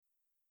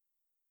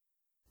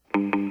Hey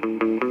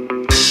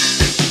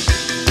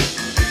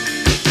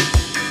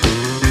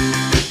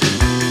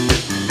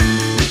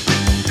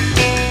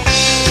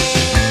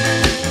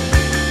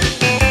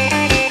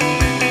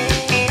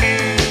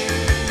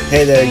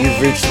there,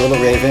 you've reached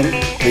Little Raven.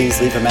 Please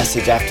leave a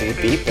message after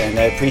the beep, and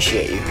I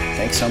appreciate you.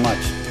 Thanks so much.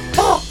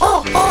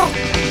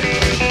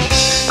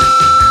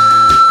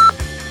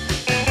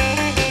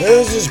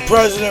 This is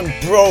President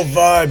Bro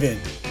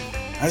Vibin'.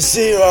 I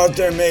see you out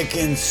there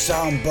making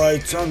sound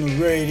bites on the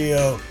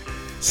radio,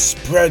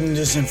 spreading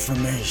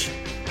disinformation.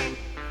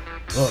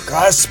 Look,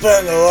 I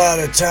spent a lot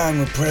of time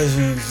with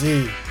President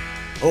Z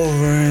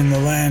over in the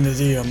land of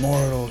the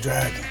immortal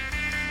dragon.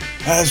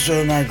 That's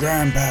what my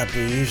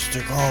grandpappy used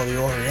to call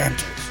the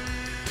Orientals.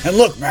 And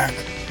look, Mac,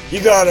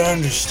 you gotta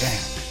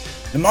understand,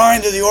 the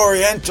mind of the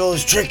Oriental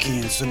is tricky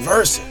and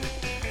subversive.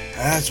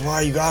 That's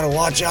why you gotta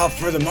watch out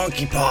for the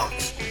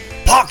monkeypox.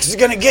 Pox is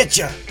gonna get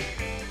ya.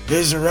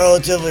 This is a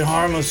relatively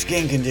harmless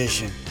skin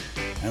condition,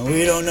 and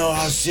we don't know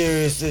how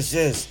serious this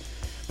is.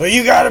 But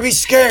you gotta be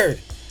scared.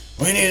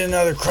 We need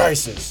another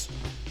crisis.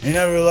 You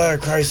never let a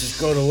crisis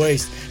go to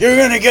waste. You're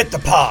gonna get the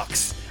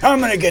pox. I'm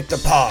gonna get the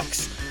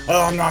pox.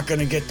 Oh, I'm not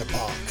gonna get the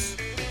pox.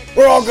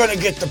 We're all gonna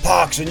get the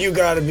pox, and you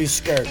gotta be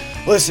scared.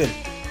 Listen,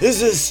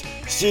 this is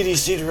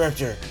CDC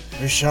Director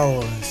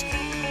Rochelle Walensky.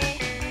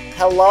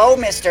 Hello,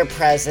 Mr.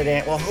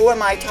 President. Well, who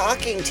am I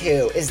talking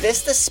to? Is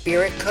this the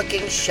spirit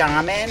cooking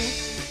shaman?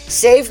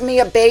 Save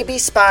me a baby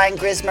spine,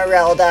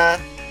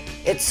 Grismerelda.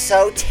 It's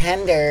so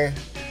tender.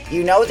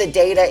 You know the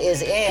data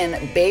is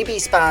in. Baby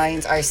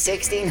spines are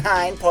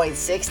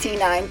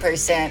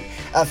 69.69%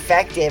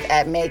 effective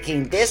at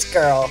making this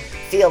girl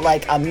feel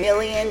like $1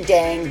 million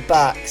dang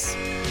bucks.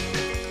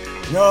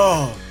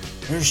 No,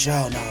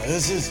 Rochelle, no.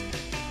 This is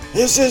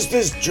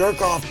this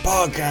jerk-off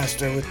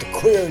podcaster with the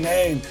queer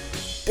name,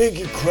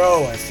 Biggie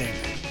Crow, I think.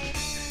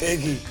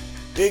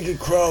 Biggie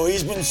Crow.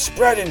 He's been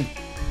spreading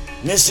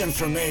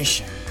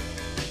misinformation.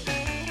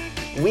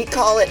 We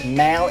call it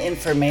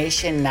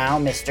malinformation now,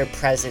 Mr.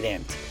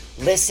 President.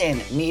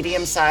 Listen,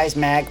 medium-sized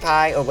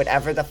magpie or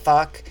whatever the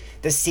fuck,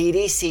 the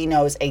CDC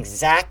knows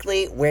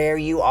exactly where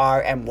you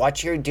are and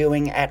what you're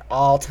doing at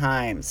all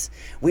times.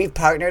 We've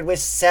partnered with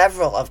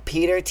several of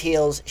Peter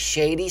Thiel's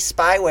shady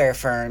spyware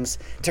firms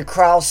to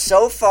crawl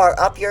so far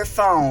up your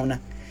phone.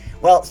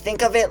 Well,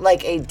 think of it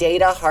like a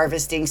data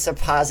harvesting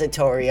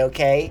suppository,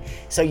 okay?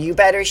 So you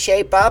better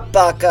shape up,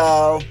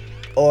 bucko,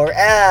 or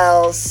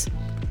else.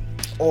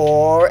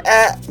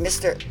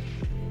 Mr.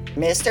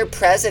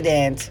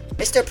 President,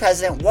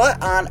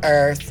 what on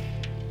earth?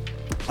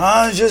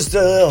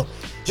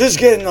 Just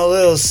getting a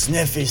little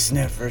sniffy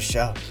sniff,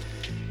 Rochelle.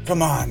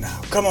 Come on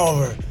now, come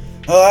over.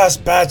 The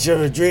last batch of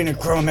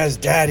adrenochrome has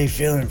Daddy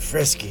feeling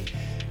frisky.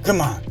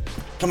 Come on,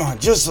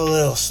 just a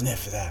little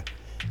sniff of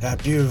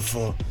that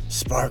beautiful,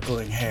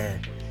 sparkling hair.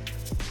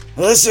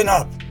 Listen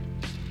up,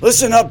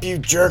 you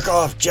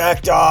jerk-off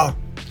jackdaw.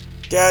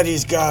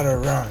 Daddy's gotta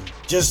run.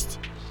 Just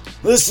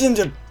listen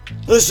to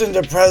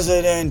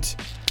President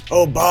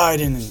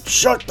Biden and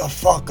shut the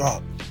fuck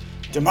up.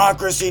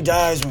 Democracy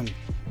dies when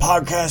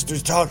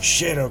podcasters talk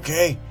shit,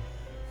 okay?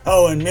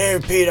 Oh, and Mayor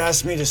Pete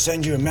asked me to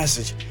send you a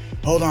message.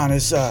 Hold on,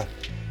 it's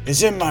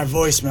in my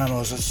voice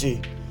memos. Let's see.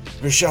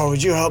 Rochelle,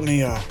 would you help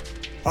me?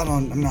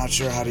 I'm not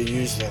sure how to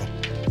use that.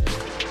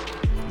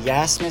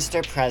 Yes,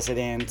 Mr.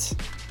 President.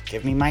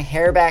 Give me my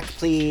hair back,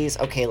 please.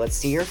 Okay, let's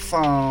see your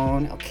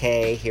phone.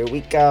 Okay, here we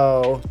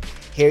go.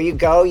 Here you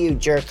go, you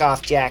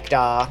jerk-off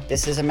jackdaw.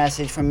 This is a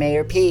message from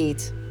Mayor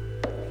Pete.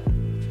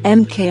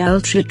 MK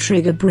Ultra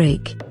trigger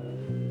break.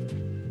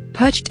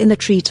 Perched in the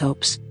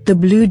treetops, the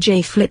blue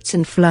jay flits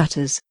and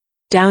flutters.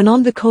 Down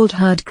on the cold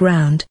hard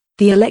ground,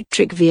 the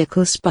electric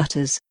vehicle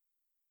sputters.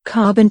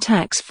 Carbon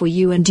tax for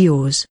you and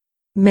yours.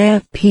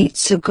 Mayor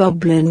Pete's a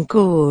goblin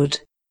god.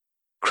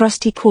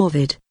 Crusty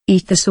Corvid,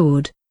 eat the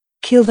sword.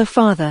 Kill the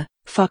father,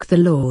 fuck the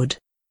lord.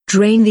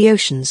 Drain the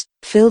oceans,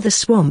 fill the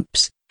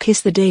swamps, kiss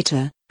the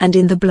data, and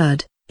in the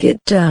blood,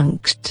 get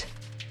dunked.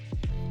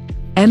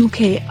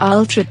 MK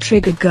Ultra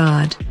Trigger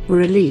Guard,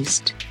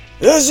 released.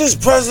 This is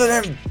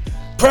President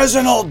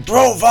Old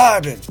Bro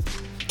Vibin'.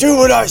 Do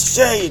what I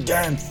say, you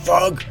damn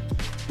thug.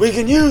 We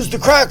can use the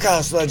crack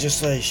house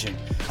legislation.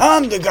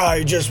 I'm the guy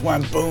who just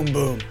went boom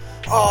boom.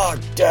 Aw,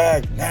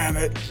 dag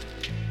nabbit.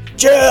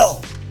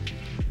 Jill!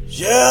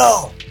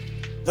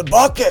 The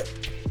bucket!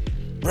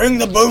 Bring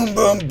the boom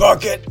boom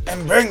bucket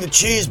and bring the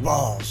cheese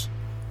balls.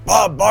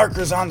 Bob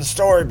Barker's on the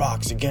story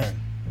box again.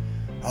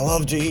 I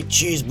love to eat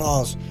cheese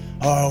balls.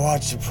 Oh, I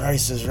watch The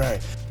Price is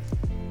Right.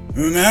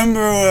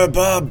 Remember what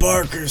Bob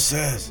Barker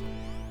says.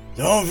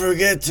 Don't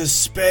forget to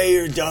spay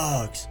your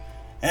dogs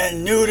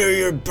and neuter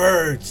your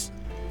birds.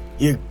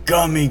 You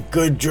gummy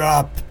good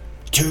drop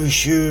 2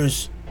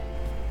 shoes.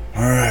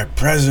 Alright,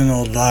 President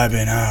Old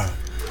Vibin' out.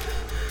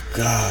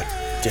 God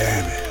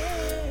damn it.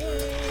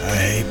 I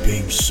hate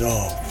being so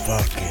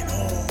fucking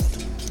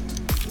old.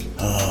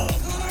 Oh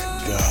my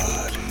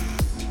god.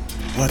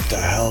 What the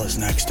hell is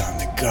next on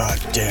the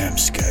goddamn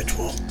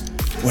schedule?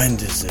 When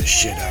does this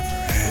shit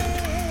ever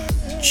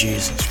end?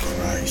 Jesus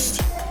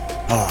Christ.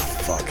 Oh,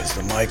 fuck. fuck, is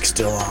the mic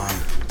still on?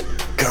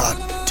 God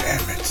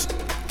damn it.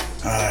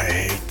 I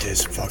hate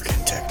this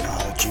fucking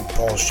technology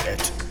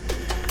bullshit.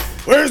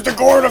 Where's the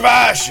gourd of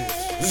ashes?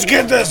 Let's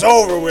get this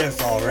over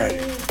with already.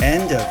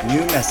 End of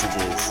new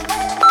messages.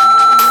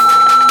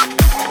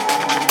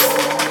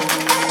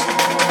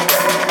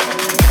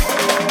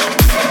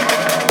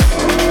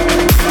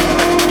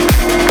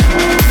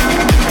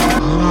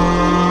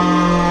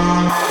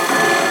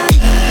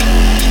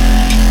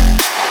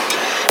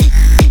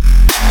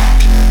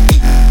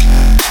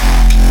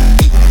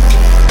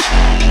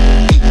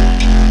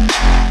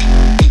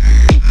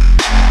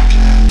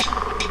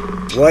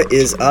 What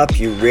is up,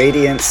 you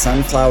radiant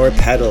sunflower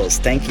petals?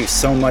 Thank you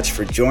so much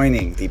for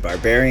joining the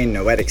Barbarian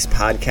Noetics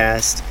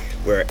podcast,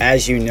 where,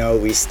 as you know,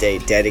 we stay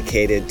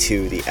dedicated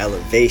to the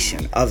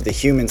elevation of the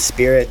human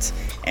spirit,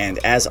 and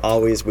as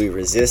always, we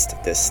resist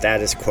the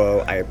status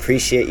quo. I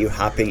appreciate you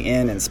hopping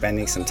in and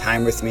spending some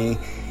time with me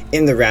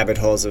in the rabbit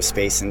holes of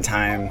space and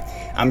time.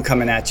 I'm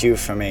coming at you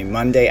from a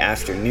Monday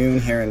afternoon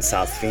here in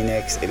South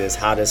Phoenix. It is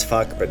hot as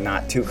fuck, but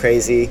not too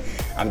crazy.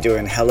 I'm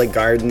doing hella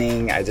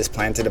gardening. I just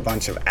planted a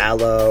bunch of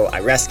aloe. I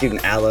rescued an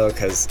aloe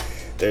because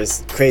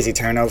there's crazy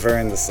turnover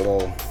in this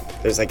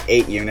there's like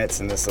 8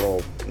 units in this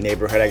little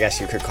neighborhood, I guess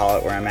you could call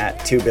it, where I'm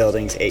at. 2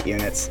 buildings, 8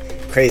 units,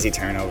 crazy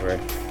turnover.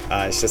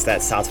 It's just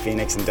that South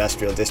Phoenix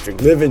Industrial District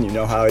living, you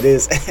know how it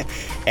is.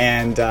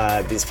 And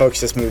these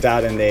folks just moved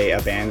out and they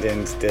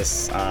abandoned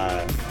this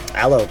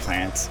aloe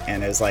plant,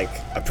 and it was like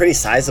a pretty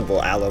sizable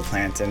aloe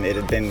plant, and it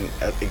had been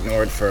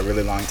ignored for a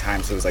really long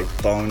time, so it was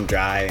like bone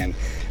dry. And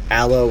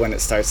aloe, when it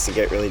starts to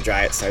get really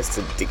dry, it starts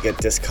to get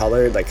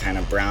discolored, like kind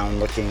of brown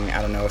looking.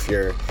 I don't know if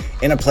you're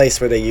in a place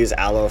where they use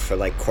aloe for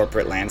like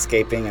corporate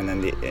landscaping, and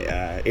then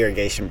the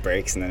irrigation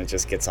breaks and then it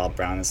just gets all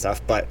brown and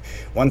stuff. But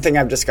one thing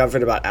I've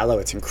discovered about aloe,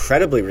 it's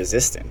incredibly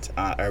resilient,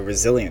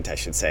 I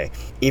should say.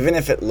 Even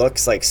if it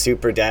looks like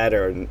super dead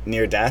or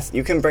near death,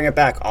 you can bring it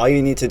back. All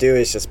you need to do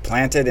is just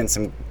plant it in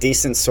some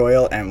decent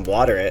soil and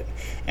water it,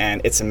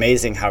 and it's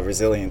amazing how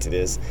resilient it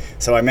is.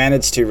 So I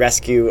managed to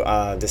rescue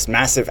this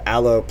massive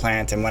aloe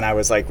plant, and when I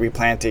was like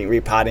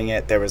repotting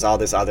it, there was all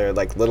this other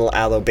like little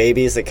aloe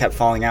babies that kept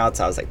falling out,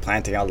 so I was like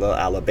planting all the little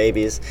aloe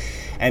babies.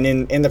 And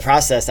in the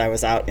process, I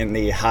was out in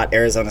the hot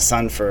Arizona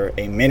sun for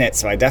a minute,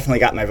 so I definitely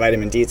got my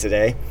vitamin D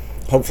today.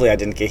 Hopefully I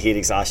didn't get heat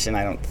exhaustion.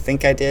 I don't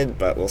think I did,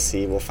 but we'll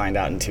see. We'll find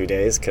out in 2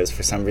 days, because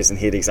for some reason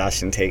heat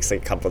exhaustion takes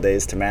like a couple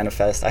days to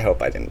manifest. I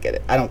hope I didn't get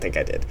it. I don't think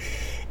I did.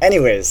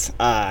 Anyways,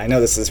 I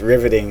know this is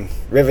riveting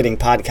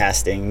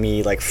podcasting,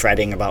 me like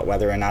fretting about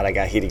whether or not I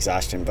got heat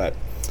exhaustion, but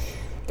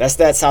that's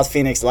that South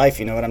Phoenix life,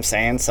 you know what I'm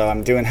saying? So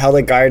I'm doing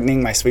hella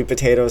gardening. My sweet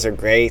potatoes are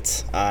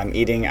great.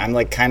 I'm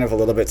like kind of a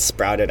little bit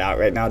sprouted out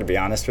right now, to be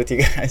honest with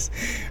you guys.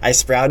 I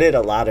sprouted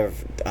a lot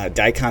of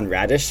daikon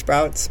radish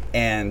sprouts,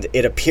 and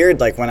it appeared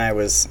like when I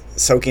was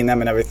soaking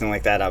them and everything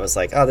like that, I was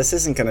like, oh, this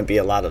isn't going to be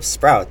a lot of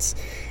sprouts.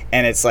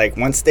 And it's like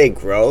once they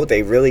grow,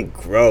 they really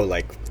grow,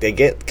 like they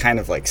get kind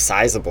of like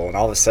sizable, and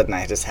all of a sudden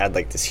I just had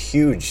like this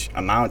huge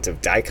amount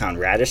of daikon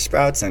radish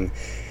sprouts, and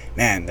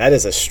man, that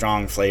is a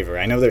strong flavor.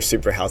 I know they're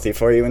super healthy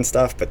for you and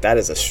stuff, but that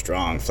is a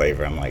strong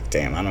flavor. I'm like,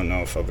 damn, I don't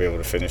know if I'll be able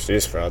to finish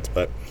these sprouts,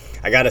 but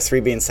I got a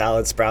 3-bean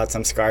salad sprouts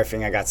I'm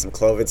scarfing. I got some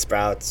clover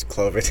sprouts.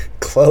 Clover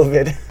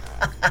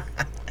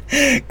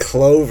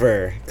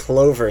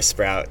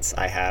sprouts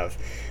I have.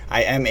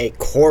 I am a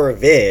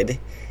corvid,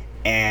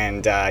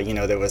 and,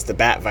 there was the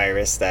bat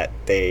virus that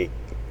they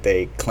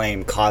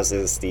claim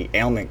causes the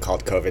ailment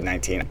called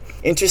COVID-19.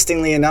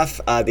 Interestingly enough,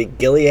 the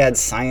Gilead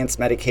Science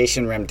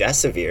medication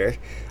remdesivir,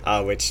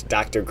 which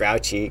Dr.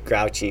 Grouchy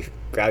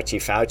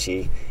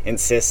Fauci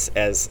insists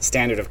as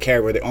standard of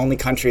care, we're the only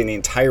country in the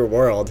entire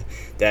world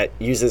that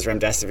uses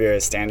remdesivir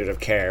as standard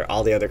of care.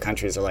 All the other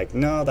countries are like,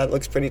 no, that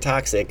looks pretty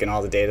toxic, and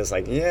all the data is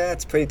like, yeah,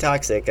 it's pretty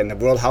toxic. And the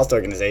World Health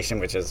Organization,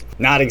 which is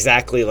not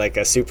exactly like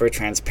a super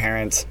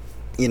transparent,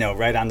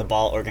 right on the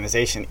ball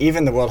organization.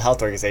 Even the World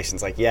Health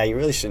Organization's like, yeah, you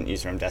really shouldn't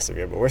use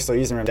remdesivir, but we're still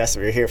using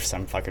remdesivir here for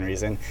some fucking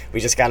reason. We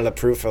just got it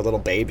approved for little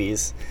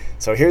babies.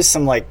 So here's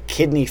some like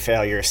kidney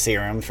failure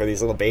serum for these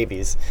little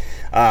babies.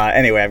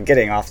 Anyway, I'm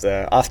getting off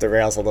the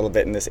rails a little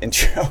bit in this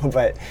intro,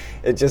 but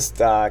it just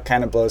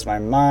kind of blows my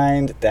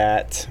mind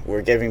that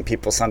we're giving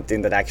people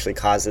something that actually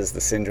causes the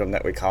syndrome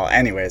that we call.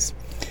 Anyways,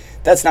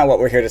 that's not what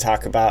we're here to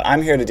talk about.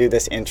 I'm here to do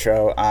this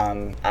intro.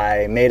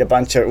 I made a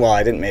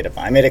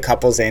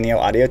couple Zanio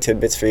audio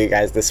tidbits for you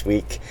guys this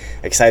week.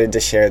 Excited to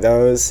share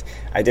those.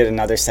 I did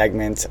another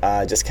segment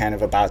just kind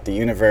of about the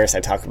universe. I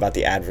talk about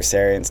the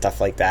adversary and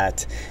stuff like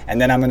that. And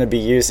then I'm going to be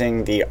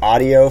using the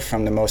audio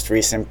from the most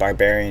recent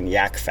Barbarian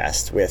Yak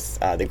Fest with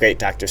the great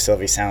Dr.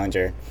 Sylvie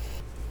Salinger.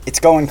 It's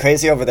going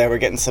crazy over there. We're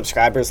getting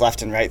subscribers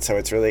left and right, so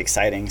it's really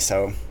exciting.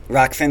 So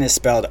Rokfin is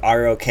spelled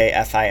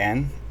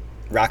Rokfin.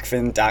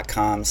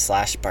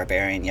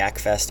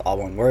 Rokfin.com/BarbarianYakFest, all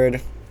one word.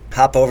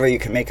 Hop over, you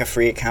can make a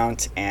free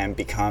account and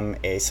become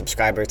a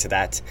subscriber to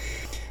that.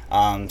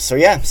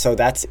 So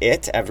that's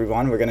it,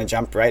 everyone. We're going to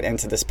jump right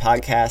into this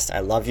podcast. I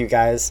love you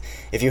guys.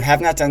 If you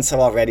have not done so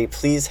already,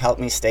 please help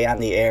me stay on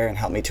the air and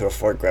help me to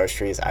afford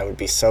groceries. I would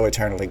be so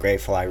eternally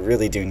grateful. I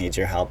really do need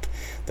your help.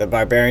 The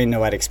Barbarian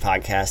Noetics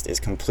podcast is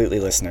completely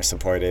listener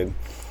supported.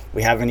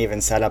 We haven't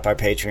even set up our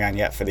Patreon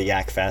yet for the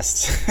Yak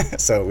Fest,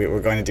 so we're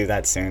going to do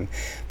that soon.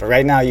 But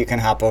right now, you can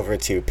hop over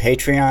to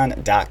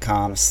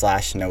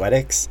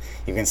patreon.com/noetics.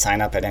 You can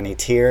sign up at any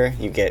tier.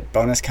 You get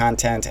bonus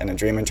content and a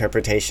dream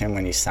interpretation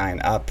when you sign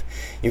up.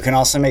 You can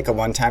also make a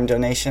one-time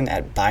donation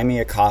at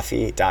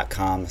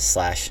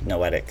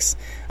buymeacoffee.com/noetics.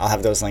 I'll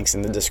have those links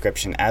in the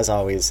description, as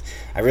always.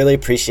 I really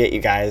appreciate you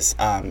guys.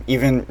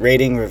 Even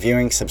rating,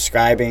 reviewing,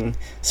 subscribing,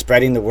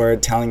 spreading the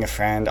word, telling a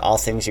friend, all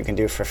things you can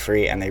do for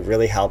free, and they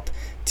really help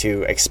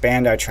to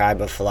expand our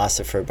tribe of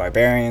philosopher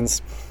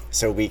barbarians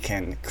so we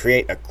can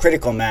create a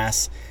critical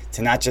mass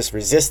to not just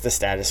resist the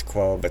status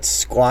quo, but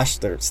squash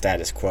the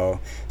status quo,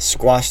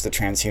 squash the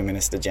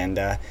transhumanist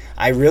agenda.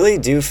 I really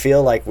do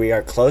feel like we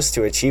are close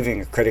to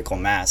achieving a critical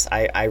mass.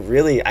 I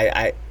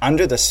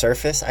under the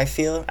surface, I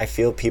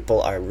feel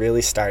people are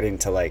really starting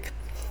to, like,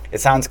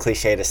 it sounds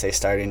cliche to say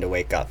starting to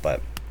wake up,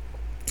 but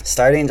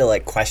starting to,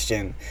 like,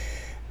 question.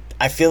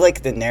 I feel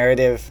like the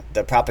narrative,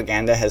 the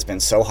propaganda has been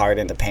so hard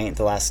in the paint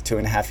the last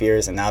 2.5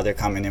 years, and now they're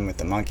coming in with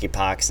the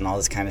monkeypox and all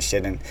this kind of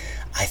shit, and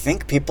I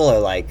think people are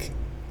like,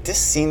 this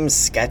seems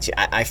sketchy.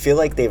 I feel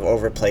like they've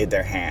overplayed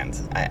their hand,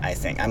 I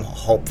think. I'm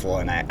hopeful,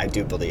 and I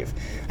do believe.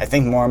 I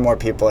think more and more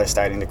people are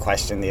starting to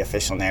question the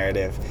official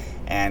narrative,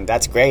 and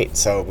that's great.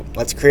 So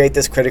let's create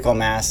this critical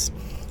mass.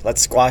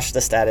 Let's squash the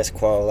status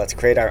quo. Let's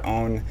create our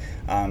own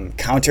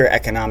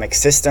counter-economic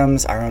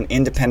systems, our own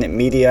independent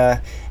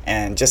media,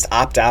 and just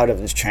opt out of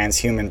this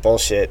transhuman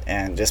bullshit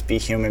and just be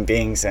human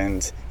beings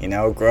and,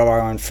 grow our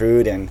own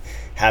food and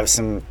have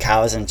some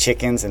cows and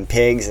chickens and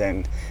pigs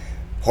and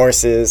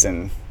horses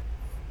and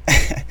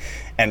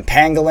and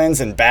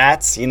pangolins and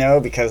bats,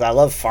 because I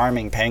love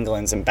farming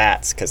pangolins and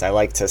bats because I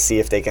like to see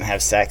if they can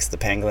have sex, the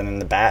pangolin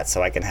and the bat,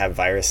 so I can have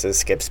viruses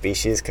skip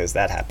species because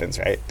that happens,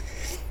 right?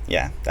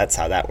 Yeah, that's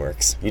how that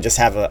works. You just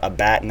have a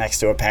bat next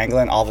to a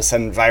pangolin, all of a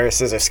sudden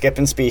viruses are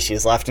skipping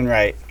species left and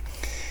right.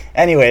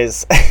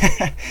 Anyways,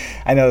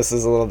 I know this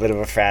is a little bit of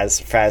a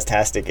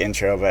phrastastic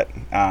intro, but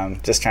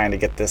just trying to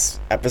get this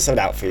episode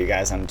out for you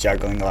guys. I'm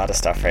juggling a lot of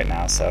stuff right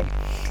now, so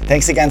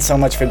thanks again so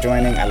much for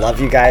joining. I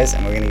love you guys,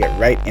 and we're going to get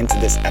right into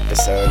this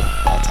episode.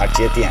 I'll talk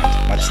to you at the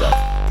end. Much love.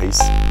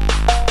 Peace.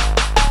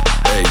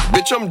 Hey,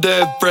 bitch, I'm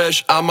dead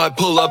fresh. I might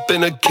pull up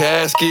in a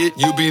casket.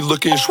 You be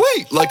looking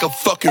sweet like a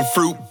fucking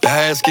fruit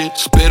basket.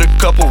 Spit a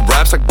couple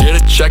raps, I get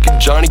a check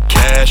and Johnny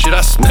Cash it.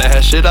 I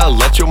smash it, I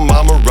let your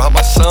mama rob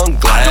my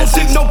sunglasses. I don't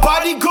think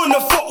nobody gonna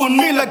fuck with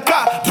me like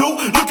I do.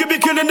 Look at me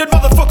killing the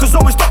motherfuckers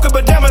always talking,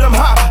 but damn it, I'm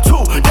high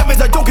too. That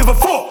means I don't give a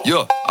fuck.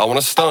 Yeah, I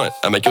wanna stunt.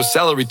 I make your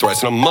salary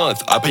thrice in a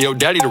month. I pay your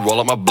daddy to roll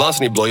up my blunts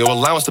and he blow your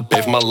allowance to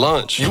pay for my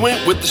lunch. You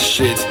ain't with the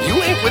shits.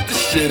 You ain't with the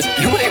shits.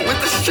 You ain't with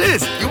the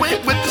shits. You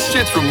ain't with the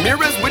shits.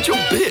 Ramirez with your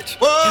bitch.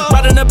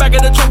 Right in the back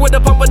of the truck with the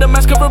pump with the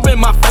mask covering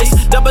my face.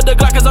 Double the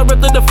Glock as I rip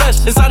through the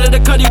flesh. Inside of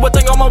the cutty with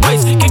thing on my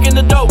waist. Kicking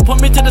the dope,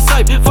 put me to the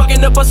safe. Fucking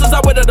the buses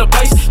out with the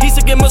place. He's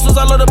sick missiles,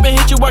 I load up and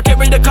hit you. I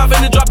carry the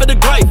coffin and drop it the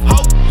grave.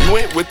 You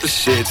ain't with the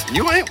shits.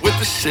 You ain't with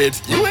the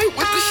shits. You ain't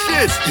with the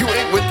shits. You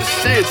ain't with the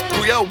shits.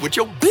 Booyah with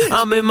your bitch.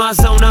 I'm in my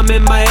zone, I'm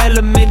in my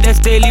element. That's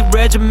daily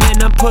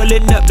regimen. I'm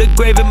pulling up the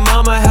grave in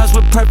mama house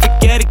with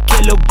perfect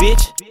etiquette, little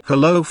bitch.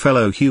 Hello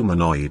fellow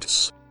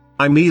humanoids.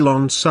 I'm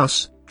Elon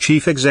Suss,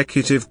 Chief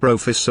Executive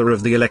Professor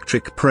of the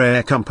Electric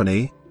Prayer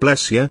Company,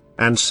 bless ya,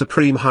 and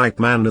Supreme Hype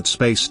Man at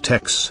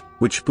SpaceX,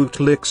 which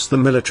bootlicks the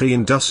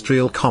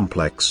military-industrial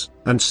complex,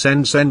 and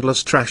sends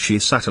endless trashy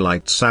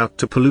satellites out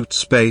to pollute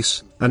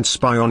space, and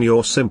spy on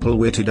your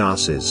simple-witted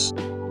asses.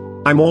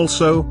 I'm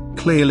also,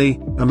 clearly,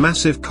 a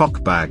massive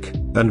cockbag,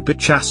 and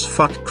bitch-ass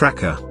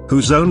fuck-cracker,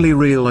 whose only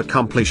real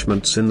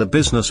accomplishments in the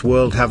business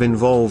world have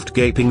involved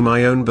gaping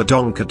my own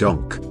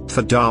badonkadonk,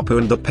 for DARPA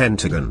and the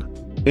Pentagon.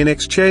 In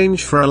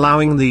exchange for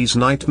allowing these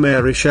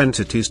nightmarish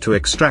entities to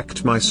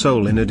extract my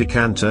soul in a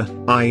decanter,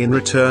 I in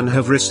return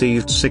have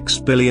received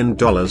 $6 billion,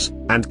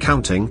 and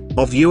counting,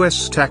 of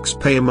US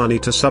taxpayer money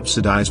to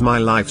subsidize my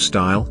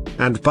lifestyle,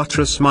 and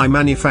buttress my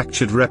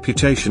manufactured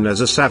reputation as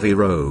a savvy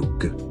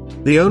rogue.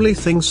 The only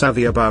thing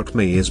savvy about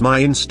me is my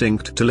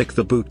instinct to lick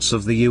the boots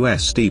of the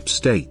US deep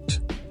state.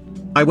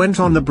 I went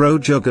on the Bro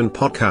Juggan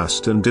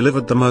podcast and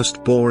delivered the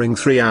most boring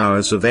 3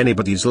 hours of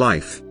anybody's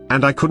life,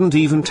 and I couldn't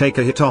even take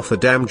a hit off a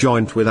damn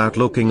joint without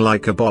looking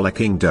like a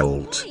bollocking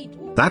dolt.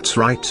 That's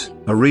right,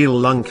 a real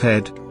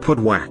lunkhead,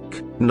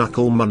 pudwhack,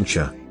 knuckle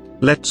muncher.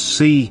 Let's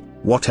see,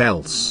 what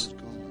else?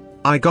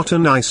 I got a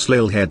nice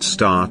lil head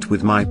start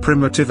with my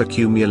primitive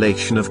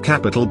accumulation of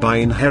capital by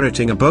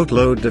inheriting a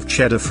boatload of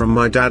cheddar from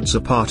my dad's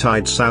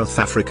apartheid South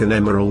African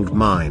emerald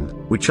mine,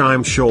 which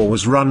I'm sure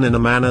was run in a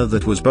manner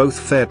that was both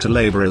fair to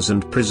laborers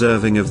and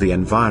preserving of the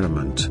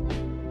environment.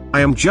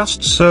 I am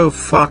just so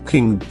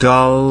fucking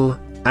dull,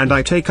 and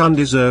I take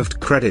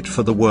undeserved credit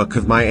for the work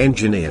of my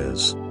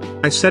engineers.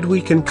 I said we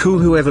can coup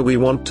whoever we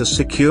want to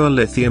secure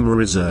lithium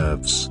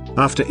reserves.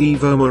 after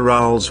Evo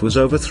Morales was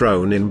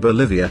overthrown in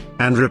Bolivia,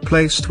 and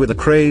replaced with a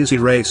crazy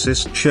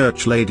racist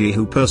church lady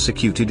who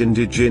persecuted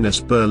indigenous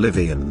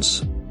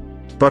Bolivians.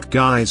 But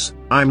guys,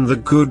 I'm the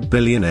good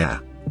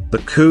billionaire. The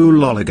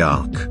cool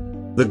oligarch.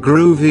 The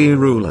groovy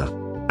ruler.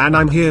 And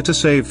I'm here to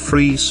save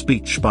free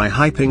speech by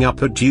hyping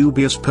up a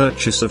dubious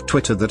purchase of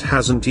Twitter that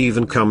hasn't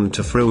even come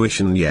to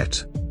fruition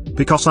yet.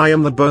 Because I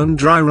am the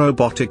bone-dry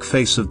robotic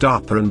face of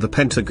DARPA and the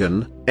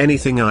Pentagon,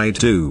 anything I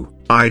do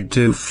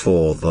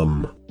for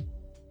them.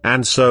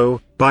 And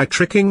so, by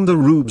tricking the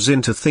rubes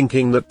into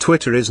thinking that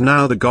Twitter is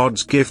now the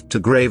god's gift to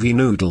gravy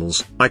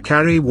noodles, I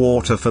carry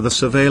water for the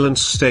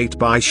surveillance state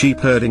by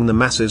sheep-herding the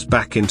masses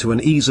back into an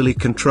easily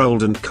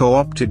controlled and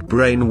co-opted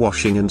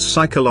brainwashing and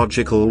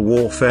psychological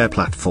warfare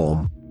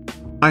platform.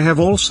 I have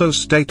also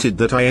stated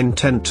that I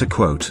intend to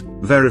quote,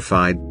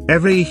 verified,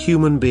 every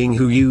human being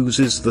who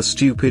uses the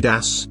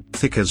stupid-ass,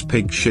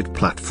 thick-as-pig shit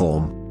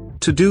platform.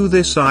 To do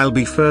this I'll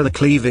be further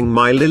cleaving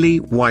my lily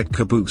white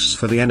caboose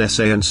for the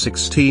NSA and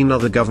 16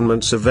 other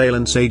government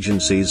surveillance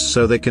agencies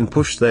so they can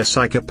push their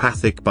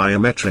psychopathic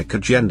biometric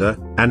agenda,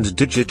 and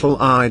digital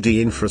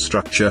ID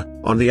infrastructure,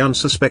 on the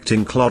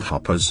unsuspecting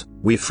clodhoppers,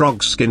 we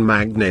frog skin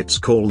magnets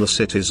call the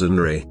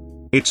citizenry.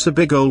 It's a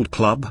big old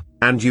club,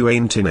 and you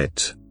ain't in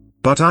it.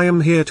 But I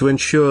am here to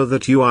ensure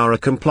that you are a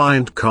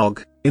compliant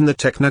cog, in the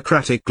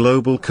technocratic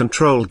global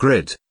control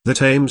grid,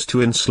 that aims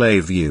to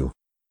enslave you.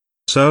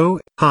 So,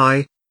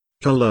 hi.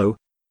 Hello.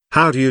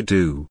 How do you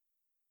do?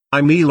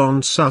 I'm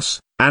Elon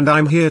Sus, and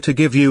I'm here to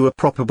give you a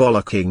proper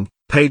bollocking,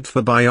 paid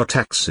for by your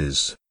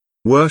taxes.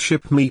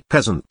 Worship me,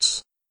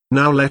 peasants.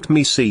 Now let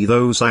me see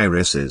those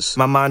irises.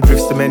 My mind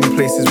drifts to many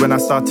places when I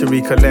start to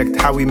recollect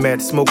how we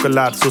met, smoke a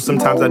lot, so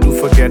sometimes I do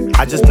forget.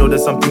 I just know that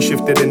something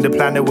shifted in the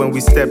planet when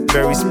we stepped.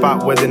 Very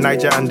spot where the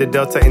Niger and the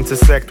Delta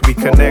intersect. We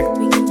connect,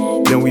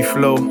 then we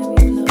flow.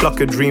 Pluck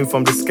a dream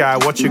from the sky,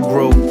 watch it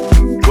grow.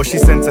 Was she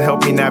sent to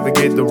help me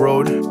navigate the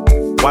road?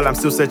 While I'm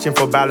still searching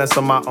for balance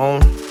on my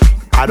own,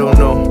 I don't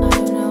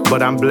know,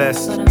 but I'm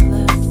blessed.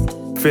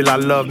 Feel our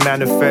love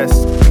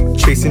manifest.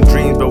 Chasing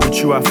dreams, but with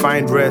you I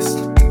find rest.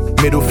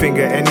 Middle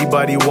finger,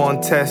 anybody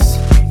want test?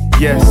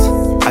 Yes,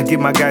 I give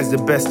my guys the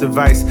best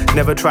advice.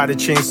 Never try to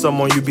change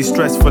someone, you be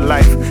stressed for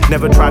life.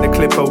 Never try to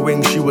clip her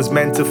wings, she was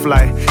meant to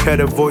fly.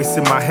 Heard a voice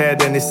in my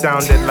head and it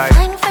sounded like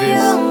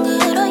this.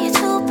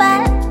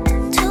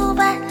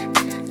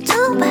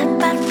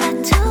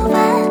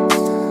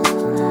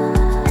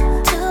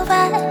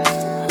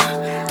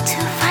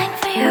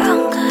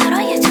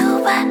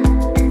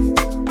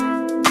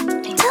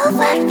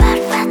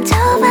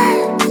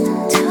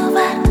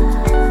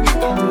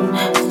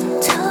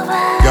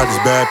 Got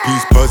this bad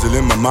piece puzzle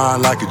in my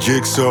mind like a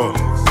jigsaw.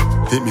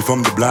 Hit me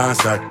from the blind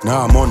side,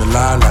 now I'm on the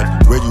line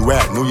like, where you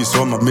at? Know you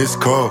saw my missed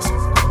calls.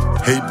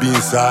 Hate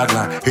being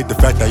sidelined, hate the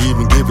fact I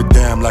even give a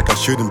damn, like I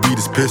shouldn't be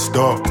this pissed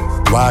off.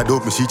 Wide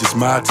open, she just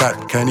my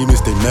type, can't even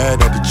stay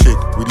mad at the chick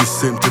with these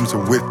symptoms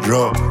of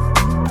withdrawal.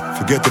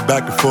 Forget the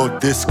back and forth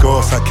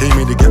discourse, I came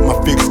in to get my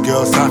fix,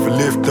 girl, time for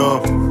lift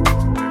off.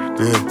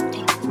 Yeah.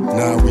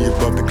 Now we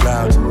above the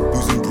clouds,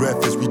 losing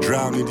breath as we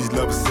drown in these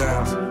love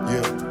sounds.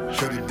 Yeah,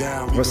 shut it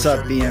down. What's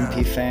up,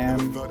 BMP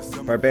fam?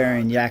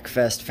 Barbarian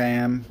Yakfest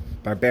fam.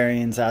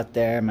 Barbarians out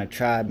there, my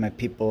tribe, my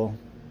people.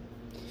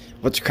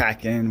 What's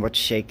cracking? What's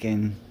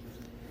shaking?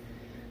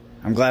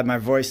 I'm glad my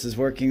voice is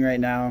working right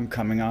now. I'm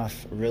coming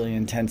off a really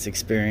intense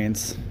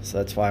experience, so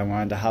that's why I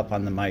wanted to hop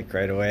on the mic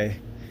right away.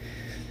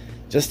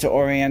 Just to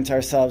orient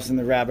ourselves in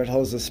the rabbit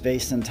holes of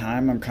space and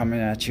time, I'm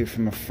coming at you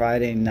from a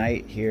Friday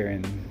night here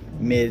in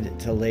mid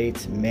to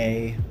late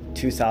May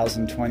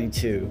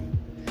 2022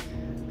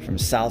 from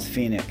South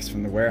Phoenix,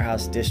 from the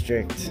Warehouse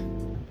District.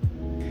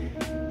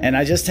 And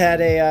I just had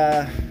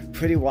a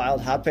pretty wild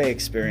hot bay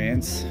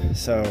experience,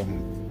 so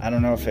I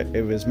don't know if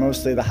it was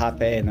mostly the hot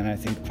bay and then I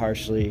think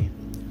partially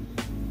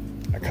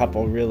a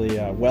couple really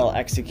well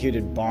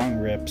executed bong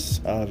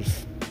rips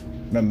of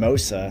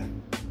mimosa,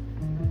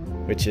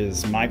 which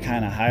is my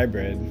kind of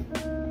hybrid.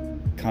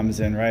 Comes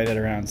in right at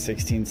around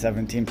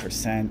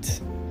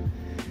 16-17%.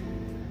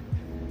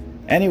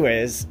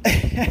 Anyways,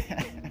 it's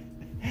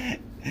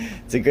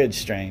a good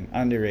strain,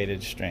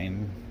 underrated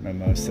strain,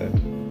 mimosa.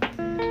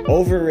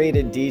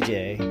 Overrated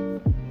DJ,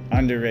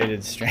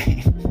 underrated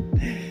strain.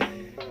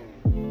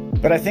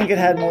 But I think it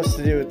had most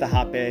to do with the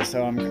hot bay,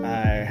 so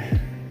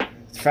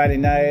it's Friday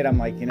night, I'm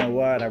like, you know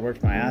what, I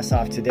worked my ass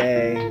off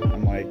today.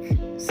 I'm like,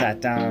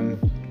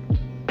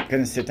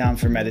 gonna sit down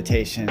for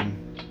meditation,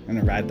 I'm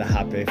gonna ride the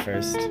hot bay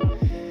first.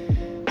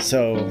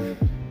 So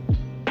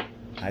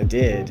I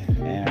did,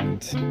 and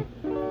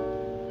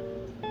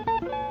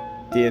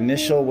the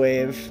initial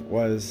wave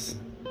was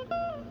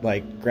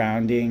like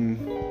grounding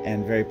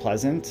and very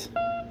pleasant.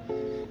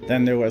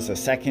 Then there was a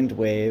second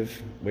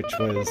wave, which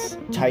was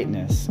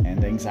tightness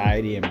and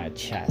anxiety in my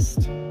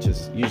chest, which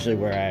is usually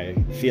where I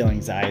feel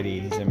anxiety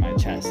is in my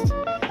chest.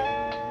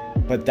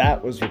 But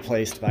that was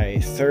replaced by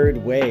a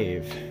third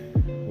wave,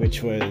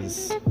 which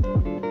was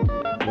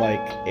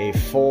like a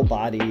full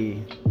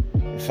body.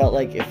 It felt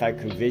like if I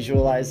could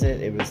visualize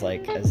it, it was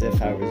like as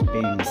if I was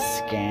being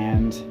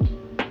scanned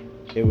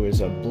it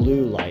was a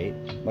blue light,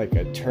 like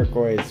a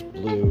turquoise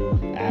blue,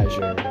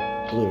 azure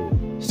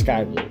blue,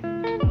 sky blue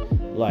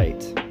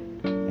light.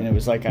 And it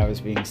was like I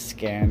was being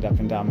scanned up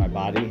and down my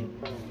body.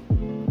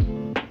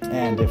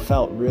 And it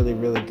felt really,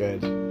 really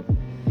good.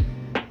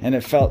 And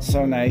it felt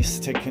so nice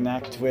to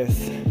connect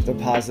with the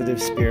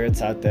positive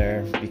spirits out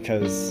there,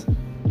 because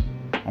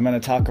I'm going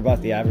to talk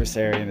about the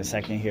adversary in a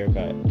second here,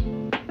 but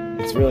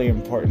it's really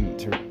important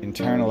to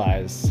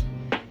internalize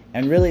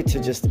and really to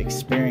just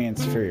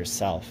experience for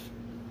yourself.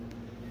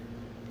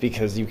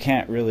 Because you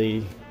can't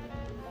really,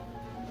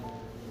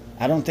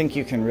 I don't think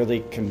you can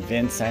really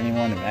convince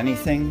anyone of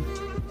anything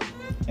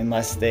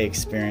unless they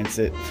experience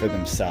it for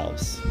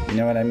themselves. You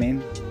know what I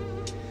mean?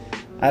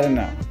 I don't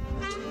know.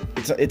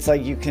 It's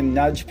like you can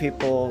nudge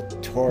people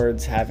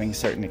towards having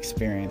certain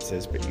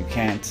experiences, but you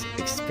can't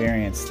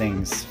experience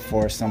things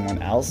for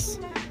someone else,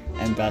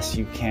 and thus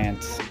you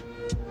can't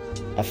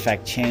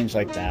affect change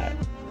like that.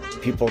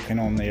 People can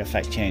only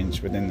affect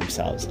change within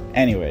themselves.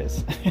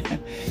 Anyways,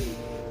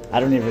 I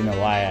don't even know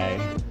why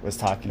I was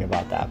talking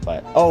about that,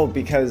 but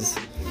because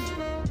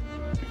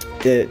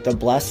the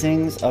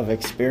blessings of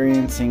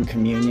experiencing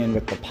communion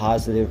with the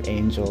positive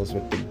angels,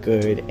 with the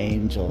good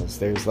angels.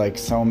 There's like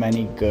so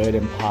many good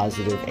and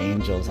positive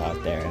angels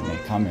out there, and they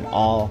come in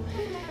all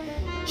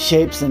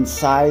shapes and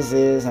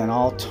sizes and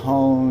all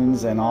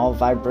tones and all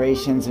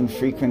vibrations and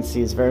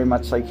frequencies, very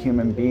much like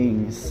human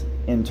beings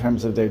in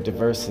terms of their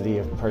diversity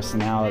of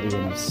personality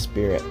and of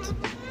spirit.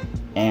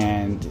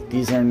 And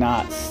these are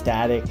not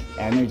static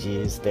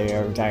energies, they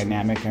are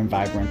dynamic and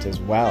vibrant as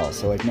well.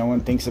 So like no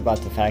one thinks about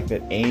the fact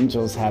that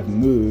angels have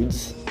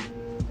moods.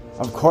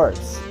 Of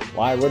course,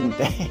 why wouldn't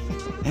they?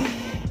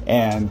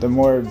 And the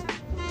more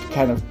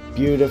kind of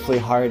beautifully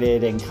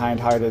hearted and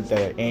kind-hearted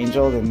the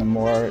angel, then the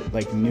more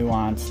like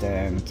nuanced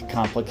and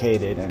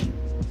complicated and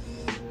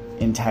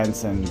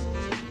intense and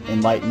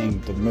enlightening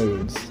the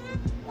moods.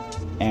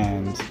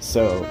 And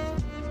so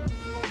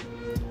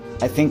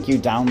I think you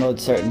download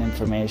certain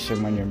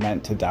information when you're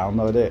meant to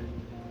download it,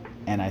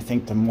 and I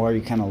think the more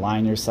you can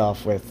align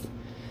yourself with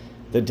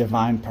the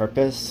divine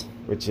purpose,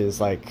 which is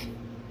like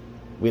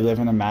we live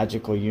in a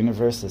magical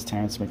universe, as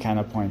Terence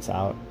McKenna points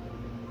out.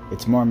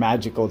 It's more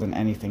magical than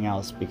anything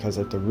else because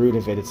at the root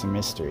of it, it's a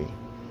mystery.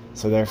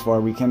 So therefore,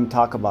 we can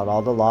talk about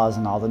all the laws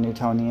and all the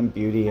Newtonian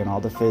beauty and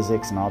all the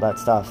physics and all that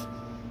stuff,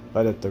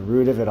 but at the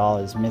root of it all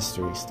is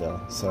mystery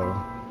still. So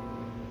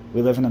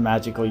we live in a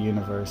magical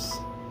universe.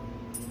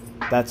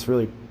 That's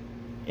really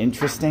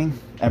interesting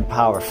and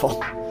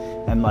powerful.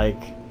 And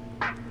like,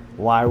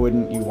 why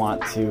wouldn't you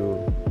want to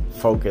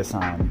focus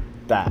on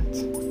that?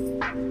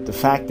 The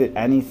fact that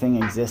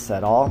anything exists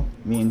at all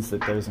means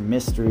that there's a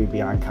mystery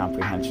beyond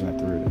comprehension at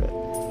the root of it.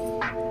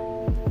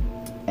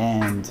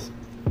 And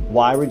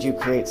why would you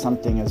create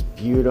something as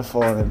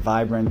beautiful and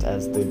vibrant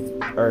as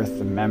the earth,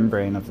 the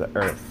membrane of the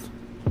earth,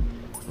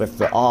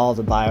 with all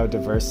the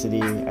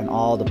biodiversity and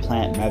all the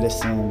plant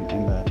medicine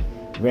and the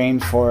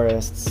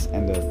rainforests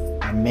and the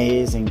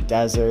amazing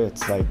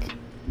deserts, like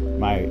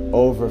my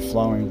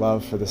overflowing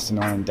love for the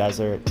Sonoran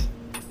Desert.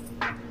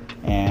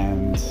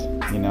 And,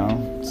 you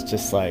know, it's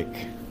just like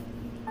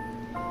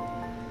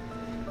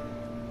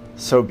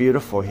so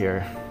beautiful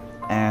here.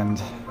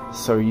 And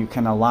so you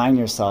can align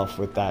yourself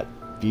with that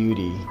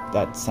beauty,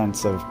 that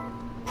sense of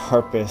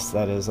purpose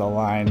that is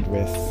aligned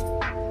with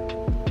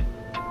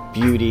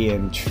beauty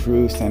and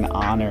truth and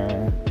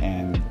honor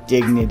and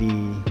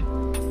dignity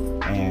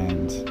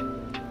and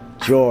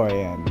joy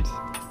and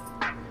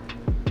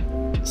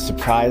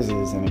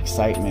surprises and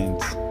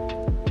excitement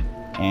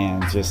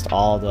and just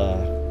all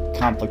the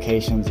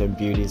complications and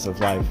beauties of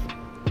life.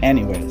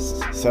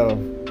 Anyways, so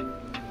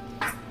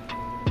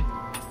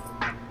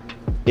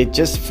it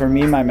just, for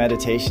me, my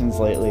meditations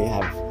lately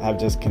have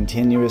just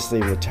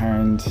continuously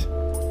returned.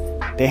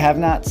 They have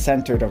not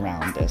centered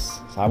around this.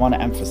 So I want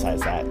to emphasize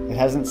that. It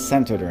hasn't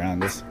centered around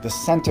this. The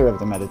center of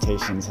the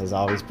meditations has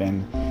always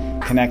been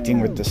connecting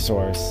with the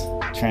source,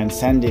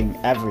 transcending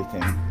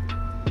everything,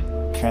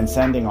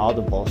 transcending all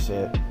the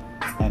bullshit,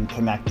 and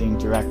connecting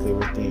directly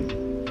with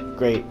the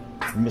great,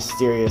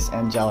 mysterious,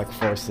 angelic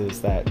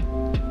forces that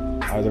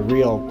are the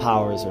real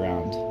powers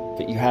around.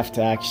 But you have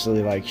to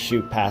actually like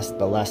shoot past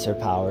the lesser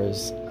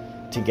powers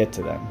to get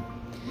to them.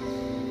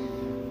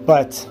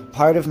 But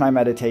part of my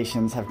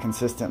meditations have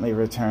consistently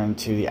returned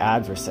to the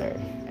adversary,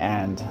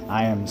 and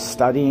I am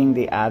studying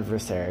the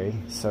adversary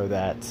so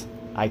that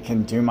I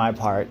can do my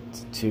part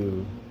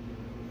to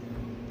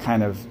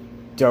kind of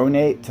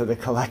donate to the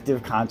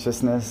collective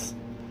consciousness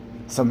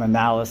some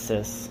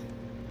analysis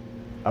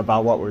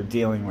about what we're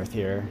dealing with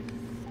here,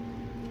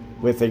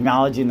 with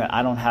acknowledging that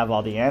I don't have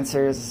all the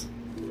answers,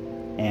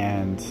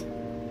 and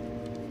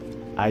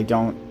I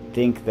don't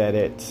think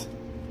that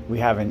we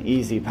have an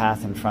easy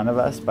path in front of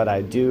us, but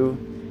I do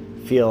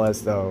feel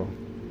as though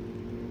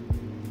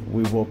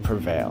we will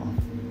prevail.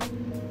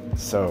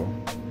 So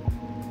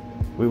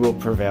we will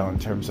prevail in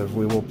terms of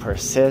we will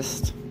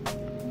persist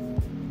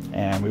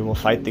and we will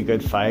fight the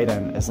good fight,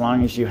 and as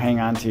long as you hang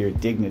on to your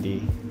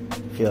dignity,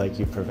 feel like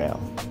you prevail.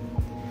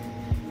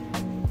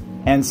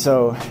 And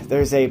so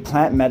there's a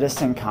plant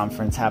medicine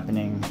conference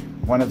happening.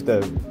 One of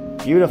the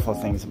beautiful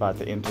things about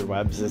the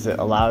interwebs is it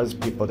allows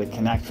people to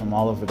connect from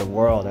all over the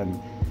world, and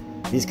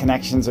these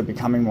connections are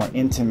becoming more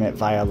intimate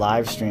via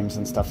live streams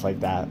and stuff like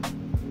that.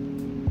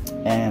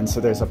 And so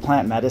there's a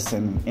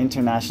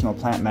international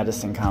plant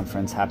medicine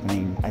conference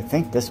happening, I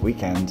think this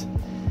weekend.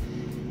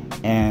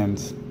 And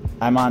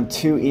I'm on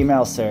 2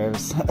 email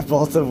serves,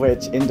 both of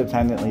which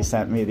independently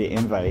sent me the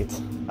invite.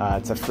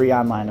 It's a free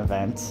online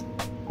event.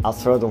 I'll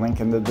throw the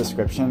link in the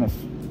description if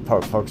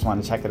folks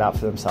want to check it out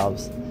for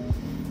themselves.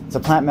 It's a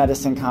plant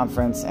medicine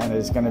conference, and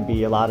there's going to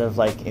be a lot of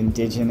like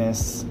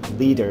indigenous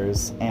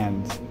leaders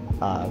and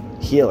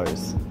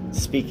healers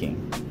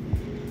speaking.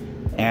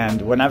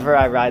 And whenever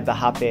I ride the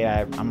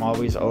Hape, I'm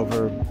always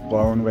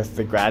overblown with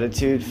the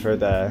gratitude for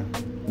the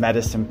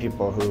medicine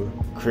people who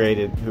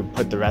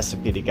put the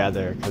recipe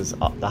together, because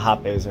the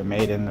Hapes are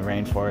made in the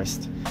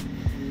rainforest.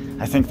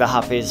 I think the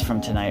Hapes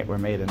from tonight were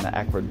made in the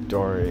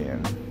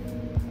Ecuadorian,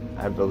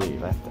 I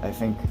believe. I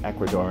think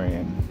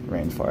Ecuadorian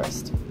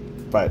rainforest,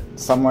 but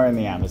somewhere in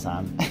the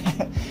Amazon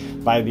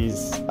by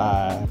these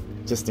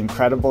just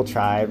incredible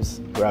tribes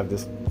who have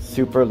this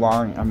super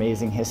long,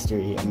 amazing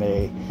history, and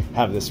they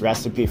have this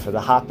recipe for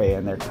the Hape,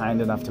 and they're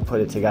kind enough to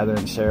put it together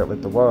and share it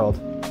with the world.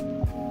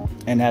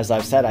 And as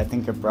I've said, I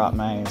think it brought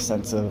my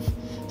sense of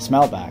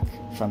smell back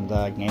from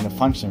the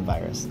gain-of-function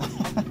virus.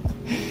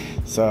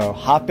 So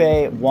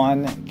Hape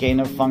 1,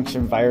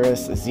 gain-of-function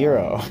virus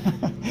 0.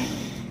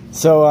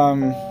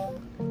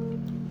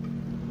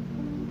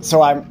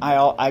 So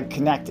I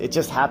connect. It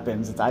just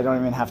happens. I don't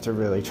even have to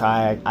really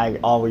try. I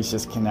always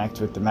just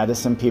connect with the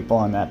medicine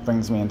people, and that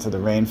brings me into the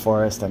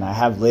rainforest. And I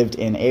have lived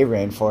in a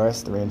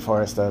rainforest, the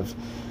rainforest of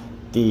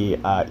the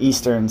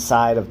eastern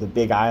side of the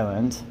Big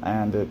Island,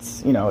 and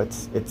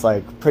it's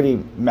like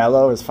pretty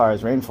mellow as far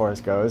as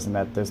rainforest goes, and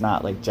that there's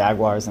not like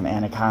jaguars and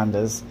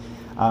anacondas.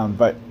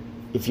 But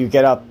if you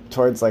get up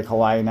towards like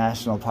Hawaii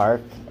National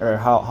Park or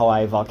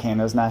Hawaii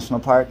Volcanoes National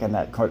Park, and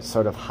that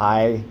sort of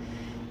high,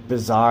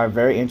 bizarre,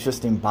 very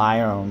interesting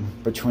biome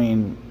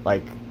between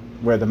like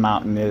where the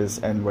mountain is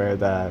and where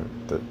the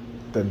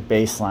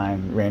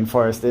baseline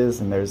rainforest is,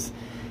 and there's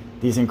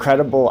these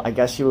incredible, I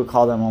guess you would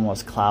call them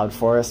almost cloud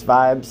forest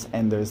vibes,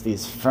 and there's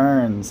these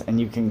ferns, and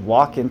you can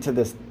walk into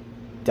this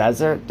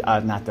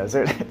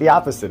the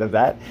opposite of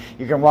that.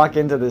 You can walk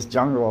into this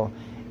jungle,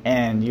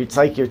 and it's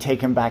like you're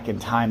taken back in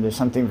time. There's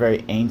something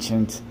very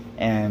ancient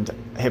and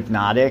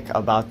hypnotic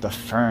about the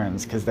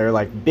ferns, because they're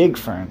like big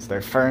ferns.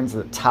 They're ferns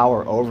that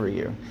tower over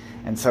you.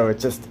 And so it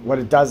just, what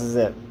it does is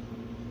it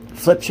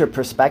flips your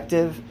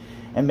perspective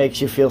and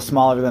makes you feel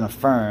smaller than a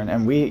fern.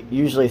 And we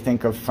usually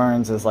think of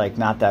ferns as like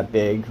not that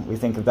big. We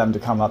think of them to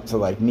come up to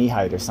like knee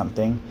height or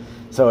something.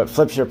 So it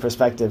flips your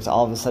perspective to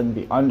all of a sudden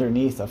be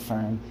underneath a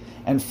fern.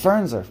 And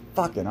ferns are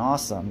fucking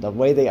awesome. The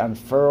way they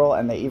unfurl,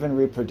 and they even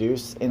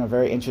reproduce in a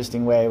very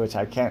interesting way, which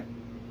I can't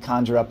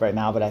conjure up right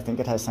now, but I think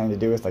it has something to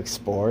do with like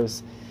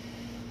spores.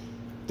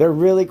 They're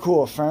really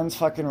cool. Ferns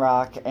fucking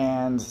rock.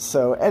 And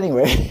so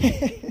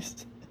anyway,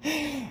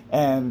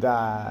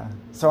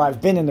 so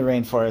I've been in the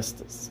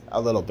rainforest a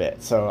little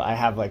bit, so I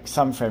have like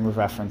some frame of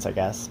reference, I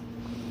guess.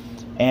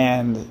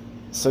 And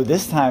so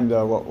this time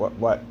though,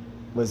 what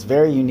was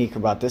very unique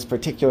about this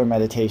particular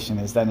meditation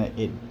is then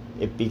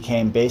it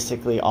became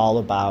basically all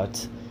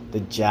about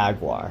the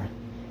jaguar.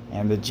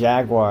 And the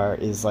jaguar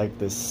is like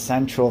this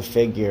central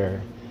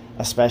figure,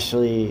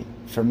 especially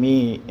for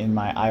me in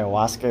my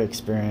ayahuasca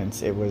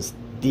experience. It was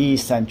the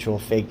central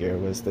figure,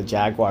 was the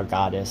jaguar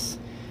goddess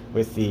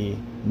with the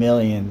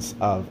millions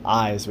of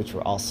eyes, which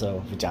were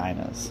also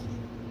vaginas.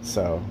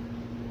 So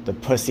the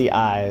pussy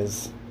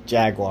eyes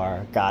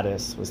jaguar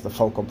goddess was the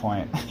focal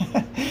point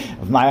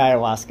of my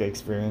ayahuasca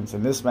experience.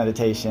 In this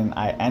meditation,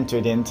 I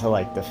entered into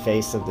like the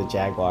face of the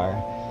jaguar.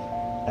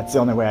 That's the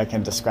only way I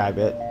can describe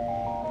it.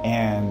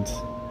 And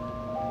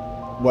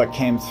what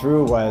came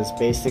through was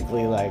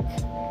basically like,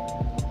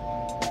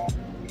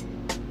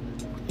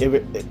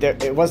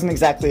 it wasn't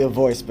exactly a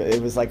voice, but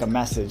it was like a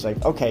message,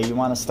 like, okay, you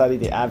want to study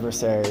the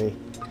adversary,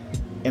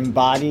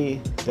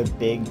 embody the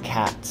big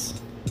cats.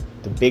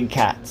 The big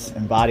cats,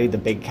 embody the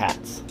big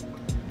cats.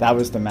 That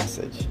was the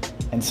message.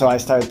 And so I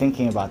started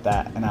thinking about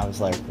that, and I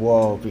was like,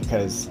 whoa,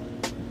 because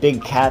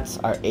big cats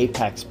are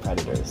apex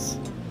predators.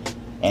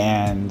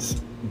 And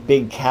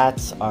big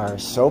cats are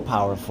so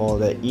powerful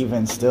that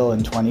even still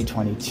in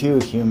 2022,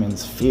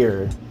 humans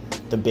fear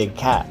the big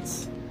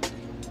cats.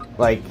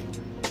 Like,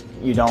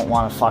 you don't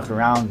want to fuck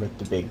around with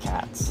the big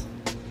cats.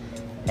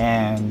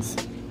 And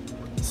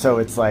so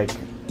it's like,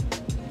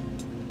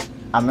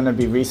 I'm going to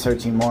be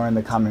researching more in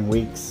the coming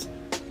weeks,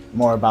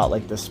 more about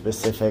like the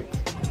specific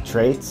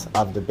traits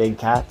of the big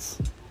cats.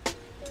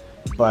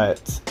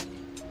 But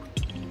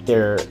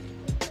they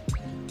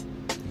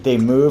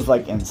move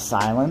like in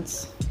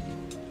silence.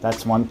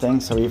 That's one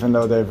thing. So even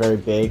though they're very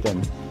big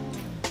and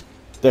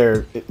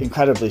they're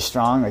incredibly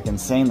strong, like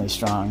insanely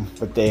strong,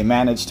 but they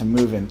manage to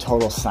move in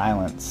total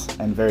silence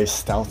and very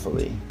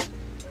stealthily.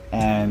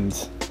 And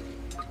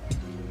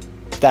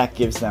that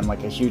gives them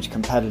like a huge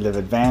competitive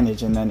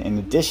advantage. And then in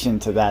addition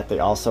to that, they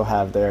also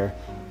have their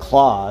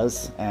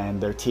claws and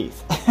their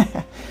teeth.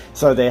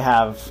 So they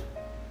have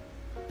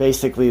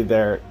basically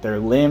their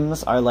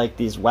limbs are like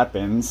these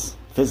weapons,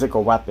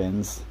 physical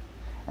weapons,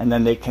 and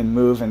then they can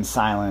move in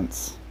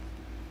silence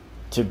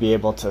to be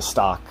able to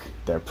stalk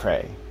their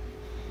prey.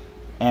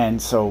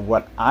 And so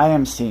what I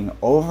am seeing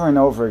over and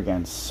over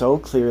again so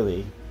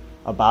clearly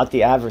about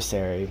the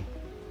adversary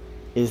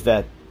is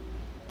that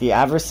the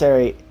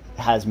adversary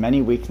has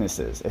many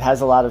weaknesses. It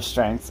has a lot of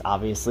strengths,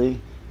 obviously,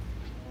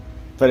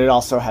 but it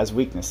also has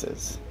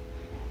weaknesses.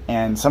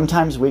 And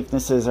sometimes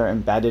weaknesses are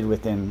embedded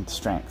within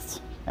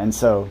strengths. And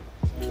so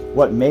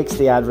what makes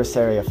the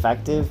adversary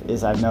effective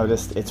is, I've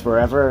noticed, it's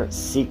wherever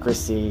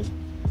secrecy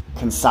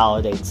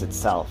consolidates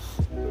itself.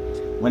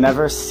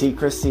 Whenever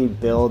secrecy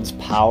builds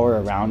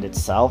power around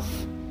itself,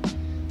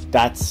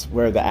 that's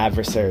where the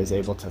adversary is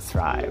able to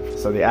thrive.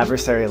 So the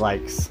adversary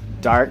likes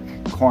dark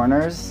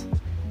corners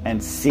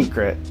and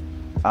secret,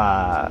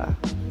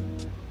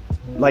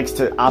 likes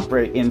to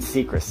operate in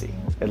secrecy.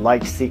 It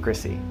likes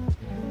secrecy.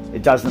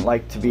 It doesn't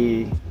like to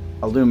be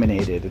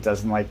illuminated. It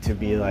doesn't like to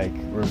be like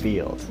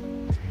revealed.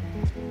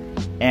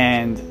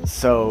 And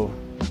so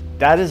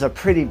that is a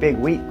pretty big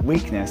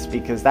weakness,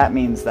 because that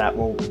means that,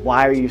 well,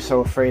 why are you so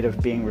afraid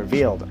of being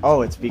revealed?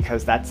 Oh, it's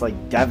because that's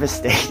like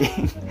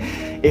devastating.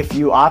 If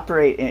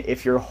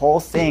your whole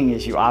thing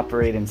is you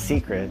operate in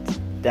secret,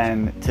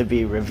 then to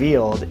be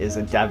revealed is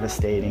a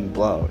devastating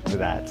blow to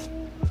that,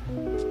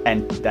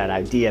 and that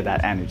idea,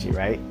 that energy,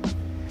 right?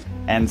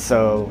 And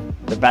so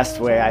the best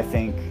way, I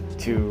think,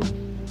 to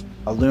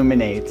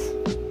illuminate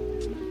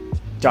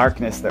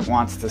darkness that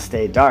wants to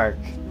stay dark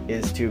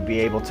is to be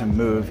able to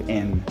move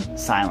in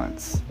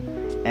silence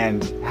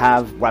and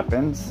have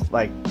weapons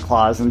like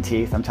claws and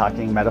teeth. I'm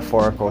talking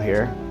metaphorical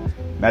here.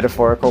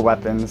 Metaphorical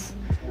weapons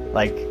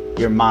like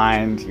your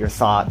mind, your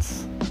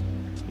thoughts,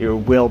 your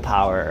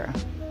willpower,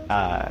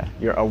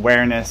 your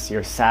awareness,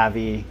 your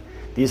savvy.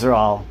 These are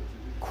all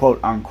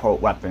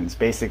quote-unquote weapons,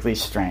 basically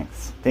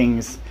strengths,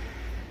 things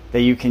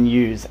that you can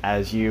use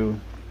as you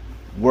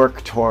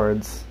work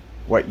towards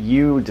what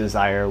you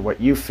desire,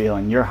 what you feel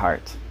in your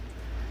heart.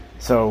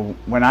 So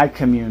when I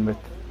commune with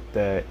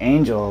the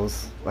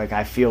angels, like,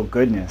 I feel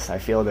goodness. I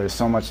feel there's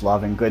so much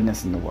love and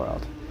goodness in the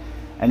world.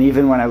 And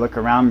even when I look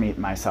around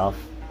myself,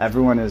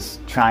 everyone is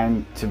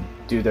trying to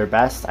do their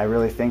best. I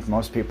really think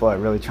most people are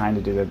really trying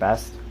to do their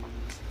best.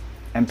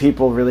 And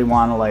people really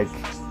want to, like,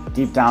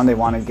 deep down they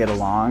want to get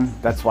along.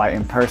 That's why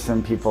in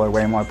person people are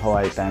way more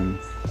polite than,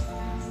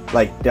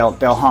 like,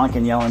 they'll honk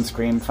and yell and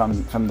scream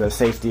from the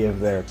safety of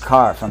their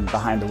car, from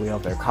behind the wheel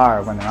of their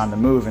car when they're on the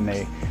move,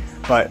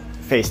 but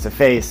face to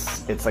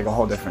face, it's like a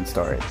whole different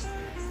story.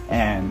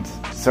 And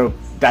so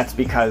that's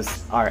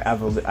because our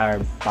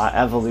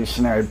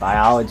evolutionary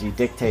biology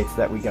dictates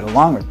that we get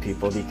along with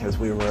people, because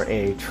we were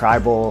a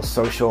tribal,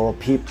 social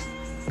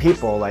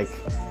people, like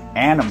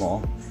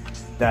animal,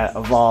 that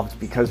evolved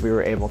because we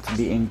were able to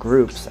be in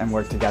groups and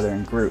work together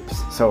in groups.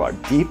 So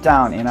deep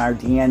down in our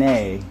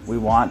DNA, we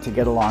want to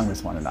get along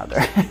with one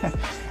another.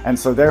 And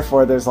so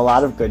therefore there's a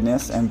lot of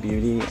goodness and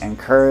beauty and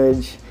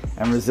courage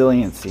and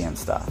resiliency and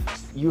stuff.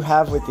 You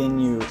have within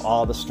you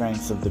all the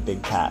strengths of the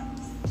big cat.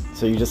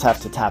 So you just have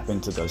to tap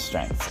into those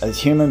strengths.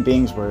 As human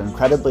beings, we're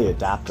incredibly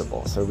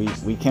adaptable. So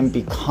we can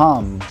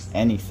become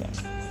anything.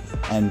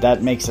 And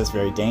that makes us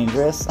very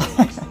dangerous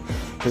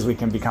because we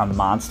can become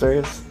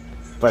monsters.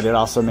 But it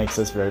also makes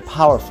us very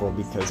powerful,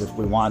 because if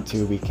we want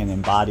to, we can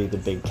embody the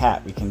big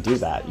cat. We can do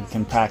that. You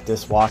can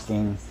practice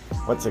walking,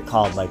 what's it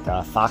called, like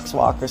a fox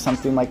walk or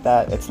something like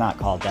that? It's not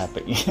called that,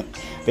 but you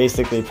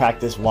basically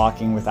practice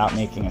walking without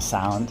making a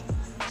sound.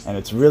 And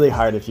it's really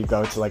hard if you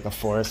go to like a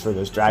forest where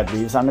there's dried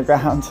leaves on the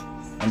ground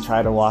and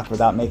try to walk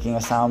without making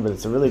a sound, but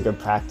it's a really good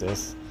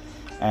practice.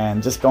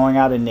 And just going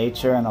out in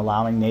nature and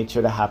allowing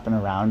nature to happen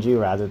around you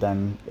rather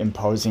than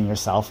imposing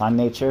yourself on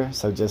nature.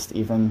 So just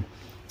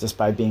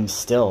by being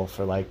still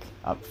for like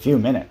a few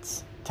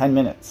minutes, 10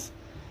 minutes,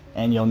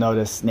 and you'll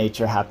notice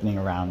nature happening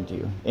around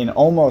you in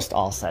almost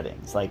all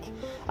settings. Like,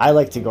 I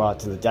like to go out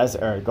to the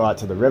desert or go out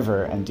to the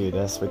river and do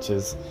this,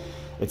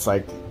 it's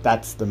like,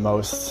 that's the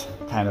most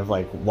kind of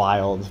like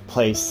wild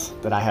place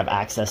that I have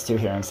access to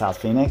here in South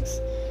Phoenix.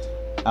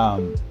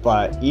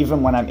 But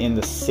even when I'm in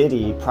the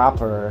city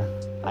proper,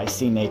 I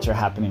see nature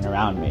happening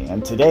around me.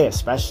 And today,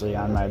 especially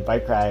on my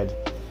bike ride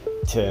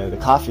to the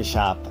coffee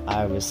shop,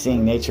 I was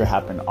seeing nature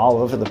happen all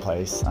over the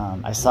place.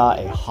 I saw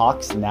a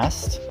hawk's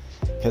nest,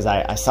 because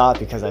I saw it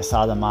because I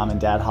saw the mom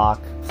and dad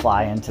hawk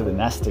fly into the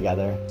nest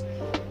together.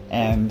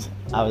 And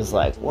I was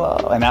like, whoa.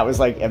 And that was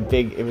like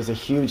it was a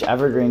huge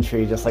evergreen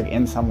tree just like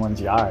in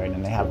someone's yard,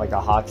 and they have like a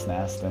hawk's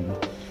nest. And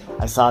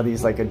I saw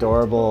these like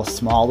adorable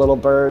small little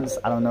birds.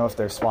 I don't know if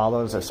they're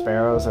swallows or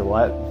sparrows or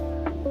what.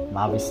 I'm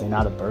obviously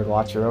not a bird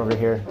watcher over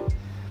here,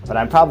 but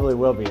I probably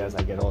will be as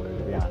I get older,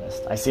 to be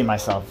honest. I see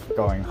myself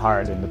going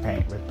hard in the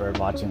paint with bird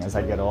watching as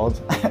I get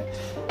old.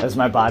 As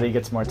my body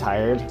gets more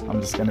tired, I'm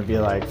just gonna be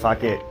like,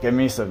 fuck it, give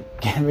me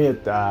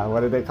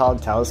what are they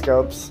called,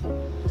 telescopes?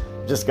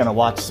 I'm just gonna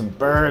watch some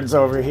birds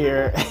over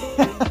here.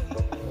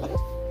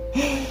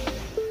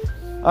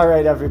 All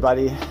right,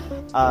 everybody.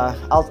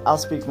 I'll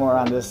speak more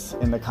on this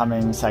in the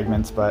coming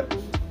segments, but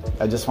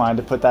I just wanted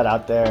to put that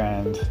out there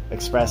and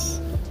express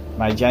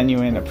my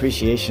genuine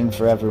appreciation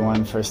for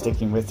everyone for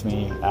sticking with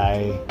me.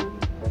 I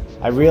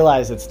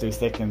realize it's through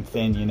thick and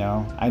thin, you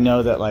know. I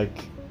know that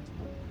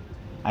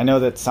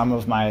some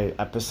of my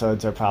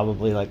episodes are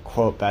probably like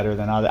quote better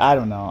than others. I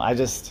don't know.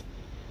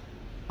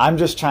 I'm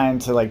just trying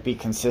to like be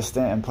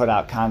consistent and put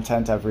out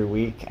content every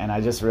week, and I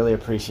just really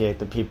appreciate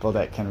the people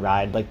that can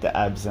ride like the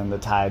ebbs and the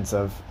tides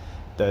of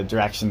the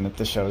direction that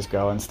the shows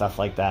go and stuff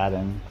like that.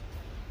 And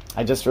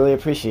I just really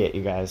appreciate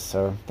you guys.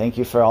 So thank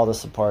you for all the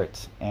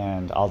support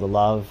and all the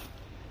love.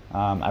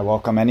 I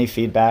welcome any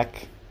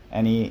feedback,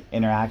 any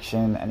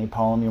interaction, any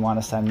poem you want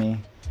to send me.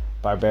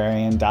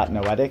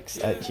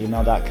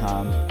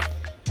 barbarian.noetics@gmail.com.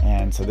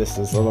 And so this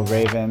is Little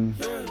Raven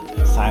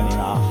signing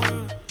off.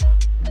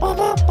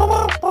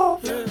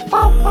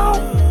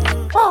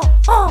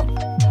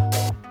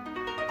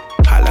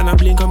 Hotline, I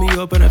blink, call me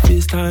up on a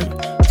FaceTime.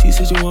 She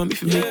said you want me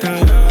for make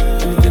time.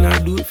 Anything I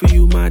do it for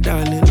you, my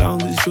darling.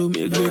 Long as you show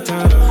me a great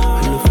time.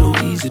 Her little flow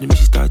easy to me,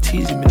 she start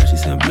teasing me. Now she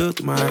send blood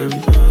through my artery.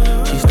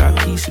 She start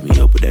piecing me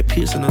up with that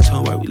pierce on her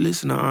tongue while we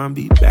listen to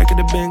R&B. Back at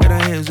the band, got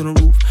her hands on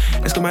the roof.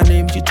 Asking my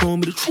name, she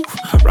told me the truth.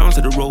 Rounds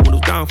to the road when I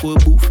was down for a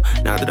booth.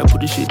 Now that I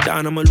put this shit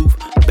down, I'm aloof.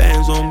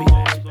 Bands on me.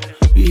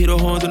 We hit the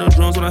horns and the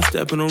drums when I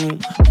step in the room.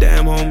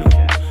 Damn, homie.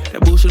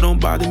 That bullshit don't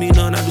bother me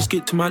none, I just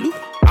get to my loop.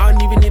 I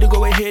don't even need to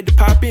go ahead to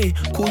pop in.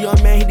 Cool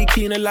young man, hit the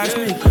key in the lock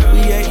spin. We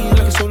at ease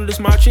like a soda that's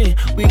marching.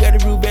 We got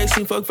the real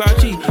vaccine, fuck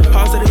 5G.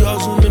 Pause that they all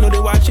zoom in, know they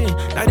watching.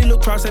 Now they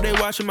look cross that they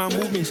watching my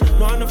movements.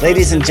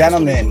 Ladies and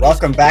gentlemen,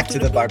 welcome back to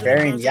the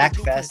Barbarian Yak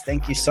Fest.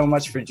 Thank you so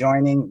much for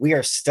joining. We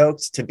are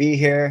stoked to be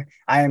here.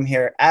 I am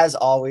here as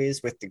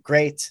always with the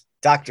great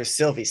Dr.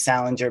 Sylvie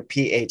Salinger,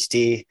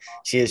 PhD.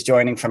 She is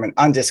joining from an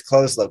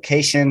undisclosed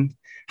location.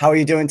 How are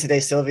you doing today,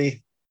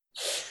 Sylvie?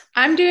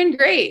 I'm doing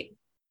great.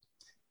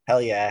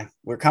 Hell yeah.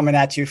 We're coming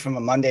at you from a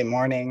Monday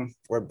morning.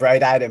 We're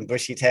bright-eyed and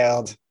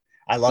bushy-tailed.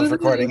 I love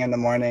recording in the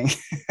morning.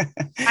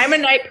 I'm a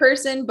night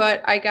person,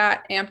 but I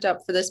got amped up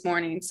for this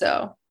morning,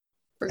 so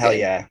we're Hell good.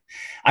 Yeah.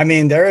 I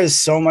mean, there is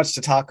so much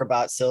to talk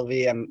about,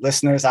 Sylvie, and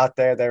listeners out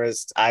there.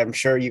 I'm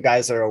sure you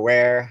guys are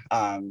aware.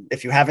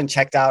 If you haven't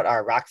checked out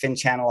our Rockfin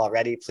channel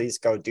already, please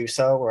go do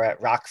so. We're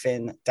at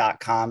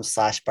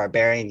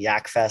rockfin.com/barbarian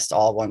yakfest,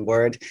 all one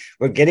word.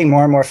 We're getting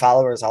more and more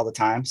followers all the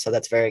time. So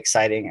that's very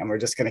exciting. And we're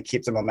just going to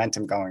keep the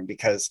momentum going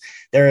because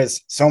there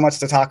is so much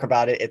to talk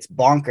about it. It's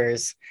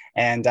bonkers.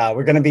 And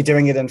we're going to be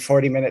doing it in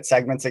 40-minute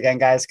segments again,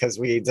 guys, because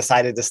we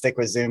decided to stick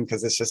with Zoom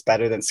because it's just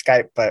better than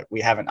Skype, but we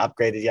haven't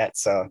upgraded yet.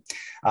 So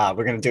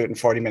we're going to do it in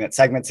 40-minute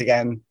segments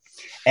again.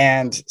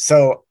 And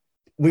so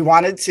we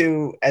wanted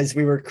to, as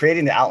we were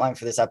creating the outline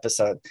for this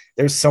episode,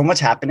 there's so much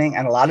happening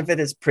and a lot of it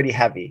is pretty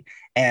heavy.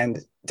 And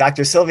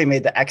Dr. Sylvie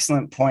made the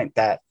excellent point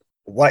that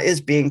what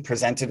is being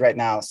presented right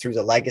now through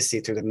the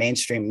legacy, through the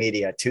mainstream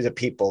media to the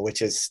people,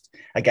 which is,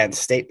 again,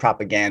 state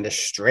propaganda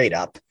straight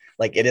up.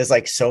 Like it is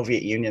like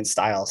Soviet Union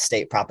style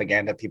state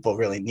propaganda. People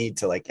really need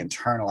to like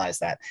internalize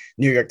that.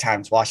 New York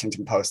Times,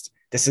 Washington Post.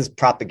 This is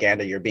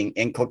propaganda. You're being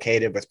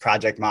inculcated with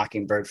Project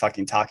Mockingbird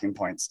fucking talking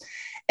points.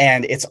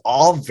 And it's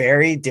all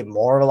very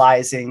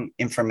demoralizing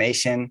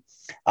information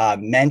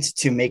meant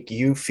to make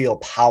you feel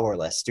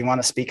powerless. Do you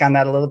want to speak on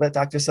that a little bit,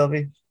 Dr.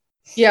 Sylvie?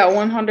 Yeah,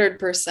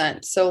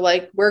 100%. So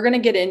like we're going to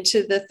get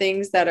into the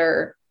things that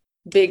are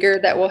bigger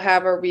that will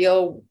have a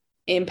real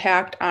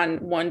impact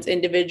on one's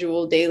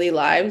individual daily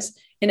lives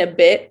in a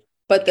bit,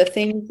 but the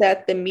things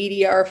that the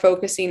media are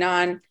focusing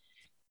on,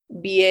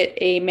 be it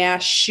a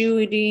mass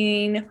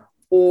shooting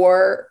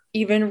or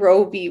even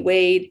Roe v.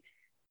 Wade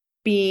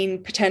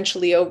being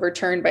potentially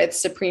overturned by the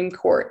Supreme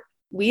Court,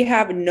 we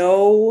have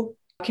no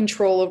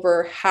control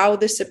over how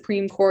the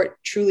Supreme Court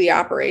truly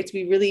operates.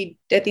 We really,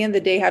 at the end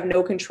of the day, have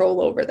no control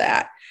over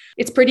that.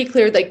 It's pretty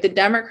clear, like the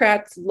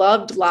Democrats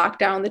loved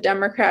lockdown. The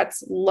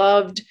Democrats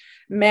loved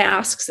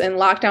masks and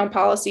lockdown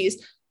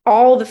policies.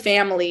 All the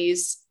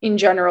families in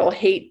general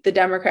hate the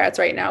Democrats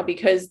right now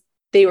because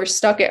they were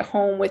stuck at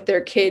home with their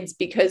kids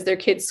because their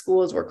kids'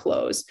 schools were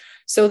closed.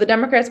 So the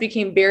Democrats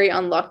became very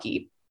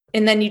unlucky.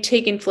 And then you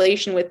take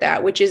inflation with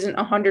that, which isn't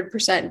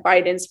 100%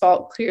 Biden's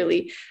fault,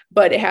 clearly,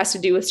 but it has to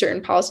do with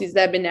certain policies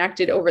that have been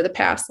enacted over the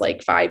past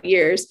like 5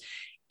 years.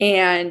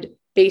 And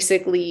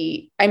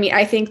basically, I mean,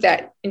 I think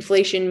that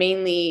inflation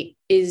mainly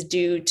is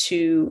due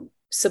to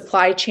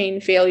supply chain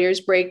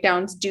failures,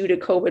 breakdowns due to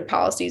COVID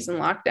policies and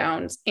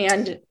lockdowns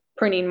and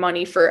printing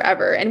money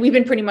forever. And we've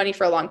been printing money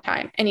for a long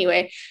time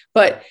anyway,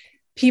 but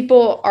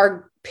people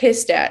are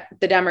pissed at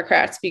the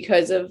Democrats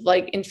because of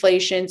like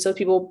inflation. So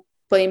people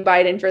blame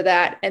Biden for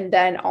that. And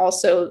then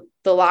also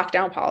the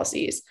lockdown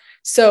policies.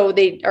 So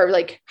they are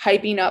like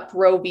hyping up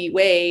Roe v.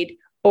 Wade,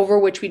 over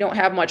which we don't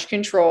have much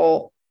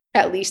control,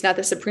 at least not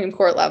the Supreme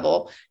Court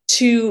level,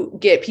 to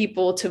get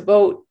people to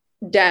vote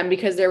Dem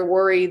because they're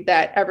worried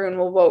that everyone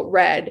will vote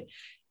red.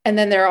 And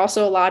then there are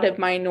also a lot of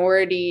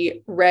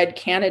minority red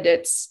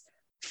candidates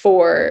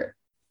for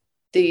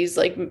these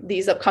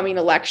upcoming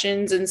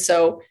elections. And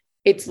so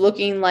it's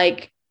looking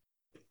like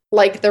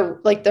like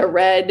the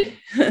red,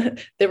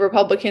 the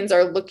Republicans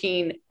are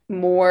looking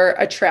more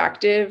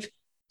attractive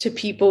to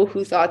people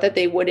who thought that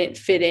they wouldn't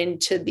fit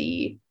into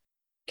the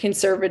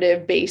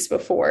conservative base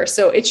before.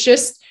 So it's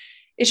just,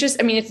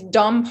 I mean, it's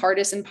dumb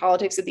partisan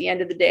politics at the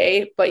end of the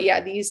day, but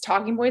yeah, these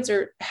talking points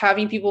are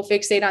having people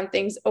fixate on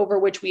things over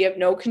which we have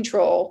no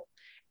control.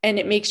 And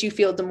it makes you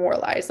feel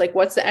demoralized. Like,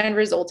 what's the end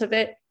result of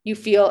it? You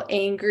feel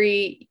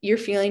angry. You're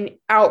feeling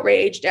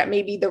outraged at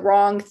maybe the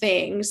wrong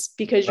things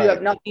because you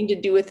have nothing to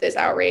do with this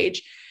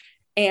outrage.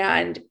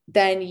 And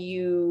then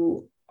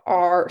you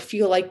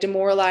feel like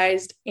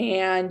demoralized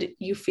and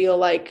you feel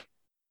like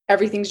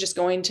everything's just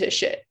going to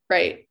shit,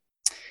 right?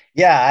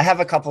 Yeah, I have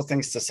a couple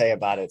things to say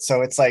about it.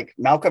 So it's like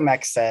Malcolm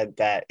X said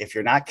that if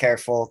you're not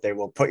careful, they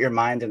will put your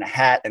mind in a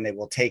hat and they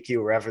will take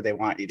you wherever they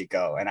want you to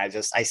go. And I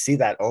see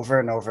that over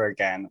and over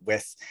again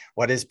with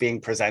what is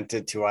being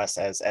presented to us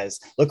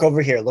as look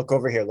over here, look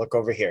over here, look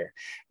over here.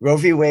 Roe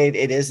v. Wade,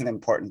 it is an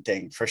important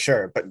thing for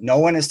sure, but no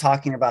one is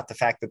talking about the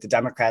fact that the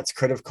Democrats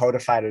could have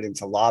codified it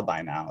into law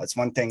by now. It's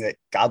one thing that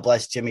God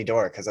bless Jimmy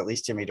Dore, because at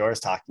least Jimmy Dore is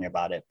talking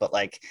about it. But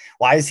like,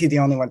 why is he the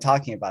only one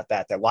talking about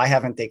that? Why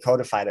haven't they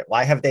codified it?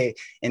 Why have they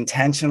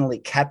intentionally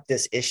kept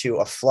this issue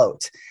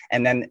afloat?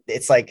 And then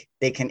it's like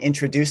they can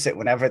introduce it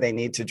whenever they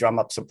need to drum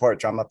up support,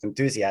 drum up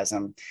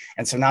enthusiasm.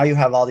 And so now you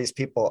have all these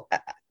people.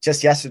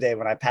 Just yesterday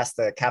when I passed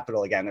the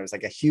Capitol again, there was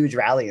like a huge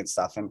rally and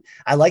stuff. And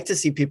I like to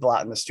see people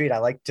out in the street. I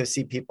like to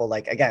see people,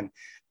 like, again,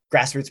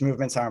 grassroots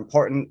movements are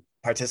important.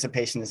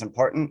 Participation is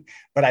important,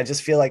 but I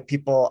just feel like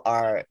people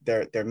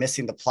they're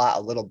missing the plot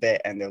a little bit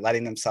and they're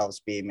letting themselves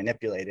be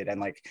manipulated. And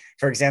like,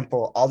 for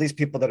example, all these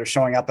people that are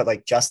showing up at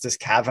like Justice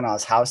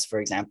Kavanaugh's house, for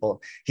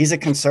example, he's a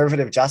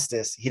conservative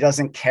justice. He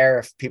doesn't care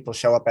if people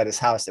show up at his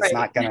house. It's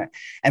not gonna.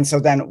 And so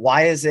then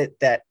why is it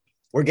that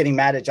we're getting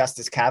mad at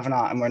Justice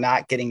Kavanaugh and we're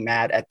not getting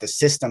mad at the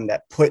system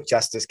that put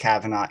Justice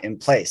Kavanaugh in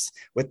place,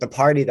 with the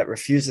party that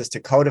refuses to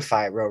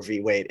codify Roe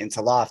v. Wade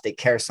into law if they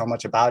care so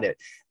much about it?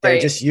 They're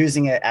just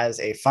using it as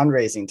a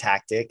fundraising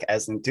tactic,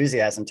 as an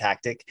enthusiasm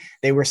tactic.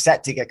 They were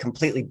set to get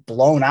completely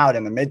blown out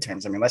in the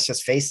midterms. I mean, let's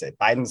just face it.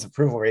 Biden's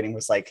approval rating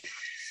was like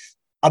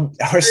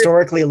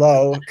historically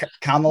low.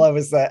 Kamala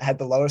had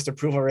the lowest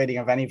approval rating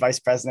of any vice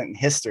president in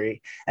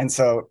history. And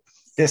so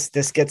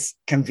this gets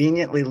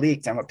conveniently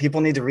leaked. And what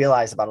people need to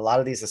realize about a lot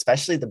of these,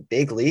 especially the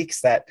big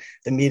leaks that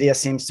the media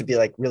seems to be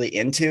like really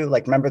into,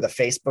 like, remember the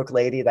Facebook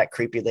lady, that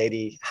creepy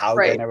lady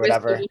Haugen or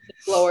whatever?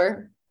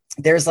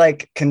 There's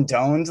like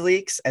condoned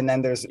leaks, and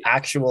then there's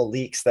actual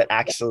leaks that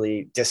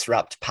actually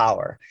disrupt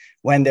power.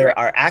 When there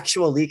are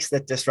actual leaks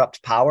that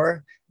disrupt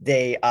power,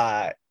 they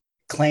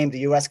the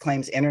US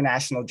claims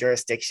international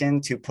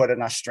jurisdiction to put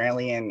an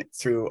Australian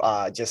through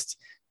just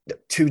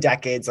 2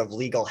 decades of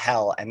legal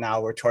hell, and now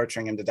we're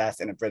torturing him to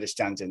death in a British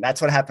dungeon. That's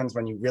what happens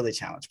when you really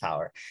challenge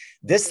power.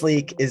 This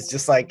leak is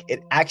just like,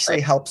 it actually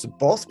helps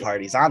both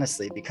parties,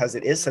 honestly, because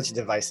it is such a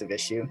divisive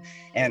issue.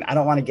 And I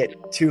don't want to get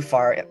too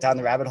far down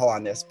the rabbit hole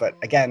on this, but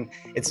again,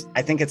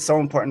 I think it's so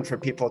important for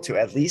people to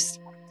at least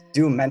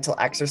do mental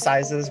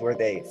exercises where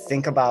they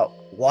think about,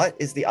 what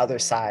is the other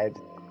side?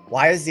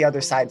 Why is the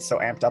other side so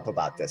amped up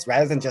about this?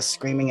 Rather than just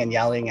screaming and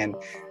yelling and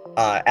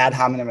ad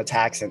hominem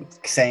attacks and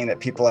saying that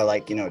people are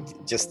like,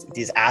 just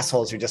these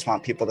assholes who just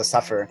want people to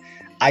suffer.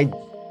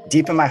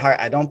 Deep in my heart,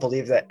 I don't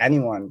believe that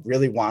anyone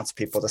really wants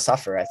people to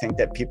suffer. I think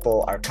that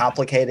people are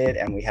complicated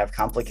and we have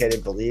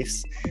complicated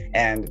beliefs,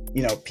 and,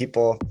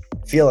 people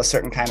feel a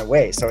certain kind of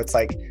way. So it's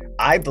like,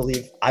 I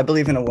believe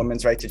in a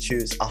woman's right to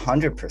choose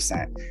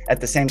 100%. At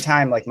the same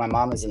time, like, my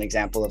mom is an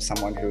example of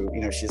someone who,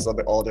 she's a little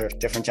bit older,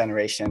 different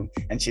generation,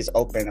 and she's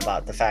open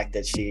about the fact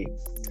that she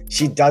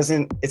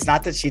doesn't, it's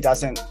not that she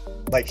doesn't,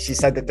 like, she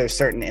said that there's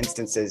certain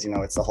instances,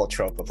 it's the whole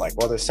trope of like,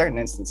 well, there's certain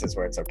instances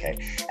where it's okay.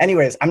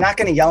 Anyways, I'm not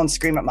going to yell and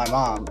scream at my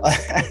mom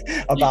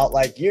about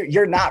like,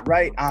 you're not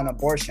right on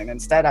abortion.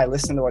 Instead, I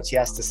listen to what she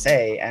has to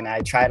say, and I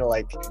try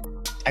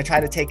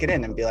to take it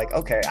in and be like,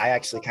 okay, I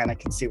actually kind of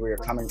can see where you're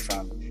coming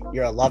from.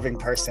 You're a loving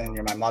person.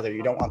 You're my mother.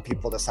 You don't want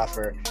people to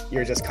suffer.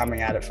 You're just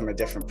coming at it from a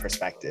different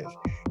perspective.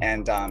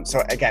 And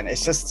so again,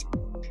 it's just,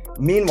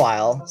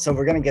 meanwhile, so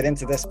we're going to get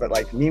into this, but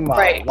like,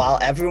 meanwhile, while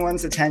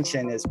everyone's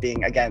attention is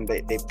being, again,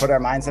 they put our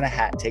minds in a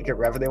hat, take it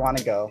wherever they want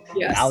to go.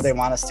 Yes. Now they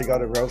want us to go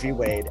to Roe v.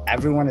 Wade.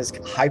 Everyone is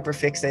hyper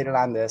fixated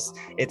on this.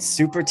 It's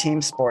super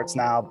team sports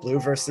now, blue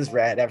versus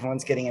red.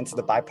 Everyone's getting into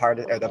the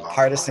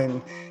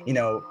partisan,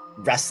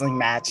 wrestling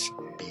match,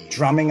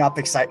 drumming up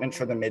excitement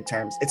for the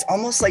midterms. It's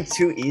almost like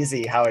too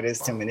easy how it is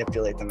to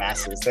manipulate the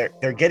masses.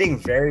 They're getting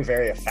very,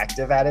 very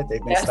effective at it.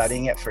 They've been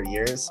studying it for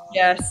years.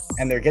 Yes.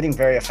 And they're getting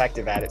very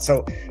effective at it.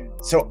 So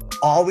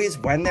always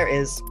when there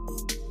is,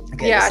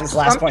 this is the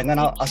last point, and then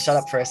I'll shut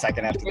up for a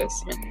second after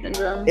this.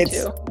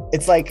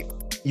 It's like,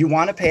 you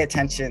want to pay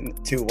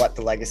attention to what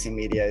the legacy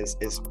media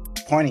is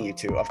pointing you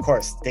to. Of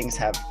course, things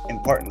have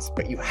importance,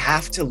 but you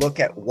have to look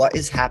at what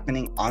is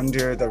happening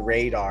under the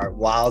radar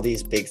while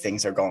these big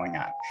things are going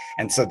on.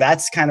 And so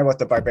that's kind of what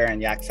the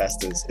Barbarian Yak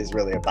Fest is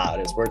really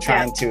about, is we're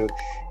trying to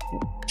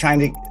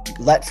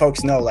let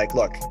folks know, like,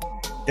 look,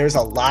 there's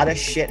a lot of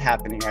shit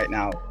happening right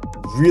now.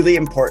 really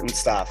important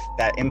stuff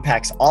that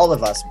impacts all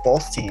of us,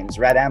 both teams,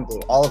 red and blue,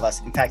 all of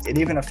us. In fact, it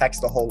even affects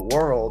the whole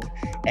world,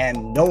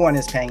 and no one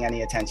is paying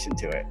any attention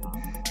to it.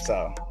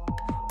 So,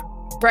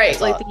 right,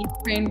 like the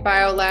Ukraine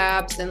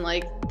biolabs and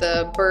like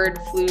the bird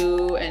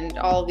flu and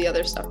all the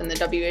other stuff and the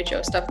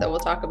WHO stuff that we'll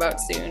talk about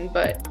soon.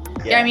 But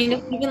yeah, I mean,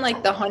 even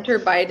like the Hunter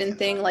Biden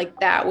thing, like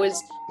that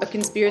was a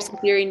conspiracy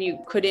theory and you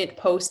couldn't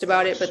post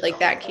about it, but like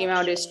that came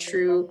out as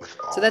true.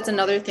 So that's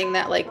another thing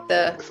that like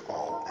the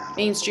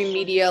mainstream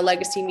media,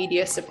 legacy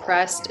media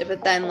suppressed,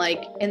 but then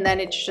like, and then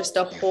it's just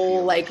a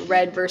whole like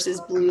red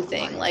versus blue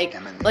thing. Like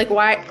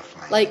why,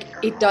 like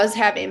it does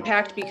have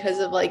impact because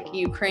of like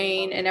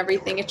Ukraine and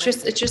everything. It's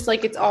just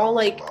like, it's all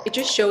like, it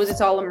just shows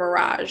it's all a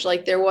mirage.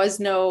 Like there was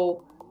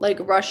no like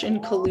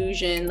Russian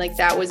collusion, like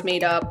that was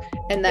made up.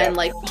 And then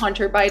like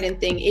Hunter Biden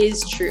thing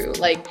is true.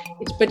 Like,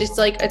 it's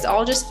like, it's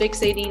all just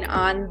fixating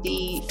on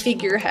the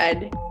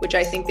figurehead, which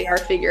I think they are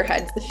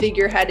figureheads, the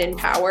figurehead in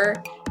power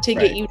to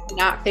get you to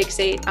not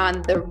fixate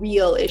on the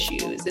real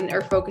issues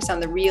or focus on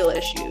the real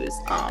issues.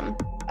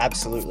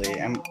 Absolutely.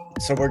 And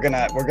so we're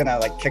gonna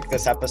like kick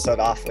this episode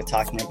off with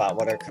talking about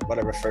what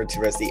are referred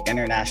to as the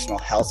international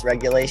health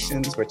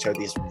regulations, which are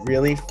these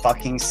really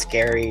fucking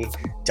scary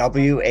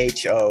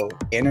WHO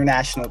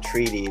international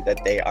treaty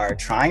that they are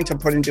trying to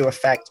put into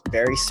effect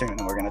very soon.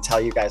 And we're going to tell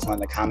you guys when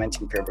the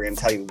commenting period, we're going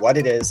to tell you what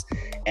it is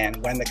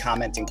and when the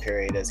commenting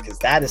period is, because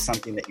that is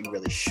something that you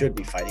really should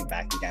be fighting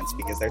back against,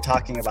 because they're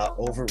talking about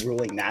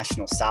overruling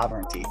national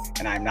sovereignty.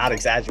 And I'm not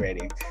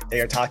exaggerating. They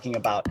are talking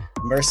about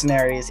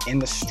mercenaries in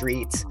the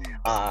streets,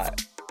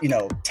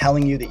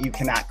 telling you that you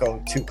cannot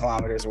go 2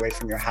 kilometers away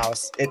from your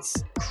house.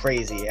 It's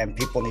crazy, and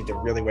people need to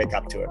really wake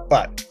up to it.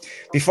 But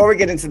before we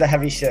get into the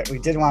heavy shit, we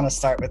did want to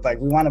start with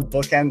we want to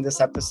bookend this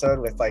episode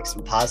with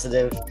some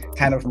positive,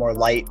 kind of more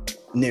light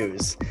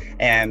news.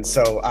 And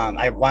so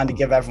I wanted to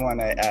give everyone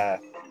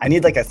I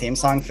need a theme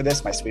song for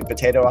this, my sweet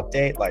potato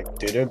update,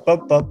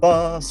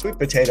 sweet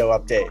potato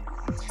update.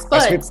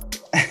 Spuds.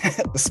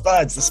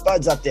 The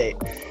Spuds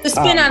update. The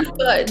spin on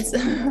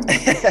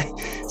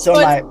Spuds. So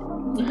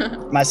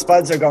my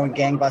Spuds are going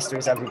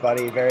gangbusters,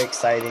 everybody. Very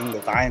exciting. The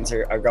vines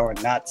are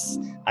going nuts.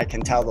 I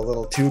can tell the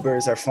little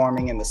tubers are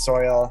forming in the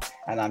soil,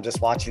 and I'm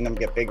just watching them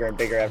get bigger and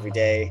bigger every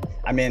day.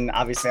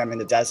 Obviously I'm in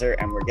the desert,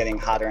 and we're getting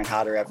hotter and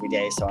hotter every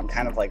day. So I'm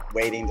kind of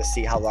waiting to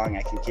see how long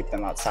I can keep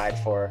them outside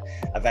for.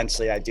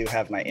 Eventually I do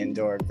have my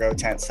indoor grow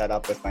tent set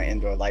up with my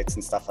indoor lights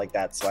and stuff like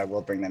that. So I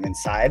will bring them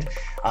inside.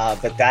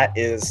 But that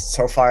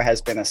so far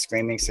has been a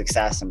screaming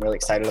success. I'm really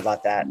excited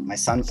about that. My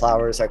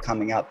sunflowers are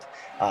coming up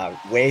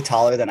way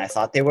taller than I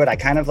thought they would. I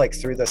kind of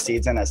threw the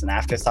seeds in as an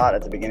afterthought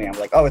at the beginning. I'm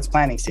like, oh, it's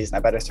planting season, I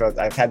better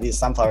I've had these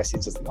sunflower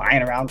seeds just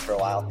lying around for a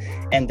while,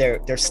 and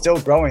they're still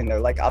growing.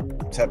 They're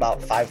up to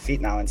about 5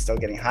 feet now and still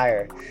getting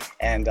higher.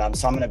 And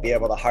so I'm going to be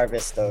able to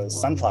harvest those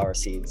sunflower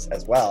seeds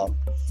as well.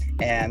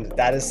 And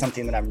that is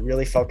something that I'm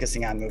really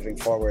focusing on moving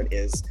forward,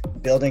 is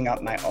building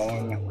up my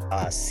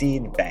own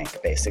seed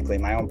bank, basically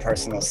my own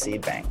personal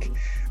seed bank.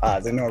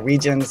 The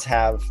Norwegians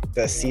have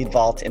the seed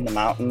vault in the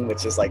mountain,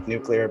 which is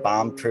nuclear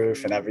bomb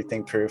proof and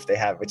everything proof they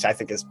have, which I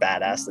think is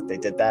badass that they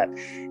did that.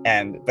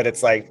 But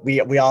it's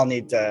we all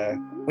need to,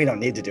 we don't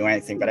need to do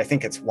anything, but I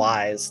think it's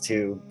wise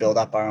to build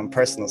up our own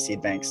personal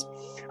seed banks.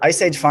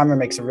 Ice Age Farmer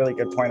makes a really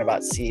good point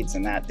about seeds,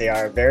 in that they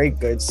are a very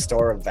good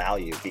store of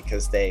value,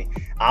 because they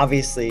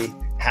obviously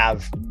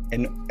have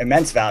an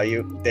immense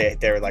value.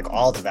 They're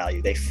all the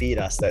value. They feed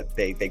us, that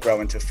they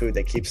grow into food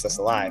that keeps us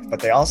alive, but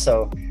they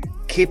also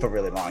keep a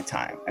really long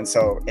time. And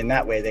so in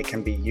that way, they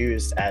can be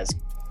used as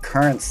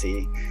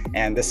currency.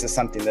 And this is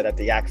something that at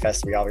the Yak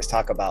Fest we always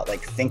talk about,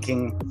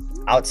 thinking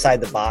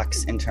outside the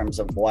box in terms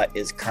of what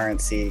is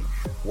currency,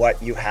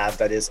 what you have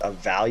that is of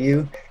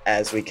value,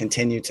 as we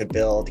continue to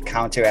build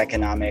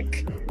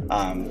counter-economic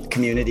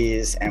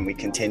communities, and we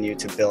continue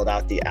to build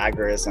out the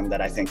agorism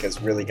that I think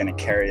is really going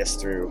to carry us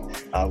through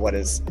what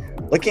is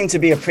looking to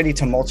be a pretty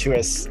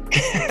tumultuous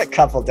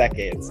couple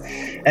decades.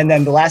 And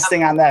then the last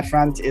thing on that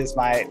front is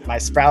my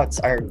sprouts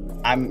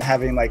I'm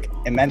having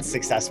immense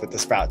success with the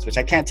sprouts, which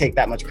I can't take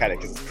that much credit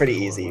because it's pretty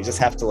easy. You just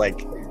have to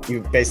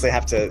you basically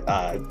have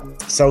to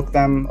soak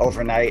them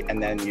overnight,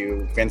 and then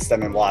you rinse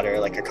them in water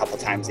a couple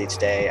times each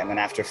day. And then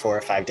after 4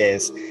 or 5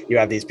 days, you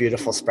have these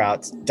beautiful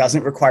sprouts.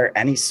 Doesn't require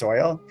any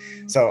soil.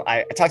 So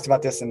I talked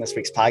about this in this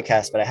week's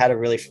podcast, but I had a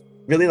really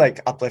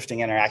uplifting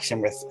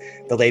interaction with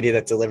the lady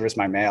that delivers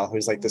my mail,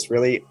 who's this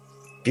really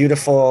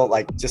beautiful,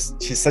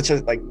 she's such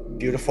a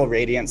beautiful,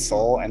 radiant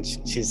soul. And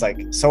she's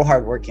so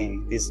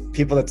hardworking. These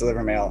people that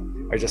deliver mail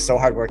are just so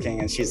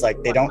hardworking. And she's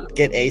they don't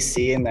get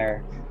AC in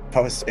their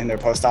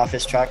post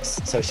office trucks.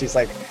 So she's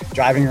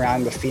driving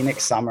around the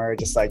Phoenix summer,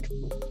 just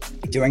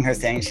doing her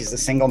thing. She's a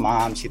single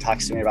mom. She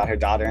talks to me about her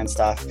daughter and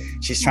stuff.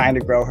 She's trying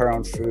to grow her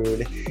own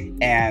food.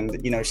 And,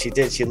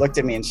 she looked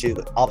at me, and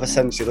all of a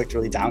sudden she looked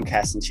really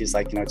downcast, and she's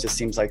it just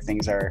seems like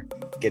things are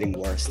getting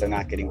worse. They're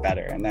not getting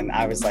better. And then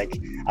I was like,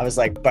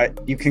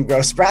 but you can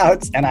grow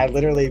sprouts. And I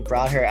literally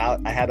brought her out.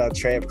 I had a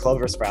tray of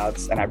clover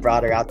sprouts and I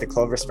brought her out the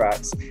clover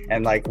sprouts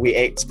and like we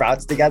ate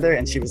sprouts together.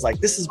 And she was like,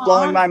 this is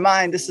blowing my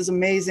mind. This is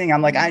amazing.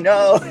 I'm like, I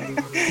know.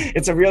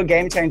 It's a real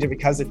game changer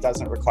because it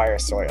doesn't require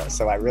soil.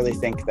 So I really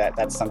think that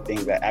that's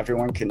something that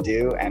everyone can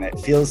do. And it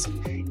feels,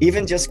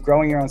 even just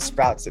growing your own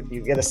sprouts, if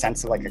you get a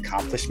sense of like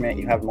accomplishment,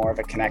 you have more of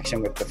a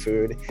connection with the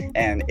food,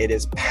 and it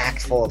is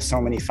packed full of so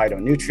many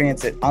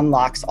phytonutrients. It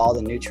unlocks all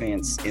the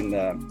nutrients in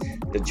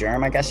the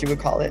germ, I guess you would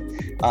call it.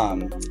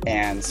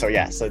 And so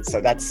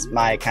that's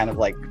my kind of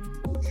like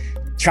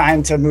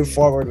trying to move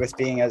forward with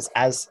being as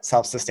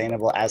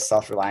self-sustainable, as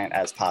self-reliant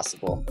as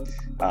possible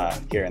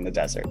here in the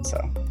desert.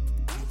 So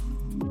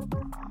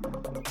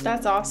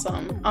that's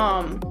awesome.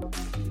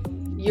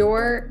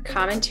 Your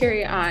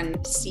commentary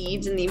on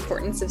seeds and the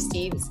importance of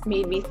seeds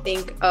made me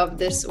think of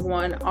this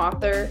one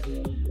author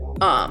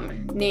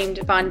named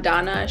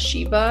Vandana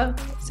Shiva.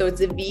 So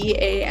it's a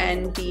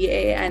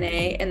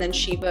Vandana, and then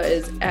Shiva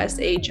is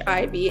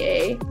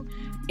Shiva.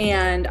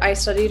 And I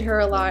studied her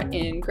a lot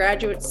in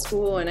graduate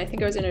school, and I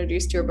think I was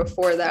introduced to her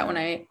before that when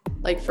I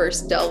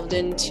first delved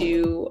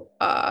into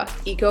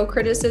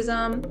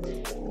eco-criticism.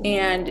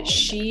 And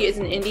she is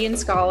an Indian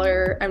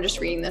scholar. I'm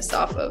just reading this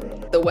off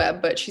of the web,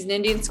 but she's an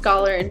Indian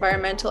scholar,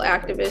 environmental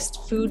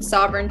activist, food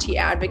sovereignty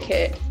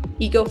advocate,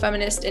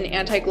 eco-feminist, and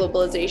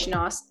anti-globalization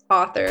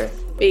author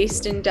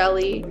based in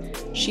Delhi.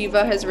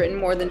 Shiva has written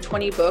more than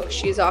 20 books.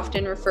 She is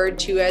often referred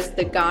to as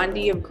the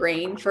Gandhi of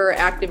grain for her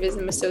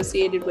activism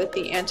associated with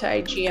the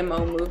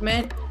anti-GMO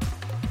movement.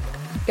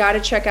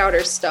 Gotta check out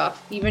her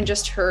stuff, even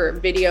just her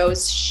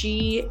videos.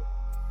 She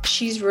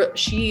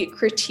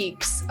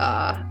critiques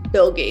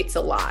Bill Gates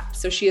a lot,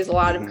 so she has a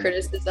lot of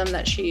criticism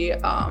that she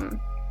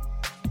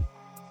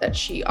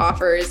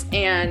offers,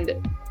 and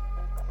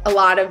a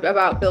lot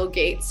about Bill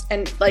Gates.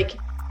 And like,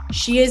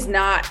 she is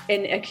not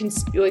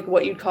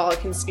what you'd call a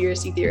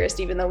conspiracy theorist,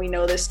 even though we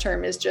know this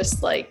term is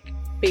just like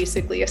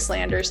basically a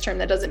slanderous term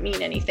that doesn't mean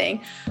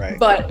anything. Right.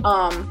 But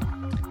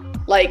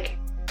like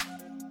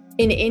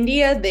in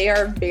India, they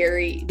are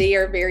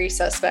very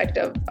suspect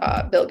of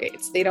Bill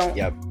Gates. They don't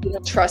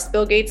trust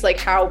Bill Gates, like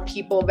how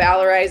people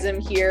valorize him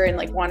here and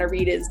like want to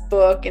read his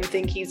book and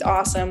think he's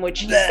awesome,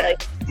 which he's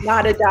like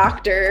not a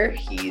doctor.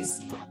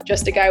 He's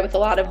just a guy with a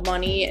lot of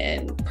money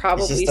and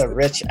probably he's just a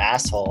rich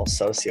asshole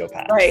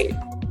sociopath. Right.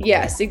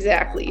 Yes,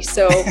 exactly.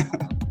 So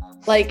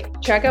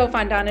like check out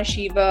Vandana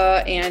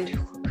Shiva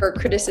and her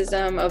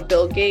criticism of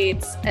Bill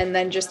Gates, and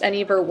then just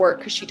any of her work,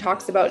 because she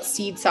talks about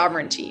seed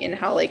sovereignty and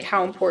how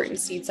important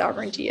seed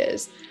sovereignty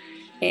is,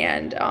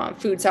 and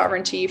food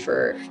sovereignty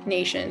for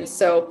nations.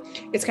 So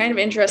it's kind of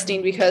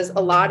interesting because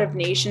a lot of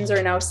nations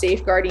are now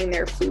safeguarding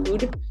their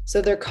food.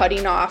 So they're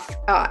cutting off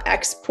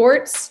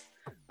exports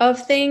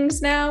of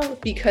things now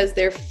because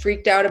they're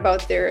freaked out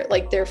about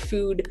their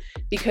food,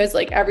 because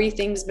like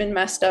everything's been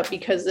messed up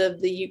because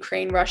of the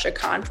Ukraine-Russia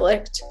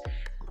conflict.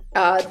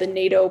 The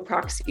NATO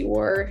proxy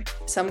war,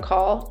 some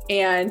call,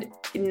 and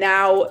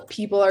now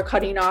people are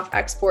cutting off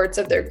exports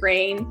of their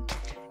grain,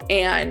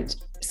 and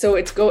so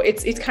it's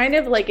kind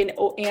of like an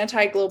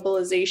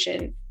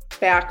anti-globalization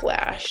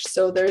backlash.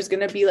 So there's going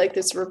to be like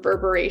this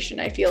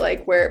reverberation, I feel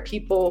like, where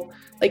people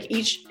like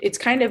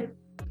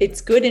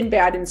it's good and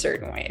bad in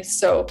certain ways.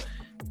 So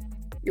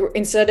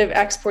instead of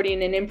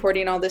exporting and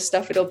importing all this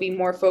stuff, it'll be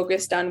more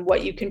focused on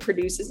what you can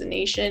produce as a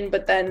nation.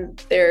 But then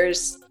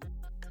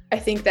I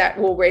think that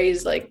will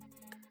raise like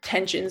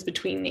tensions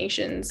between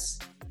nations.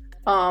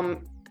 I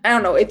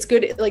don't know. It's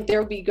good. Like there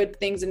will be good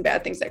things and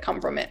bad things that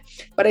come from it.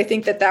 But I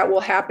think that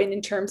will happen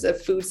in terms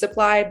of food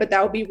supply, but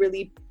that will be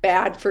really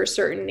bad for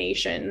certain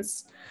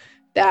nations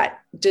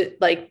that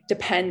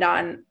depend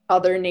on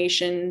other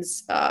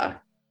nations'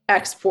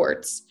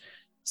 exports.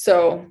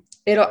 So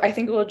I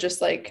think it will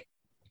just like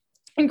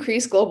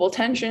increase global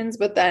tensions.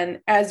 But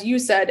then, as you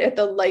said, at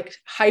the like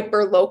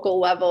hyper local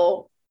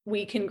level,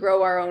 we can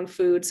grow our own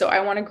food. So I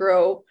want to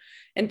grow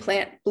and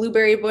plant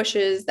blueberry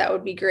bushes. That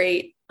would be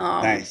great.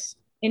 Nice.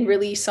 In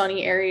really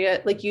sunny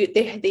area. Like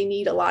they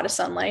need a lot of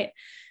sunlight.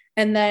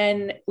 And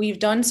then we've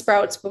done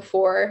sprouts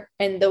before,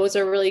 and those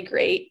are really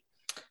great.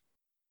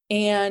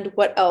 And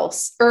what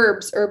else?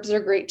 Herbs are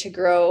great to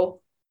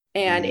grow.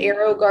 And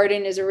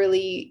AeroGarden is a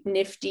really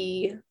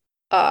nifty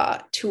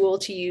tool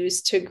to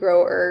use to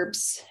grow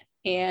herbs.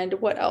 And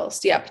what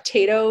else? Yeah,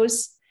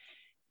 potatoes.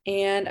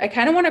 And I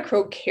kind of want to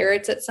grow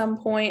carrots at some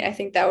point. I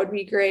think that would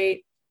be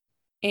great.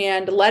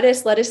 And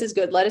lettuce is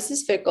good. Lettuce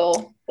is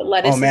fickle, but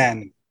lettuce. Oh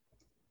man.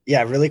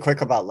 Yeah, really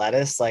quick about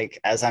lettuce. Like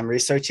as I'm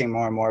researching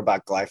more and more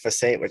about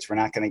glyphosate, which we're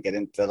not going to get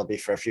into, that'll be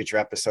for a future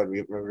episode.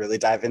 We'll really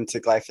dive into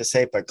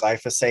glyphosate, but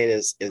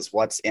glyphosate is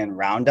what's in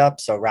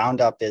Roundup. So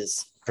Roundup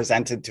is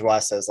presented to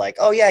us as like,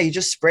 oh yeah, you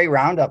just spray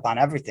Roundup on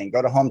everything.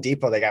 Go to Home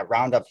Depot, they got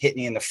Roundup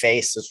hitting you in the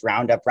face. Just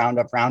Roundup,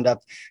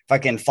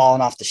 fucking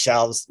falling off the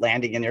shelves,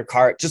 landing in your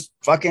cart. Just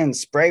fucking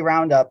spray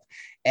Roundup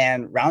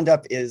And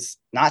Roundup is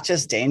not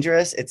just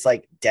dangerous, it's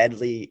like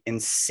deadly,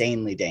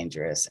 insanely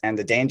dangerous. And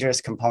the dangerous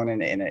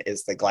component in it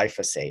is the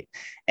glyphosate.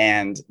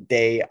 And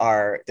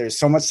there's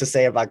so much to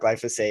say about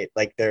glyphosate.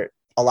 Like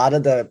a lot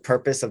of the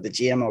purpose of the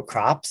GMO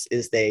crops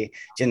is they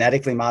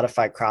genetically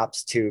modify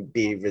crops to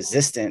be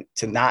resistant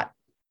to not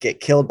get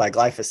killed by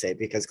glyphosate,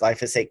 because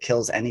glyphosate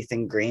kills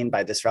anything green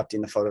by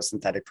disrupting the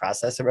photosynthetic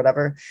process or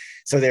whatever.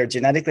 So they're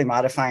genetically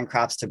modifying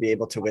crops to be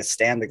able to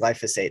withstand the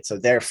glyphosate. So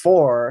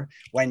therefore,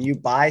 when you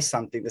buy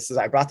something,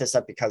 I brought this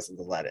up because of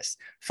the lettuce.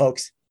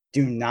 Folks,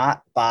 do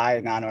not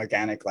buy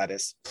non-organic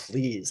lettuce,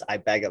 please, I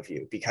beg of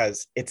you,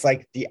 because it's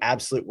like the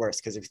absolute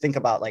worst. Because if you think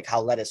about like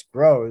how lettuce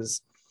grows,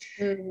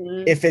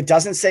 if it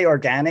doesn't say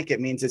organic, it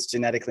means it's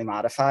genetically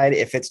modified.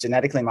 If it's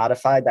genetically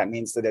modified, that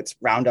means that it's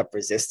Roundup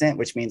resistant,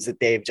 which means that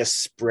they've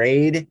just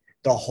sprayed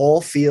the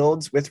whole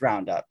fields with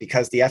Roundup,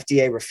 because the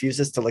FDA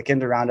refuses to look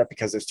into Roundup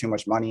because there's too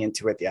much money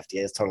into it. The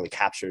FDA is totally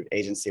captured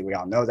agency. We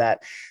all know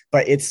that,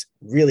 but it's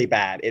really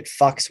bad. It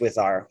fucks with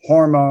our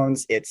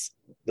hormones. It's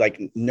like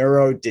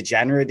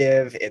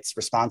neurodegenerative. It's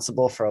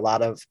responsible for a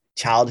lot of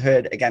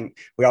childhood. Again,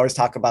 we always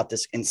talk about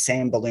this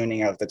insane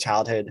ballooning of the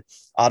childhood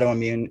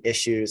autoimmune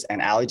issues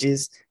and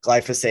allergies.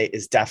 Glyphosate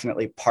is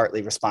definitely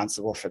partly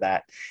responsible for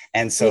that.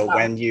 And so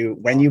when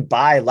you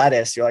buy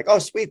lettuce, you're like, oh,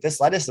 sweet, this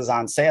lettuce is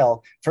on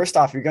sale. First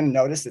off, you're going to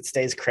notice it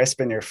stays crisp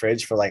in your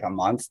fridge for like a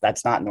month.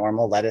 That's not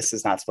normal. Lettuce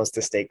is not supposed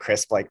to stay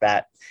crisp like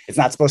that. It's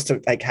not supposed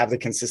to like have the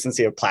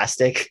consistency of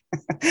plastic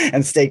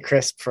and stay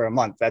crisp for a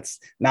month. That's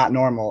not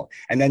normal.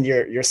 And then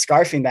you're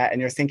scarfing that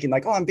and you're thinking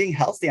like, oh, I'm being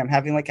healthy. I'm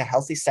having like a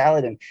healthy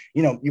salad. And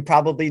you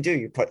probably do.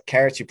 You put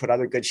carrots, you put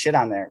other good shit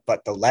on there,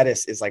 but the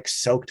lettuce is like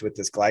soaked with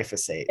this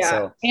glyphosate. Yeah.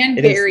 So and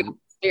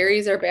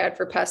berries are bad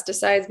for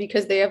pesticides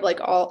because they have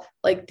like all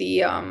like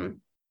the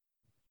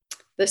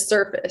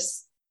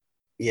surface.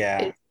 Yeah.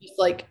 It's just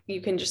like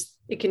it can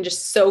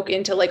just soak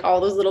into like all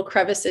those little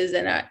crevices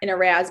in a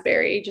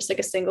raspberry, just like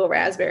a single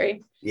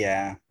raspberry.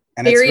 Yeah.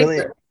 And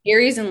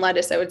berries and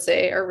lettuce, I would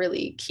say, are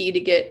really key to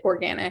get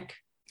organic.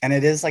 And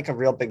it is like a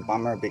real big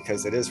bummer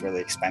because it is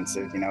really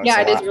expensive,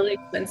 Yeah, it is really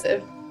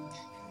expensive.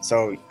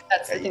 So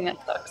that's the thing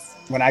that sucks.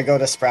 When I go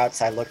to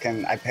Sprouts, I look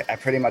and I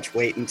pretty much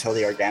wait until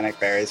the organic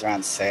berries are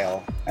on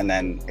sale. And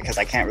then because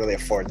I can't really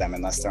afford them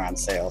unless they're on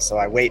sale. So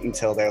I wait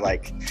until they're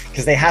like,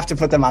 because they have to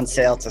put them on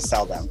sale to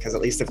sell them. Because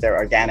at least if they're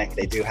organic,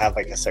 they do have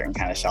like a certain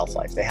kind of shelf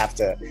life.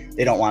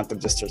 They don't want them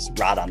just to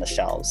rot on the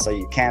shelves. So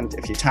you can't,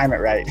 if you time it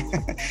right,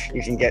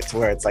 you can get to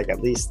where it's like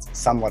at least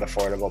somewhat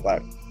affordable.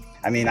 But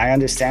I mean, I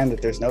understand that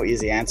there's no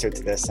easy answer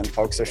to this and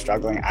folks are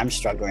struggling. I'm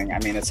struggling. I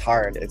mean, it's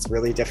hard. It's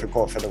really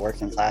difficult for the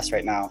working class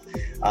right now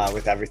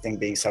with everything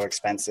being so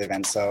expensive.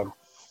 And so,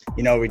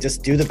 we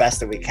just do the best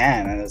that we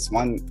can. And it's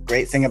one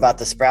great thing about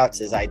the Sprouts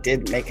is I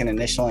did make an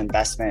initial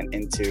investment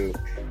into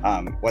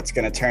what's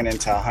going to turn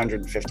into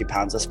 150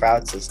 pounds of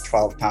Sprouts. Is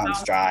 12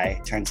 pounds dry,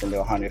 turns into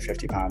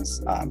 150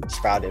 pounds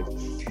sprouted.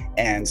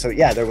 And so,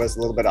 yeah, there was a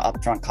little bit of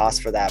upfront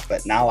cost for that,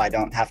 but now I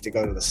don't have to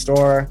go to the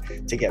store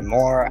to get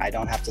more. I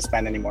don't have to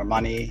spend any more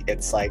money.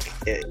 It's like,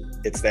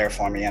 it's there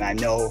for me. And I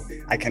know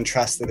I can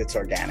trust that it's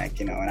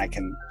organic, and I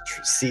can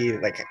see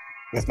like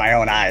with my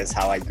own eyes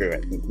how I grew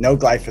it. No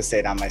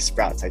glyphosate on my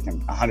Sprouts. I can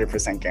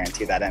 100%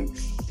 guarantee that. And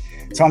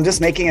so I'm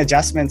just making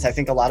adjustments. I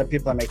think a lot of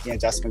people are making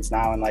adjustments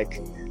now. And like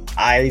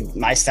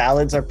my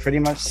salads are pretty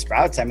much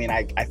Sprouts. I mean,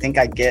 I think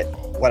I get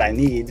what I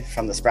need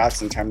from the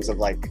Sprouts in terms of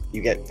like,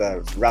 you get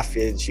the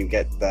roughage, you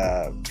get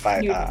the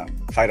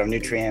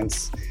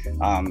phytonutrients.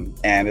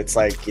 And it's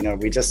like,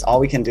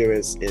 all we can do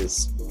is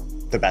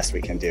the best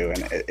we can do.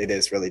 And it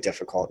is really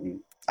difficult.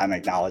 And I'm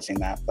acknowledging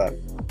that, but.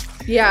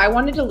 Yeah, I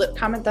wanted to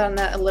comment on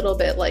that a little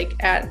bit. Like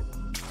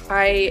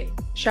I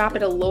shop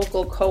at a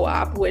local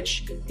co-op,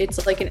 which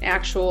it's like an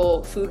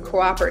actual food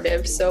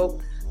cooperative. So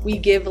we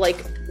give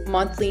like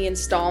monthly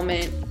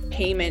installment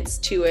payments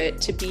to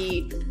it to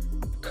be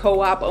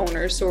co-op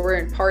owners. So we're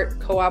in part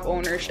co-op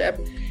ownership.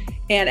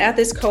 And at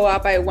this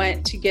co-op, I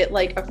went to get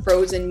like a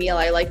frozen meal.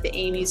 I like the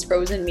Amy's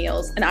frozen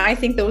meals. And I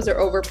think those are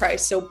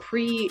overpriced. So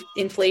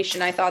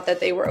pre-inflation, I thought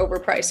that they were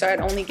overpriced. So I'd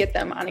only get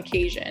them on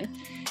occasion.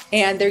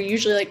 And they're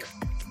usually like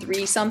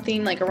 $3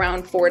 something, like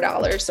around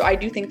 $4. So I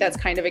do think that's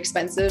kind of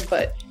expensive,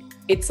 but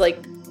it's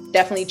like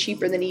definitely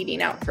cheaper than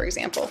eating out, for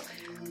example.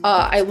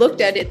 I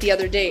looked at it the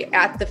other day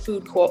at the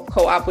food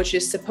co-op, which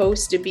is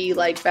supposed to be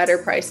like better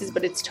prices,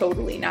 but it's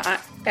totally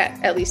not,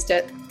 at least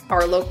at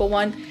our local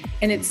one.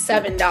 And it's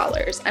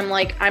 $7. I'm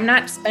like, I'm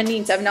not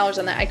spending $7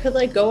 on that. I could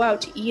like go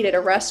out to eat at a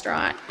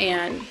restaurant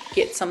and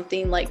get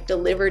something like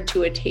delivered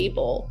to a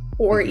table,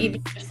 or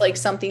even just like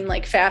something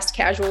like fast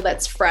casual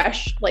that's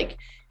fresh. Like,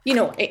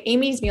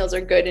 Amy's meals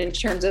are good in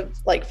terms of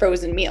like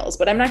frozen meals,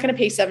 but I'm not going to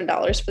pay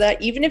 $7 for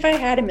that. Even if I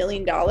had $1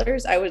 million,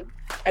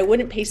 I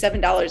wouldn't pay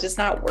 $7. It's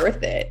not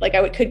worth it. Like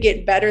could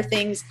get better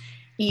things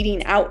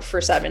eating out for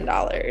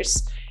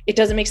 $7. It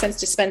doesn't make sense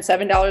to spend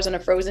 $7 on a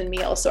frozen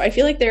meal. So I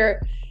feel like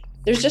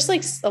there's just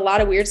like a lot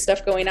of weird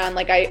stuff going on.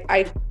 Like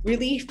I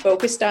really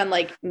focused on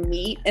like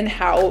meat and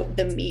how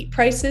the meat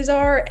prices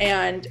are.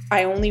 And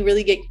I only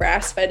really get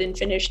grass-fed and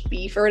finished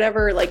beef or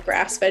whatever, like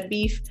grass-fed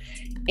beef.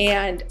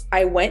 And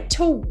I went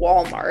to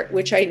Walmart,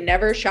 which I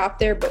never shopped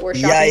there, but we're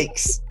shopping.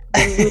 Yikes.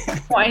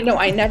 I know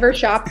I never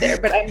shop there,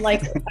 but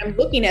I'm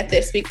looking at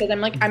this because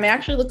I'm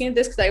actually looking at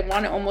this because I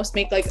want to almost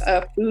make like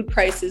a food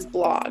prices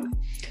blog.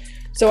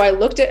 So I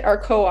looked at our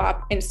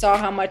co-op and saw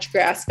how much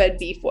grass-fed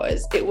beef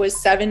was. It was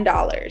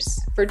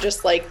 $7 for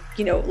just like,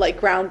 like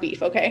ground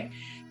beef. Okay.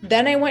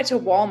 Then I went to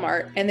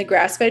Walmart and the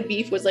grass-fed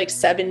beef was like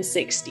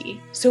 $7.60.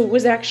 So it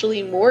was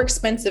actually more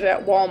expensive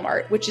at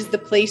Walmart, which is the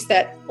place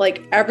that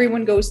like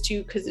everyone goes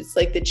to because it's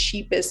like the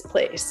cheapest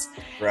place.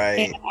 Right.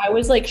 And I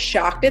was like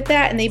shocked at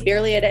that, and they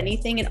barely had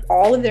anything, and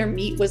all of their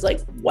meat was like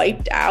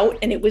wiped out,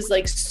 and it was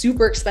like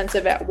super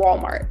expensive at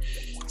Walmart.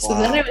 So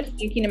then I was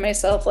thinking to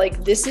myself,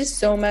 like, this is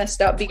so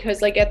messed up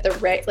because like at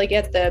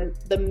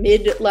the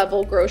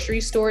mid-level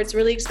grocery store, it's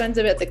really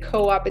expensive. At the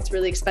co-op, it's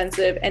really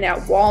expensive. And at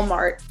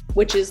Walmart,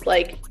 which is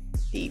like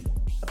the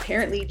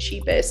apparently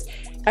cheapest,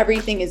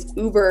 everything is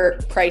uber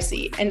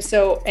pricey.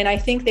 And I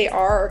think they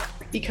are,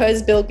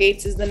 because Bill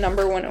Gates is the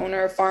 #1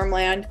 owner of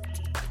farmland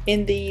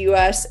in the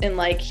US, and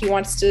like he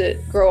wants to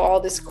grow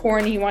all this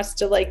corn, he wants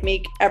to like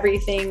make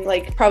everything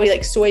like probably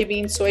like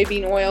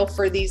soybean oil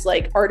for these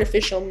like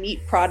artificial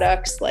meat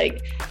products,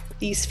 like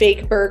these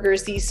fake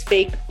burgers, these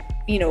fake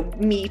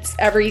meats,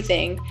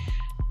 everything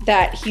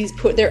that he's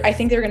put there. I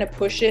think they're going to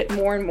push it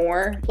more and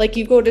more. Like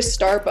you go to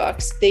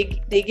Starbucks, they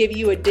give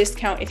you a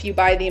discount if you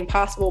buy the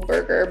Impossible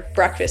Burger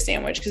breakfast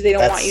sandwich because they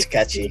don't want you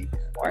sketchy.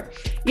 More.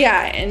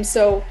 Yeah, and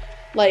so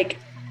like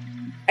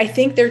I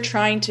think they're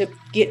trying to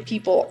get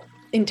people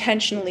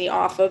intentionally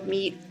off of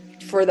meat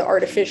for the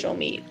artificial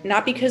meat,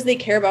 not because they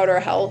care about our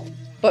health,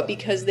 but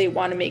because they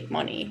want to make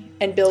money.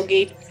 And Bill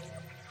Gates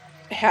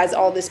has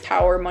all this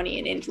power, money,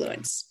 and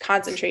influence,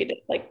 concentrated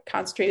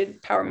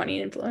power, money,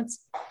 and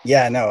influence.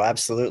 Yeah, no,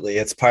 absolutely.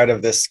 It's part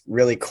of this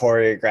really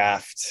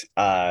choreographed,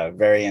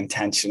 very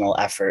intentional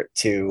effort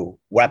to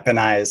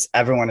weaponize.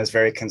 Everyone is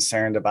very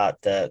concerned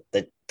about the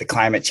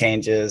climate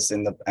changes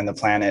in the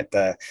planet,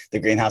 the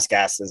greenhouse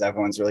gases.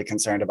 Everyone's really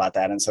concerned about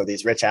that. And so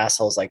these rich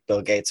assholes like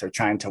Bill Gates are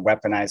trying to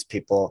weaponize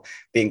people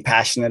being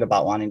passionate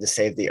about wanting to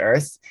save the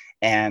earth.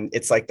 And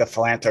it's like the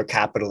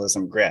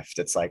philanthrocapitalism grift.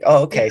 It's like,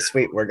 oh, okay,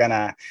 sweet. We're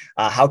gonna,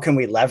 how can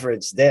we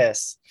leverage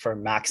this for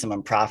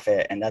maximum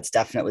profit? And that's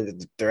definitely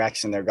the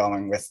direction they're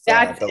going with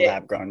the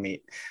lab grown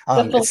meat.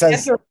 It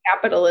says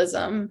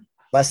capitalism.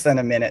 Less than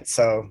a minute.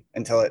 So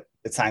until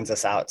it signs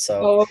us out.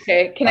 So,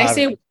 okay. Can I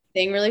say one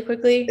thing really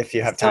quickly? If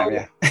you have time,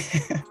 yeah.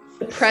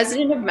 The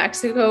president of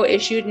Mexico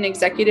issued an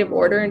executive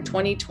order in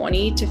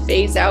 2020 to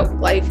phase out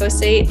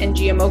glyphosate and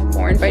GMO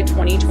corn by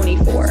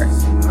 2024.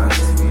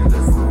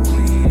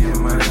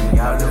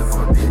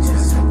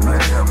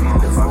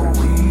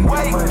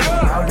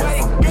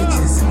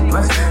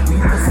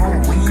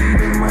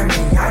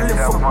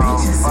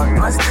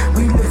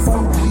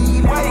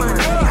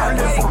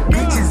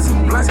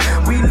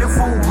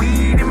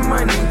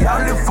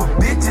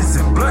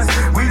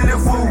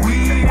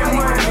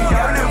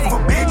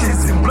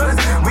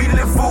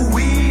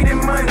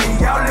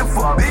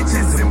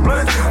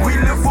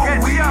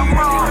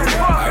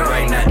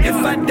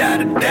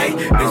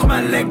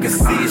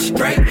 Legacy is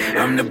straight.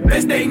 I'm the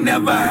best they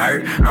never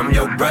heard. I'm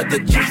your brother,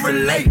 just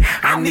relate.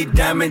 I need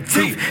diamond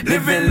teeth,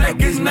 living like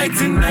it's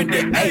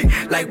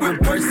 1998. Like when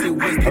Percy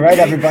was. All right,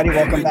 everybody,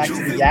 welcome back to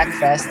the Yak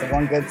Fest. The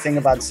one good thing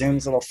about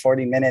Zoom's little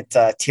 40-minute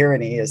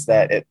tyranny is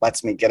that it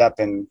lets me get up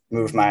and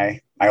move my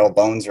old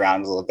bones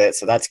around a little bit,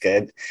 so that's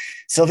good.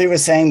 Sylvie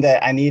was saying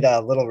that I need a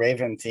Little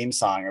Raven theme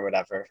song or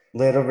whatever.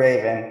 Little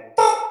Raven.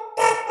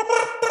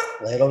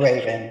 Little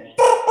Raven.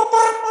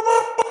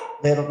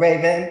 Little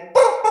Raven.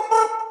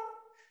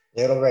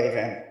 Little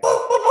Raven.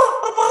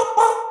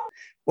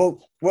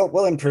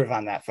 We'll improve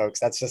on that, folks.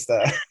 That's just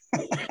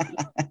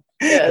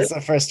that's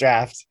the first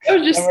draft.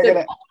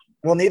 And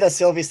we'll need a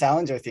Sylvie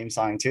Salinger theme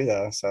song too,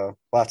 though. So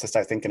we'll have to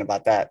start thinking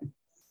about that.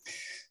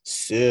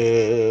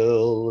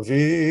 Sylvie.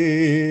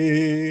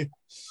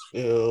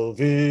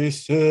 Maybe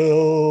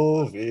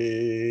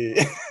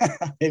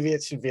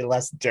it should be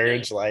less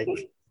dirge-like.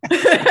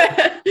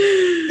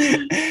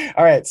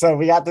 All right, so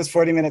we got this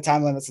 40-minute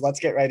time limit, so let's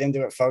get right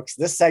into it, folks.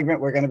 This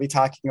segment, we're going to be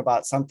talking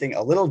about something,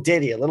 a little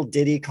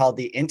ditty called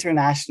the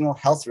International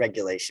Health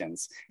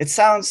Regulations. It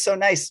sounds so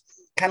nice,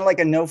 kind of like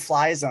a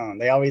no-fly zone.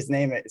 They always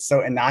name it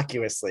so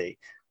innocuously.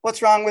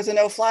 What's wrong with a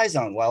no-fly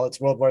zone? Well,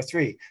 it's World War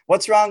III.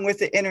 What's wrong with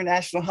the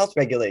International Health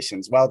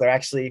Regulations? Well, they're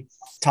actually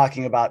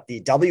talking about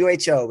the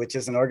WHO, which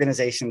is an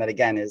organization that,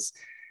 again,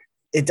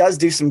 it does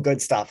do some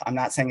good stuff. I'm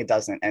not saying it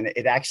doesn't. And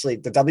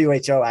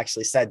the WHO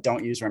actually said,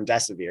 don't use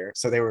remdesivir.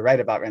 So they were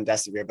right about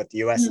remdesivir, but the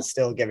US is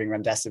still giving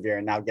remdesivir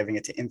and now giving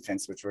it to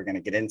infants, which we're going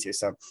to get into.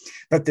 So,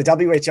 but the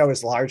WHO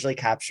is largely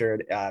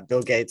captured.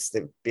 Bill Gates,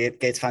 the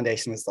Gates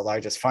Foundation is the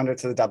largest funder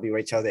to the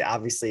WHO. They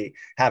obviously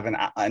have an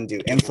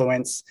undue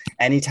influence.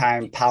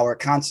 Anytime power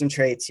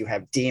concentrates, you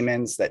have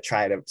demons that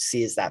try to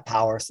seize that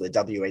power. So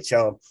the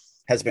WHO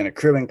has been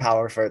accruing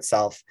power for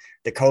itself.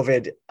 The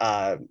COVID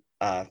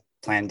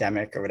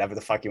pandemic, or whatever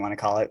the fuck you want to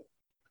call it,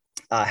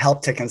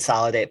 helped to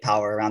consolidate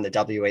power around the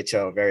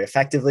WHO very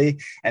effectively.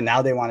 And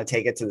now they want to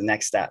take it to the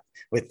next step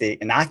with the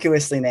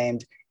innocuously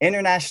named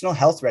International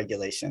Health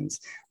Regulations.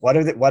 What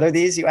are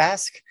these, you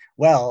ask?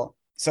 Well,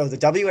 so the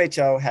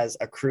WHO has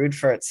accrued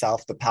for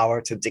itself the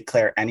power to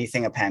declare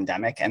anything a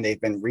pandemic, and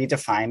they've been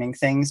redefining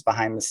things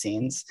behind the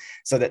scenes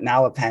so that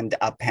now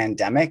a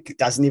pandemic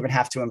doesn't even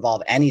have to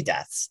involve any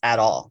deaths at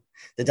all.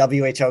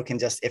 The WHO can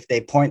just, if they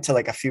point to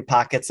like a few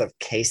pockets of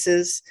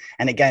cases,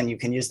 and again, you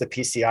can use the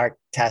PCR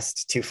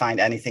test to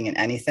find anything and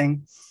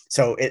anything.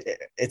 So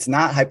it's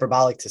not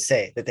hyperbolic to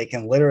say that they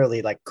can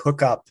literally like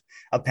cook up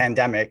a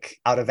pandemic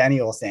out of any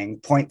old thing,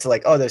 point to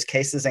like, oh, there's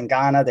cases in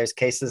Ghana, there's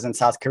cases in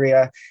South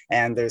Korea,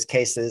 and there's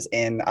cases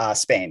in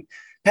Spain.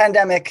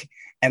 Pandemic.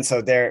 And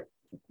so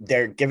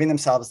they're giving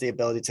themselves the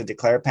ability to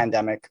declare a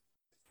pandemic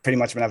pretty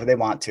much whenever they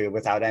want to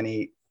without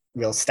any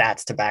real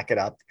stats to back it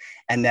up.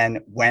 And then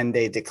when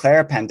they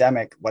declare a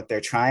pandemic, what they're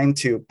trying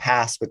to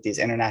pass with these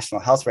international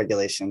health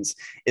regulations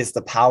is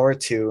the power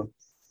to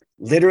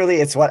literally,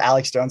 it's what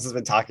Alex Jones has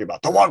been talking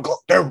about.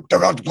 They're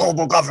about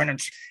global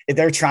governance.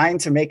 They're trying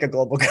to make a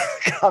global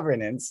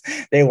governance.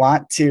 They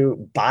want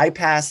to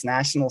bypass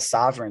national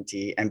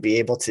sovereignty and be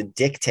able to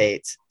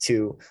dictate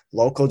to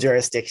local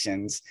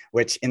jurisdictions,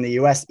 which in the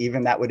US,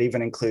 even that would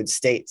even include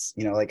states,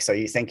 you know, like, so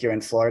you think you're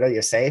in Florida,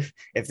 you're safe.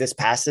 If this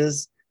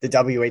passes,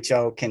 the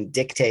WHO can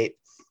dictate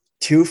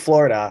to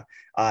Florida,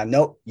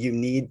 no, you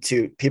need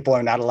to, people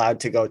are not allowed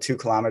to go 2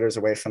 kilometers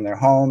away from their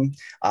home.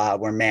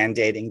 We're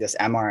mandating this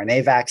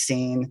mRNA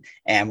vaccine,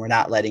 and we're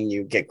not letting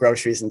you get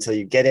groceries until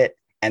you get it.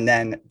 And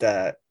then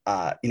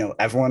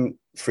everyone,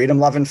 freedom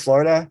loving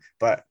Florida,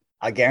 but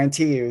I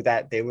guarantee you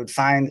that they would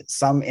find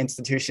some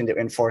institution to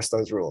enforce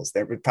those rules.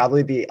 There would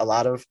probably be a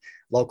lot of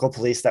local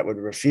police that would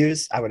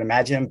refuse, I would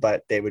imagine,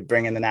 but they would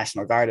bring in the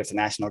National Guard. If the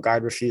National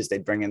Guard refused,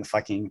 they'd bring in the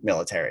fucking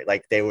military.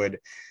 Like they would,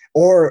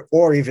 or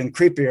even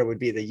creepier would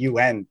be the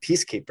UN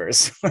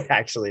peacekeepers,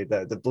 actually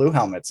the blue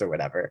helmets or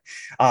whatever.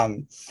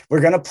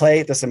 We're going to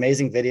play this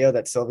amazing video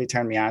that Sylvie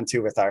turned me on to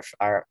with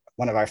our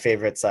one of our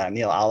favorites,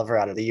 Neil Oliver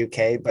out of the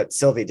UK. But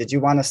Sylvie, did you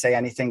want to say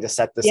anything to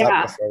set this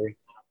up before we...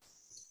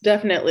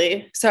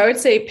 Definitely. So I would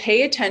say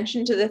pay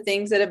attention to the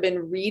things that have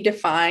been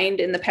redefined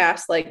in the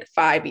past like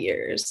 5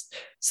 years.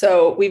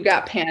 So we've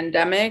got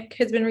pandemic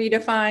has been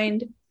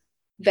redefined,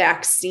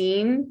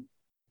 vaccine,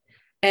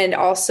 and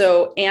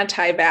also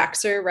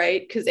anti-vaxxer,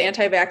 right? Because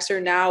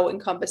anti-vaxxer now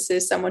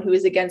encompasses someone who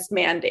is against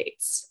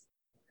mandates.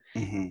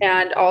 Mm-hmm.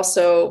 And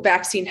also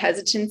vaccine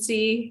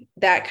hesitancy,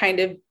 that kind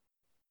of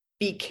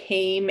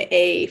became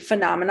a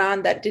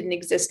phenomenon that didn't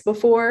exist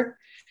before.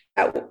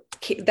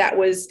 That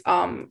was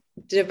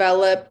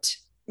developed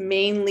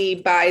mainly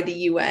by the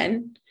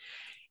UN.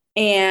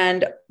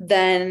 And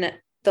then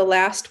the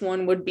last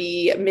one would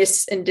be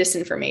mis and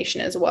disinformation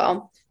as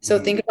well. So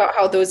think about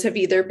how those have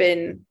either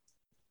been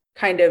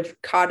kind of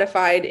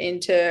codified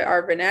into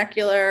our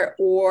vernacular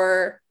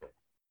or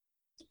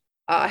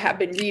have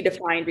been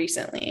redefined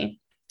recently.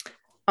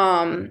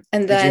 And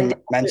then did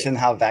you mention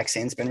how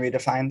vaccine's been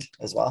redefined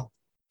as well?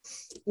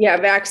 Yeah,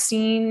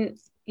 vaccine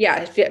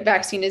has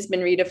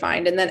been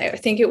redefined. And then I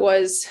think it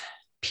was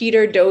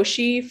Peter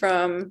Doshi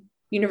from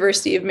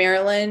University of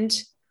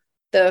Maryland.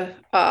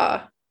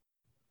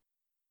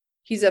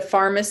 He's a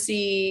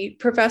pharmacy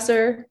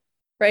professor,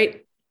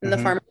 right? In the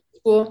pharmacy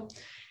school.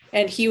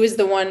 And he was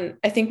the one,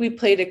 I think we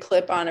played a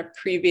clip on a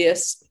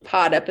previous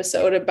pod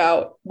episode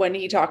about when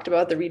he talked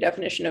about the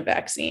redefinition of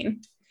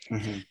vaccine.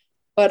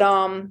 But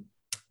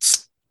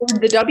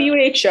the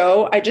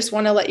WHO, I just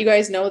want to let you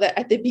guys know that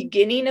at the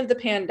beginning of the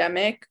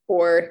pandemic,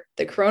 or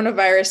the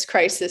coronavirus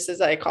crisis,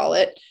 as I call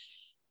it,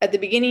 at the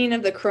beginning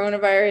of the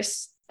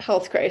coronavirus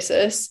health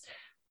crisis,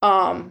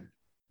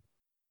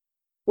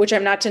 which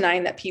I'm not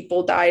denying that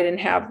people died and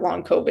have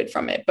long COVID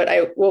from it, but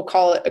I will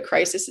call it a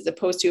crisis as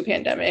opposed to a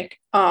pandemic.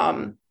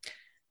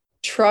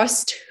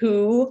 Trust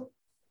Who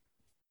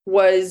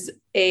was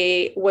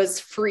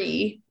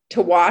free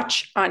to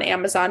watch on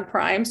Amazon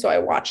Prime. So I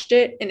watched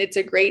it, and it's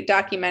a great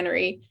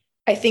documentary.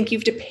 I think you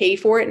have to pay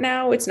for it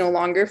now. It's no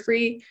longer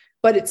free,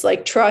 but it's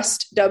like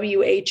Trust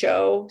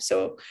WHO.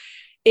 So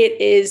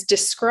it is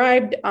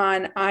described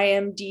on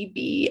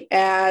IMDb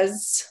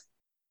as,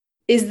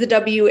 Is the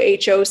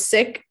WHO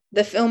Sick?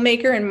 The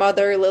filmmaker and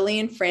mother,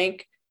 Lillian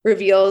Frank,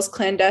 reveals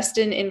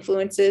clandestine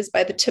influences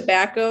by the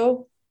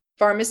tobacco,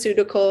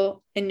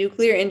 pharmaceutical, and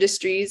nuclear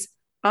industries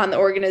on the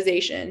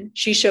organization.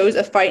 She shows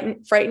a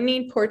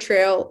frightening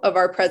portrayal of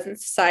our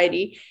present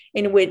society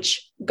in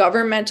which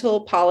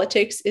governmental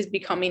politics is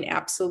becoming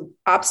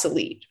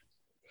obsolete.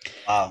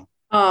 Wow.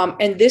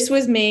 And this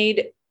is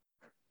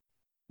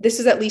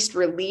at least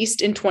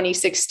released in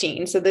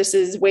 2016. So this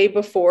is way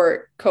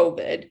before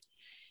COVID.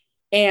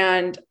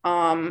 And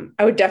I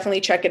would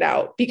definitely check it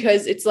out,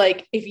 because it's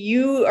like, if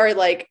you are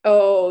like,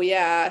 oh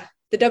yeah,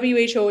 the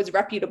WHO was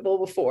reputable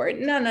before.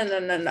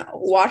 No.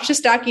 Watch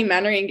this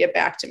documentary and get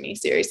back to me.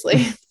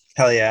 Seriously.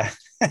 Hell yeah.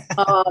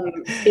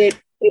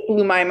 it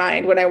blew my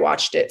mind when I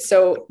watched it.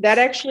 So that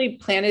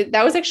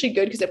was actually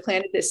good because it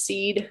planted this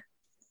seed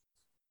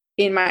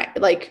in my,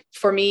 like,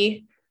 for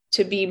me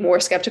to be more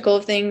skeptical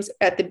of things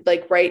at the,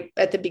 like, right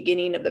at the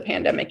beginning of the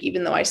pandemic,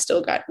 even though I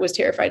still was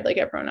terrified like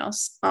everyone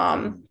else.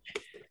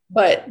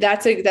 But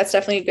that's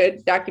definitely a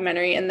good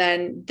documentary. And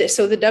then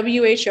so the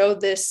WHO,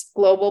 this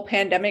global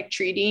pandemic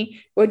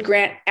treaty, would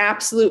grant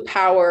absolute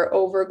power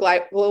over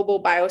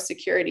global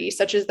biosecurity,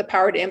 such as the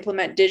power to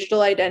implement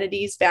digital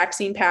identities,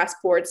 vaccine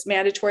passports,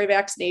 mandatory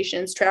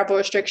vaccinations, travel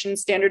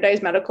restrictions,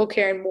 standardized medical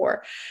care, and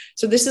more.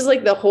 So this is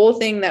like the whole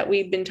thing that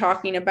we've been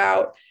talking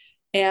about,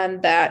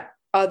 and that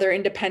other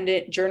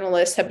independent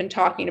journalists have been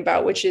talking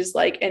about, which is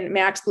like, and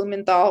Max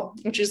Blumenthal,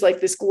 which is like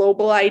this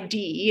global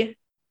ID,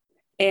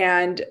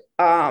 and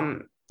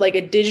like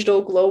a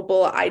digital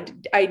global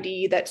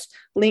ID that's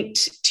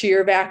linked to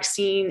your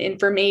vaccine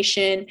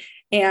information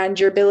and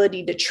your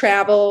ability to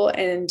travel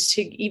and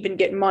to even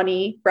get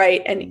money,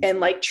 right? And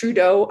like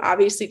Trudeau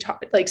obviously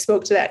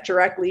spoke to that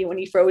directly when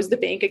he froze the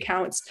bank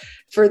accounts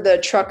for the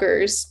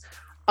truckers.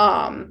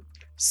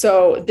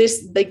 So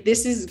this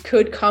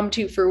could come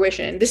to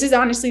fruition. This is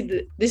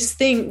honestly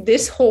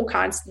this whole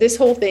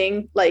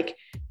thing like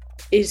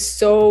is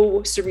so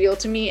surreal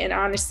to me, and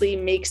honestly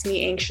makes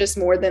me anxious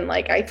more than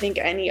like I think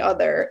any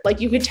other, like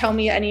you could tell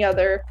me any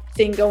other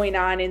thing going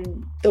on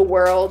in the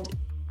world.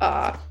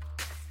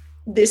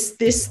 This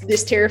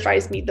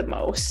terrifies me the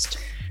most.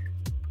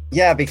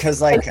 Yeah,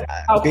 because like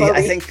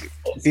I think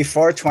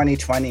before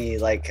 2020,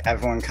 like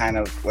everyone kind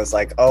of was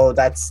like, oh,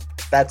 that's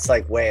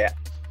like way.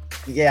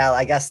 Yeah,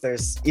 I guess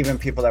there's even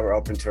people that were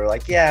open to it,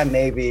 like, yeah,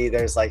 maybe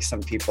there's like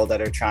some people that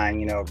are trying,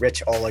 you know,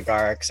 rich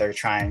oligarchs are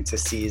trying to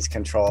seize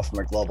control from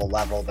a global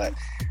level, but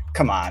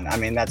come on, I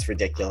mean, that's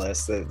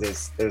ridiculous.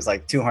 There's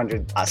like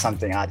 200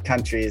 something odd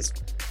countries,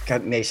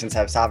 nations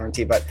have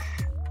sovereignty, but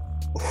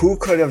who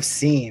could have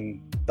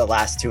seen the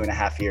last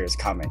 2.5 years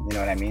coming? You know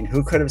what I mean?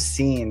 Who could have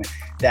seen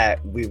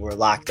that we were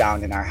locked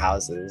down in our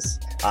houses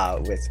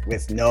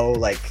with no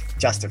like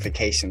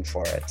justification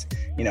for it?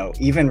 You know,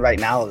 even right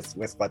now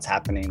with what's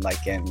happening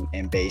like in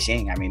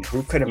Beijing, I mean,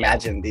 who could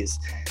imagine these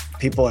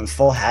people in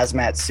full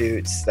hazmat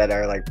suits that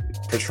are like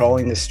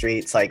patrolling the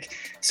streets? Like,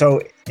 so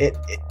it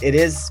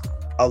is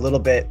a little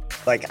bit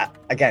like,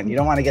 again, you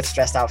don't want to get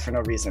stressed out for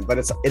no reason, but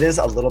it is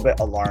a little bit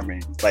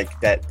alarming, like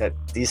that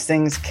these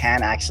things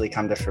can actually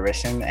come to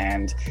fruition.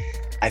 And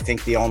I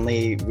think the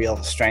only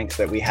real strength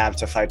that we have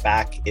to fight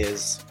back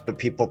is the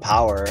people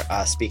power,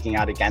 speaking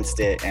out against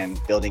it and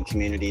building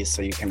communities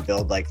so you can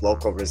build like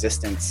local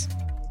resistance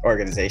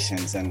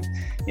organizations. And,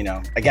 you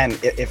know, again,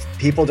 if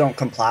people don't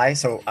comply,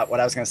 so what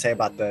I was going to say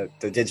about the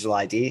digital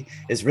ID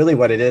is really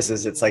what it is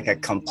it's like a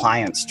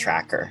compliance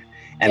tracker.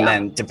 And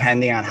then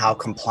depending on how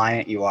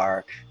compliant you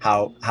are,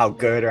 how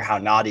good or how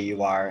naughty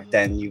you are,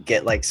 then you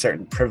get like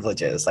certain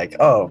privileges, like,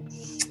 oh,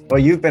 well,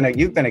 you've been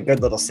a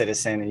good little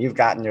citizen and you've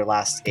gotten your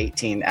last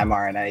 18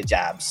 mRNA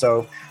jabs,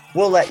 so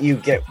we'll let you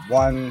get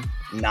one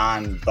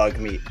non-bug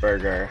meat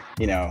burger,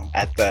 you know,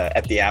 at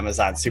the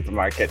Amazon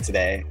supermarket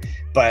today.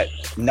 But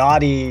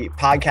naughty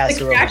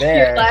podcaster over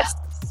there, last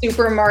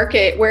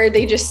supermarket where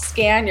they just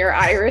scan your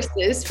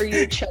irises for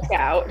you to check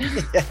out.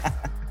 Yeah.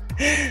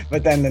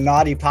 But then the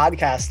naughty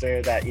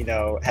podcaster that, you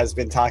know, has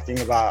been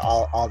talking about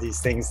all these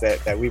things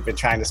that we've been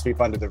trying to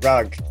sweep under the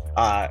rug,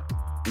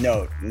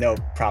 no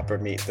proper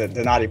meat. The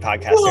naughty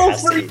podcaster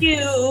has to eat.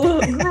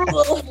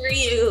 Gruel for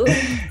you.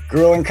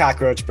 Gruel and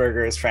cockroach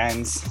burgers,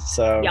 friends.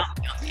 So,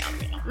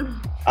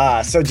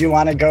 yum. So do you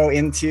want to go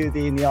into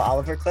the Neil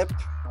Oliver clip?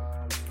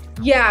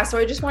 Yeah, so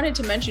I just wanted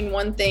to mention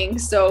one thing.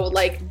 So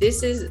like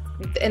this is,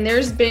 and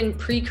there's been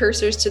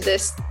precursors to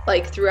this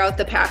like throughout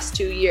the past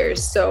 2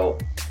 years. So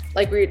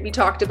like we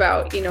talked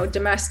about, you know,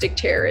 domestic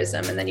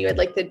terrorism, and then you had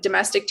like the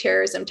domestic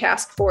terrorism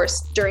task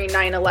force during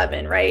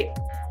 9/11, right?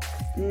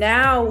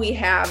 Now we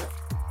have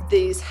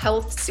these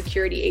health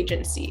security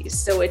agencies.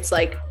 So it's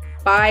like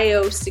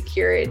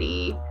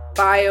biosecurity,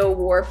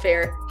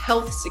 bio-warfare,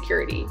 health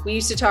security. We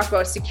used to talk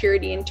about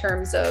security in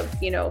terms of,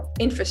 you know,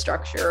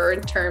 infrastructure, or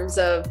in terms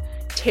of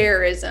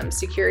terrorism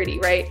security,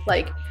 right?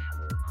 Like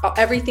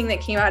everything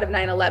that came out of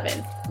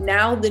 9/11.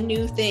 Now the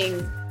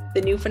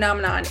new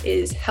phenomenon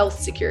is health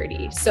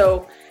security.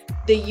 So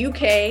the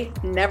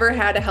UK never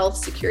had a health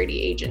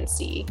security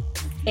agency.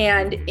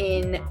 And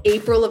in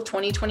April of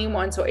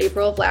 2021, so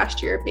April of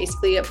last year,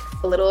 basically a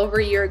little over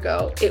a year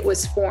ago, it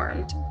was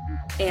formed,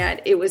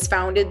 and it was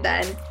founded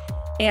then.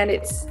 And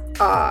its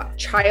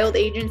child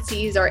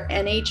agencies are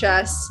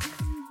NHS,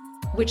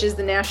 which is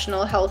the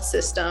National Health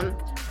System,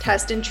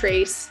 Test and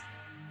Trace,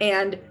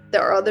 and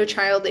the other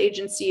child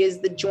agency is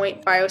the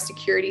Joint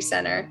Biosecurity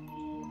Center.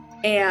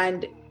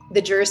 And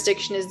the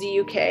jurisdiction is the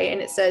UK,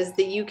 and it says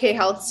the UK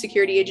Health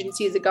Security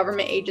Agency is a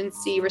government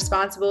agency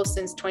responsible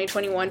since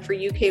 2021 for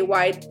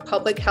UK-wide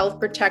public health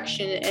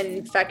protection and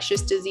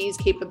infectious disease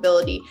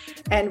capability,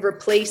 and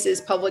replaces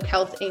Public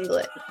Health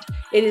England.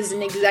 It is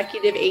an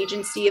executive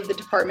agency of the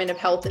Department of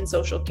Health and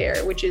Social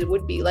Care, which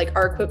would be like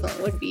our equivalent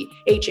would be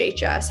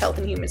HHS, Health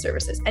and Human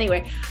Services.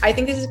 Anyway, I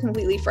think this is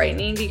completely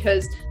frightening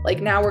because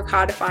like now we're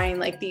codifying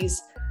like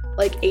these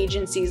like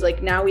agencies,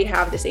 like now we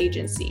have this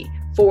agency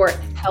for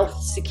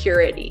health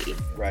security.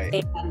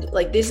 Right. And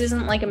like, this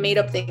isn't like a made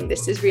up thing.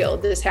 This is real.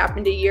 This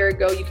happened a year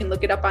ago. You can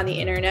look it up on the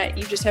internet.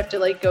 You just have to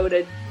like go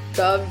to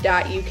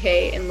gov.uk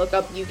and look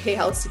up UK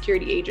Health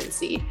Security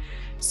Agency.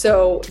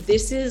 So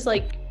this is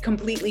like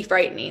completely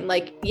frightening.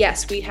 Like,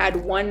 yes, we had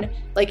one,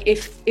 like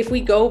if we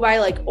go by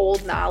like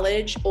old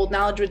knowledge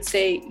would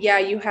say, yeah,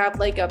 you have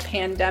like a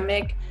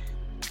pandemic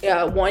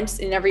once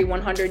in every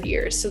 100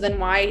 years. So then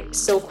why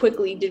so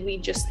quickly did we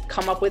just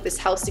come up with this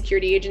health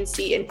security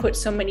agency and put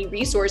so many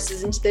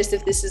resources into this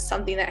if this is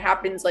something that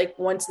happens like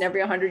once in every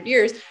 100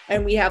 years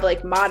and we have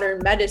like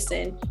modern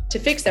medicine to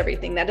fix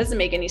everything? That doesn't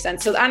make any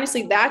sense. So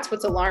honestly, that's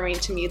what's alarming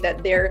to me,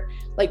 that they're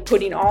like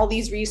putting all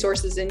these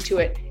resources into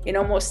it. It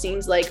almost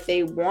seems like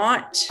they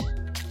want,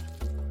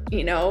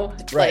 you know,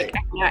 right.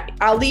 Like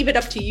I'll leave it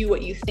up to you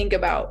what you think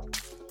about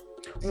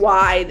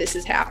why this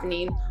is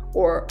happening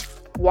or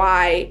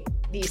why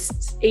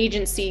these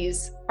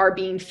agencies are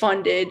being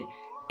funded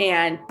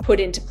and put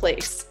into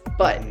place.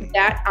 But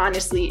that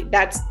honestly,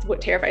 that's what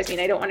terrifies me.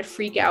 And I don't want to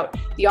freak out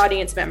the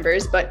audience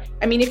members, but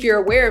I mean, if you're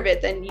aware of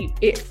it, then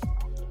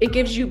it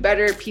gives you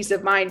better peace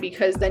of mind,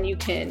 because then you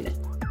can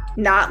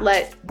not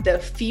let the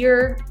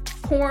fear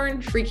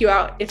porn freak you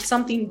out. If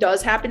something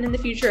does happen in the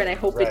future, and I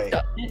hope it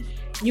doesn't,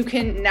 you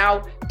can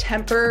now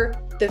temper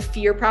the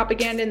fear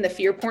propaganda and the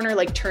fear porn, or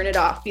like turn it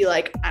off, be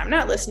like, I'm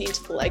not listening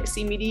to the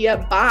legacy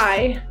media,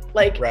 bye.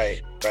 Like,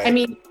 right. I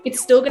mean,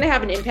 it's still going to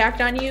have an impact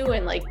on you.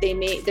 And like,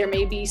 there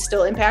may be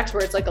still impacts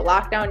where it's like a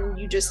lockdown and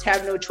you just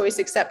have no choice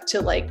except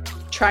to like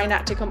try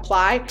not to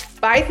comply.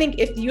 But I think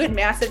if you had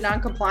massive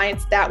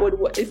non-compliance, that would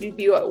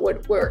be what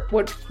would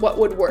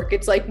work.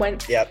 It's like when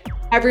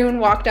everyone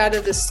walked out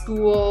of the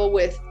school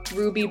with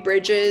Ruby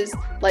Bridges,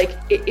 like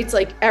it's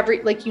like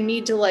you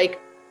need to like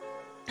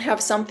have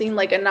something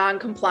like a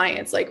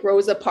non-compliance, like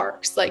Rosa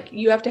Parks. Like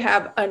you have to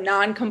have a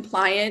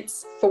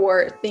non-compliance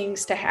for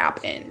things to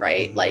happen,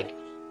 right? Like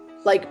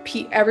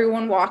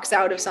everyone walks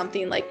out of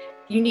something, like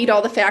you need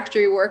all the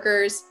factory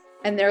workers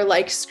and they're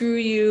like, screw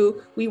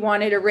you, we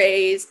wanted a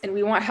raise and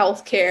we want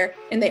healthcare,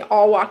 and they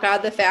all walk out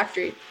of the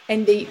factory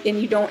and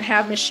you don't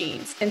have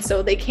machines, and so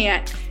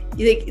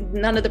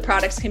none of the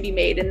products can be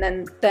made, and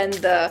then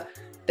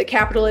the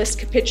capitalist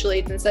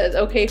capitulates and says,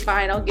 okay,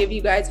 fine, I'll give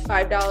you guys a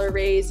 $5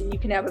 raise and you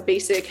can have a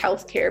basic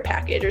healthcare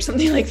package or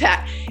something like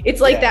that.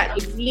 It's like that.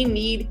 Like, we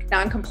need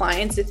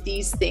non-compliance if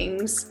these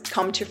things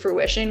come to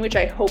fruition, which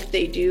I hope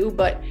they do,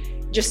 but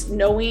just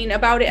knowing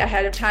about it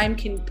ahead of time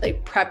can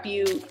like prep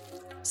you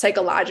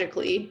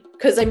psychologically.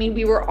 Because I mean,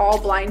 we were all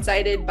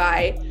blindsided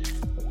by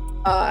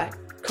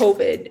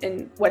COVID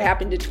and what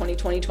happened in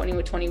 2020,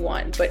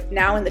 2021, but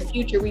now in the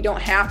future, we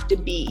don't have to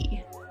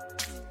be.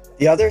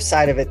 The other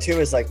side of it too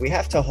is like we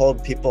have to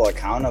hold people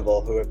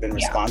accountable who have been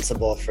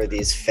responsible for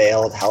these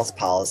failed health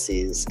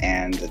policies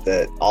and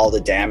all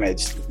the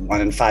damage, 1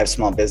 in 5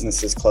 small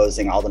businesses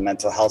closing, all the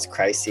mental health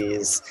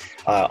crises,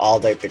 all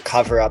the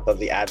cover up of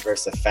the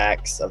adverse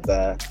effects of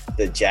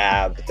the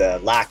jab, the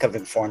lack of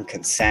informed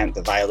consent,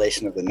 the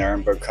violation of the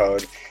Nuremberg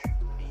Code.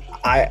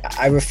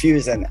 I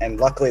refuse, and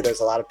luckily there's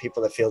a lot of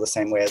people that feel the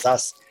same way as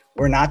us.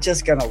 We're not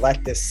just going to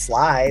let this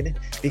slide,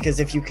 because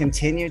if you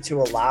continue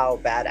to allow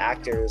bad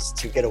actors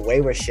to get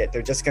away with shit,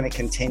 they're just going to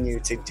continue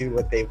to do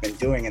what they've been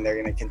doing, and they're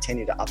going to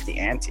continue to up the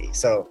ante.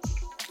 So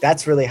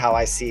that's really how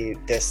I see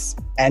this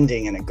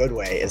ending in a good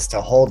way, is to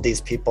hold these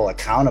people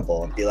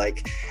accountable and be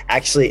like,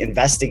 actually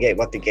investigate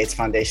what the Gates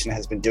Foundation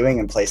has been doing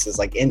in places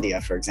like India,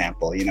 for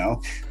example, you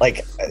know,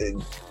 like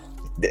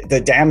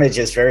the damage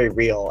is very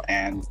real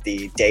and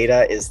the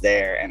data is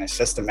there. And it's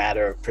just a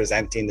matter of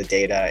presenting the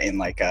data in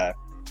like a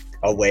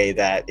way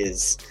that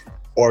is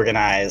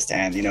organized.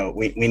 And, you know,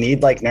 we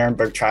need like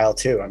Nuremberg trial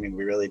too. I mean,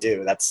 we really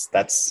do.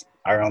 That's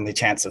our only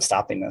chance of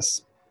stopping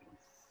this.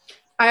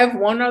 I have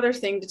one other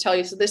thing to tell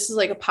you. So this is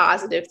like a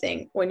positive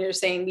thing when you're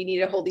saying we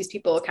need to hold these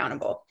people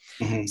accountable.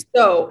 Mm-hmm.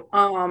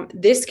 So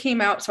this came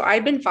out. So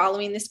I've been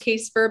following this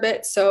case for a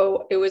bit.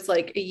 So it was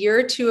like a year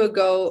or two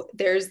ago,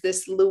 there's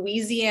this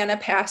Louisiana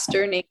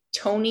pastor named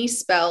Tony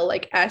Spell,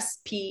 like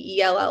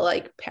S-P-E-L-L,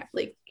 like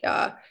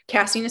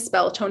casting a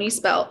spell, Tony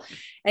Spell.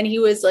 And he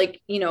was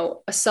like, you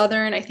know, a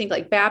Southern, I think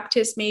like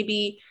Baptist,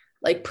 maybe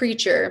like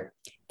preacher.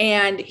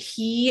 And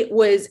he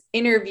was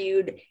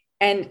interviewed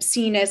and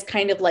seen as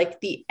kind of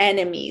like the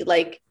enemy,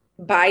 like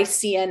by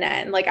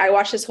CNN. Like I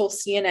watched this whole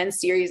CNN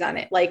series on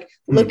it. Like,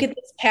 look at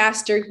this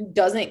pastor who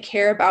doesn't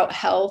care about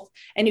health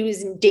and he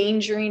was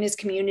endangering his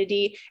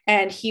community.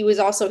 And he's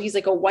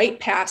like a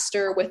white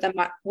pastor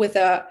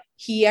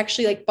he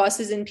actually like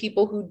buses in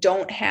people who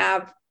don't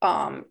have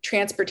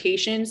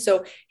transportation.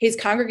 So his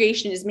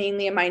congregation is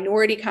mainly a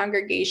minority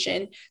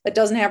congregation that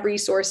doesn't have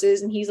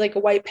resources. And he's like a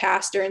white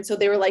pastor. And so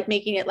they were like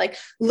making it like,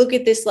 look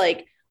at this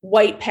like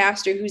white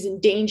pastor who's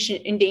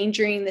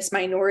endangering this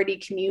minority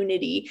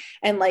community.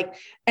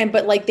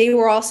 But they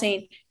were all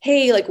saying,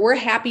 hey, like, we're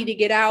happy to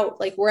get out.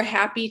 Like, we're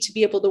happy to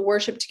be able to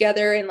worship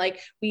together. And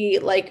like, we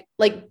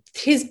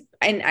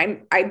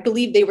I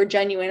believe they were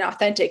genuine,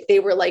 authentic. They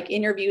were like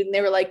interviewed and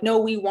they were like, no,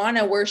 we want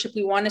to worship.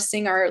 We want to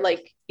sing our,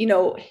 like,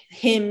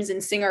 hymns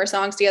and sing our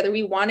songs together.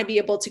 We want to be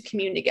able to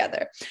commune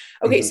together.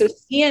 Okay. So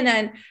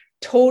CNN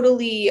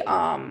totally,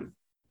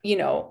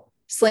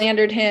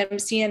 slandered him.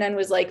 CNN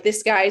was like,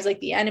 this guy's like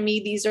the enemy.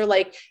 These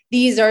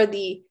are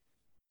the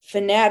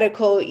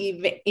fanatical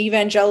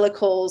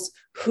evangelicals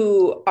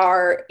who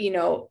are,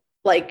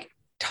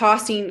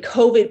 tossing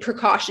COVID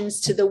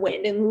precautions to the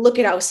wind, and look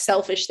at how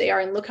selfish they are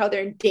and look how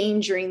they're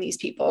endangering these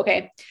people.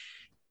 Okay.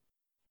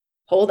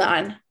 Hold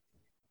on.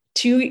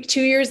 2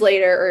 years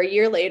later, or a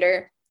year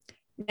later,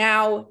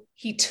 now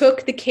he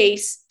took the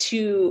case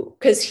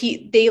because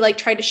they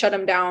tried to shut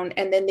him down,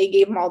 and then they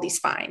gave him all these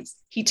fines.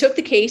 He took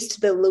the case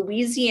to the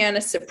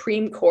Louisiana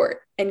Supreme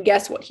Court, and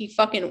guess what? He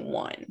fucking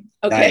won.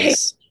 Okay.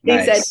 Nice.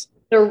 They said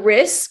the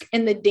risk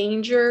and the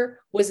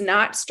danger was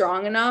not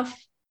strong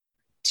enough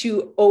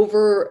to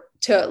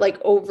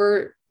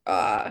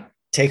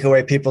take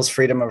away people's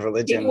freedom of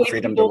religion,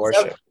 freedom to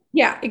worship.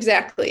 Yeah,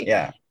 exactly.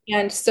 Yeah.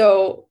 And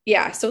so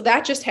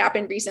that just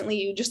happened recently.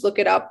 You just look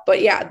it up.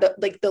 But yeah,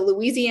 the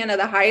Louisiana,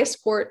 the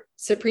highest court,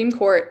 Supreme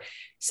Court,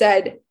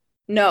 said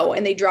no,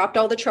 and they dropped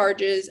all the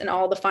charges and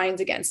all the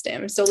fines against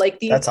him. So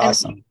that's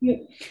awesome.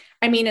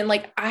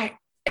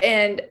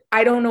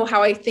 I don't know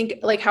how I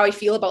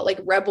feel about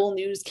Rebel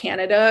News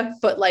Canada,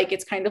 but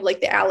it's kind of like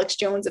the Alex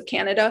Jones of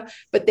Canada.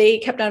 But they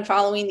kept on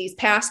following these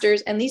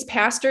pastors, and these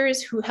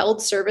pastors who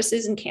held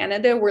services in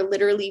Canada were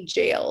literally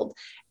jailed,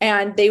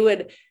 and they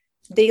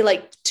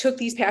took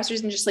these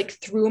pastors and just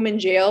threw them in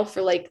jail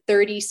for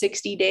 30,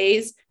 60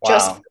 days. Wow.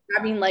 Just for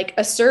having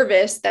a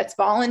service that's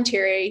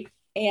voluntary.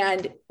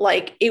 And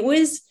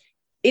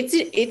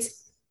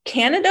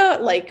Canada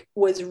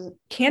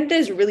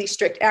is really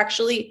strict.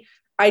 Actually,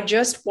 I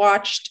just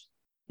watched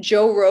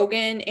Joe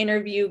Rogan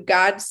interview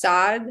Gad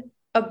Saad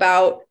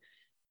about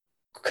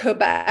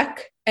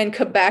Quebec and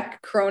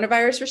Quebec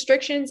coronavirus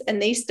restrictions,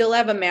 and they still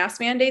have a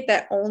mask mandate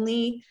that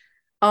only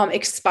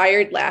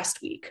expired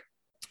last week.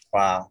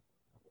 Wow.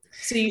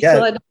 So you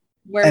still had to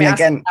wear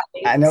masks. And again,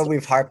 I know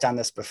we've harped on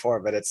this before,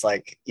 but it's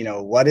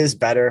what is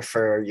better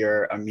for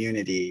your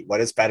immunity?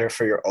 What is better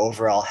for your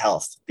overall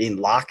health? Being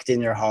locked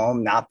in your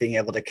home, not being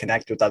able to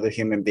connect with other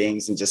human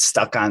beings and just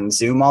stuck on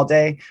Zoom all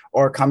day,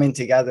 or coming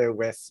together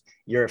with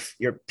your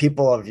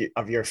people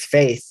of your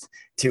faith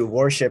to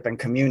worship and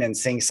commune and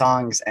sing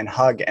songs and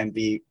hug and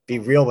be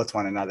real with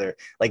one another.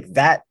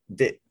 That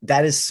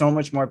is so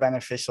much more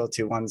beneficial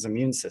to one's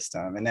immune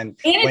system. And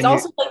it's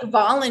also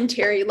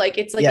voluntary.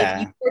 If you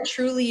are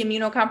truly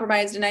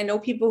immunocompromised, and I know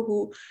people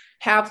who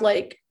have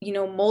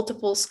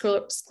multiple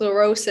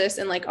sclerosis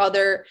and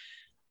other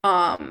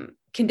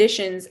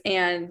conditions,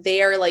 and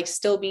they are like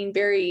still being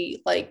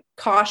very like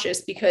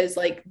cautious because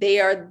like they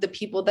are the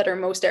people that are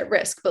most at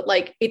risk, but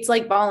like it's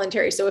like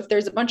voluntary. So if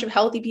there's a bunch of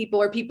healthy people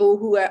or people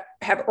who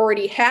have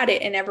already had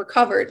it and have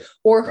recovered,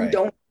 or who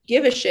don't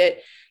give a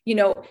shit, you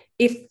know,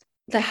 if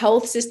the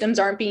health systems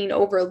aren't being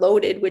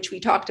overloaded, which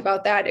we talked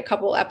about that a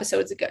couple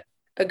episodes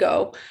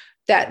ago,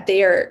 that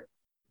they are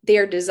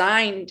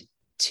designed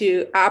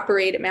to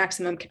operate at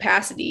maximum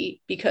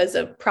capacity because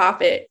of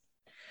profit,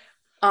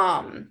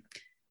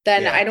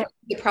 then I don't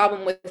see the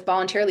problem with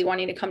voluntarily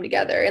wanting to come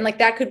together. And like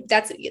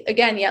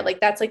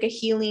that's like a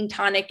healing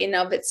tonic in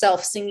of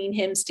itself, singing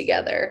hymns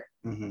together.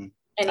 Mm-hmm.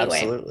 Anyway.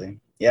 Absolutely.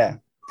 Yeah.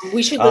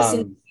 We should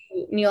listen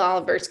to Neil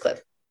Oliver's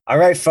clip. All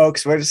right,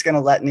 folks, we're just going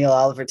to let Neil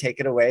Oliver take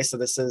it away. So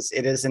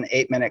it is an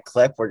 8-minute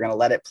clip. We're going to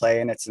let it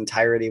play in its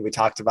entirety. We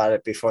talked about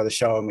it before the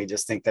show, and we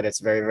just think that it's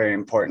very, very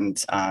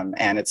important.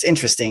 And it's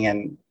interesting.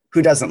 And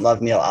who doesn't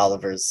love Neil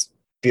Oliver's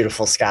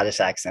beautiful Scottish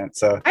accent?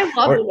 So I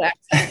love that.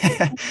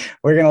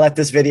 We're going to let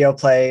this video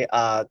play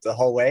the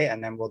whole way,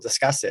 and then we'll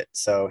discuss it.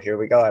 So here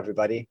we go,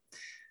 everybody.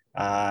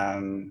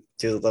 Do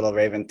the Little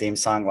Raven theme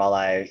song while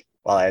I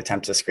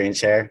attempt to screen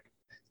share.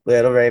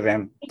 Little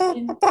Raven.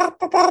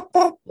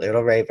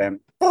 Little Raven.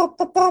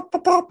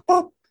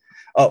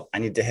 Oh, I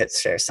need to hit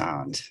share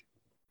sound.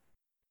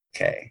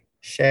 Okay,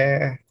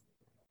 share.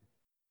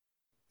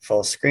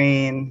 Full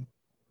screen.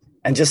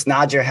 And just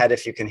nod your head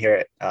if you can hear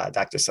it,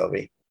 Dr.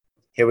 Sylvie.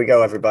 Here we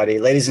go, everybody.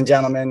 Ladies and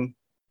gentlemen,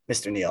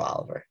 Mr. Neil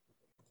Oliver.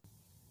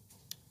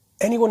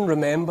 Anyone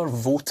remember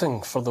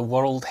voting for the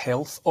World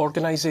Health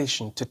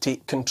Organization to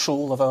take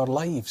control of our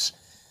lives?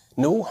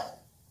 No,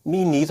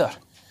 me neither.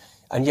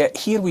 And yet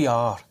here we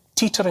are,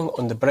 teetering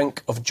on the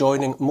brink of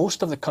joining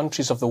most of the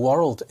countries of the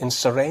world in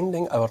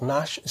surrendering our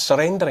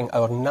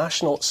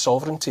national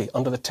sovereignty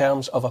under the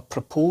terms of a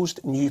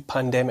proposed new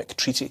pandemic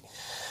treaty.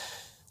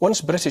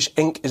 Once British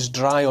ink is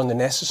dry on the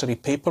necessary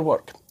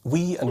paperwork,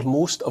 we and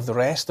most of the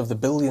rest of the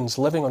billions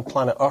living on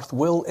planet Earth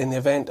will, in the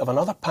event of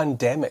another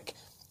pandemic,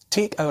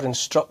 take our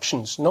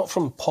instructions not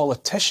from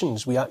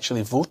politicians we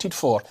actually voted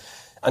for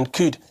and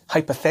could,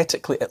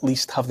 hypothetically at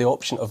least, have the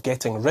option of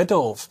getting rid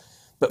of,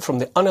 but from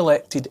the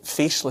unelected,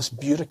 faceless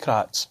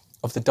bureaucrats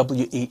of the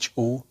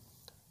WHO.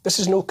 This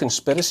is no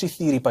conspiracy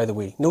theory, by the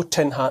way, no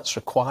tin hats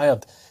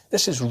required.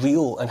 This is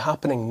real and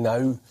happening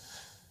now.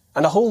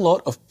 And a whole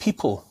lot of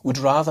people would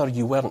rather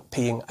you weren't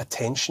paying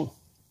attention.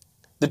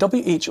 The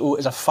WHO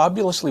is a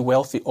fabulously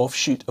wealthy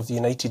offshoot of the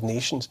United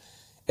Nations.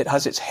 It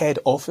has its head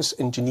office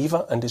in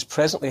Geneva and is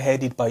presently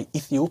headed by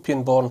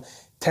Ethiopian-born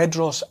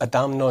Tedros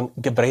Adhanom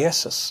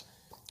Ghebreyesus.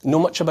 Know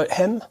much about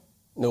him?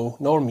 No,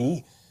 nor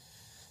me.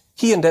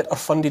 He and it are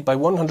funded by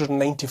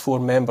 194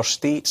 member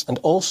states and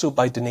also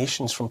by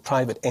donations from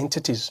private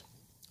entities.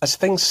 As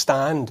things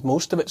stand,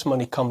 most of its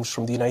money comes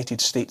from the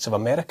United States of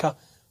America,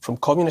 from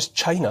communist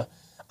China,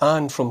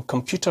 and from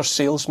computer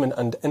salesman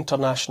and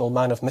international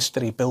man of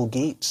mystery Bill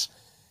Gates.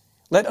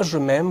 Let us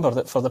remember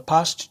that for the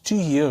past 2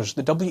 years,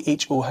 the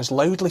WHO has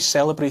loudly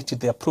celebrated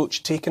the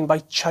approach taken by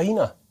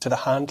China to the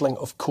handling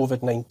of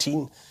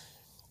COVID-19.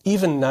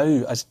 Even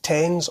now, as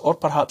tens or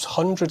perhaps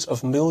hundreds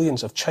of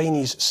millions of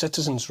Chinese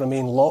citizens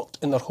remain locked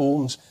in their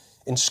homes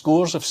in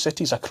scores of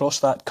cities across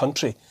that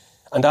country,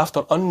 and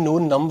after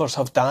unknown numbers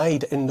have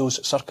died in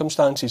those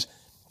circumstances,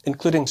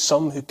 including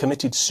some who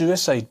committed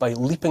suicide by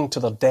leaping to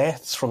their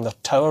deaths from their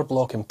tower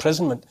block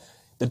imprisonment,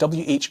 the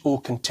WHO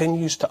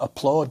continues to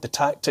applaud the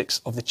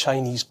tactics of the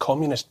Chinese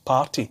Communist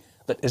Party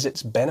that is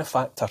its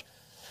benefactor.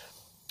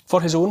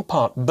 For his own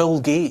part, Bill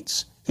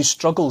Gates, who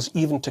struggles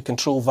even to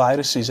control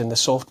viruses in the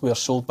software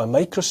sold by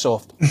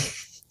Microsoft,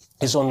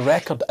 is on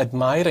record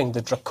admiring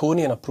the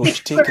draconian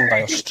approach taken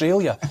by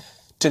Australia,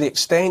 to the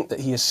extent that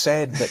he has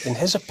said that, in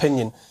his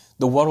opinion,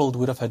 the world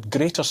would have had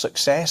greater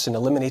success in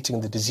eliminating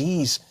the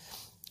disease,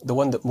 the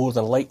one that more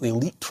than likely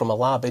leaked from a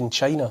lab in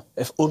China,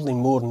 if only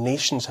more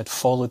nations had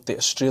followed the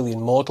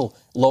Australian model,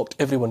 locked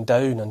everyone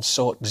down and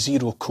sought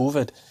zero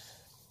COVID.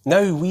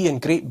 Now we in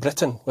Great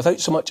Britain,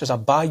 without so much as a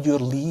by your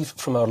leave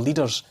from our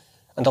leaders,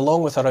 and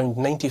along with around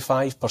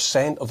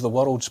 95% of the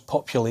world's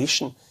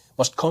population,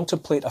 must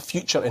contemplate a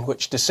future in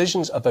which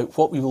decisions about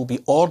what we will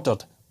be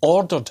ordered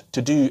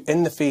to do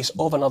in the face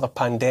of another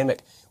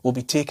pandemic will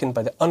be taken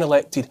by the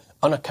unelected,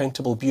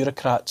 unaccountable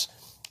bureaucrats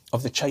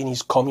of the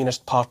Chinese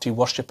Communist Party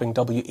worshipping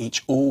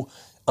WHO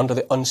under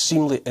the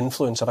unseemly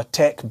influence of a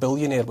tech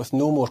billionaire with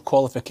no more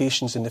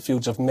qualifications in the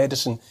fields of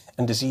medicine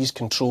and disease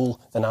control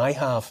than I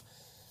have.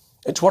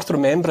 It's worth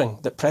remembering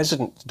that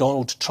President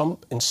Donald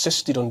Trump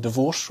insisted on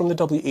divorce from the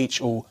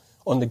WHO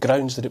on the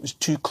grounds that it was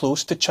too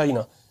close to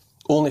China,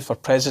 only for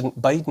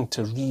President Biden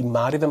to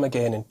remarry them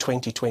again in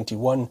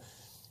 2021.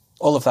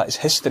 All of that is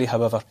history,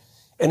 however.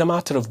 In a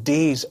matter of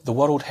days, the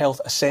World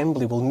Health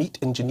Assembly will meet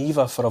in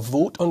Geneva for a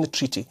vote on the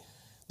treaty.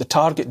 The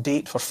target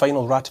date for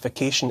final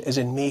ratification is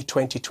in May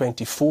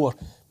 2024,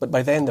 but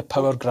by then the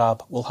power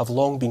grab will have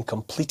long been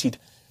completed.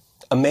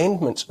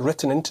 Amendments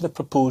written into the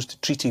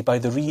proposed treaty by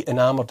the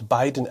re-enamoured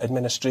Biden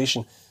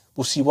administration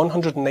will see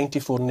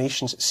 194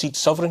 nations cede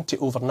sovereignty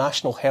over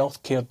national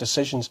health care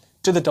decisions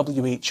to the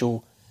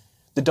WHO.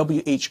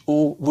 The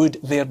WHO would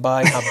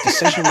thereby have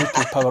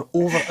decision-making power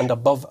over and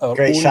above our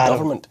own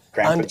government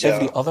and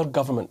every other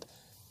government.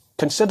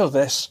 Consider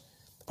this.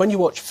 When you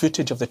watch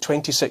footage of the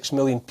 26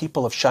 million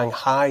people of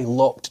Shanghai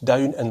locked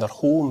down in their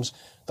homes,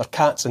 their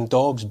cats and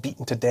dogs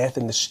beaten to death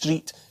in the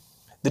street,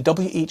 the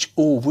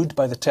WHO would,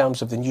 by the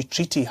terms of the new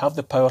treaty, have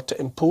the power to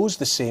impose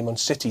the same on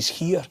cities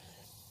here.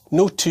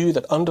 Note too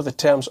that under the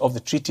terms of the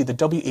treaty, the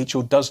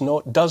WHO does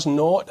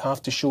not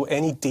have to show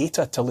any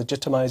data to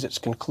legitimise its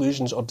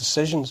conclusions or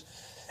decisions.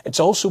 It's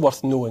also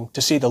worth knowing,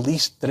 to say the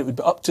least, that it would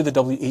be up to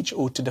the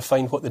WHO to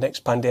define what the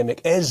next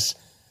pandemic is.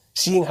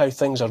 Seeing how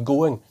things are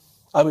going,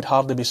 I would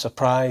hardly be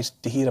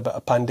surprised to hear about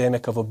a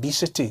pandemic of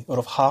obesity or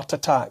of heart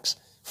attacks,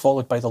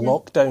 followed by the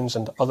lockdowns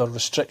and other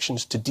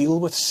restrictions to deal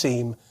with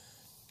same.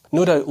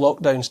 No doubt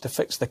lockdowns to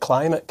fix the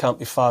climate can't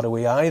be far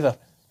away either.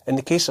 In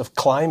the case of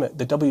climate,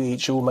 the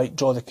WHO might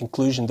draw the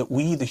conclusion that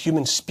we, the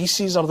human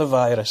species, are the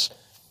virus.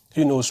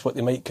 Who knows what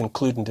they might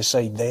conclude and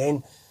decide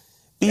then?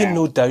 Be in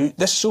no doubt,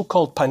 this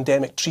so-called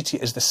pandemic treaty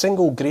is the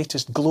single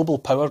greatest global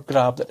power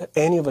grab that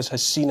any of us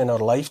has seen in our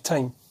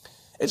lifetime.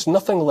 It's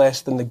nothing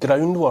less than the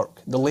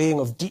groundwork, the laying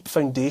of deep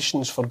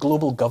foundations for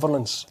global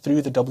governance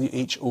through the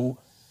WHO.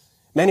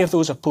 Many of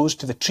those opposed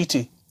to the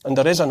treaty, and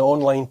there is an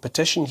online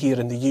petition here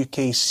in the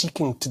UK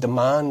seeking to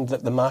demand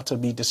that the matter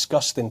be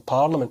discussed in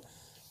Parliament,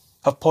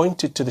 have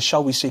pointed to the,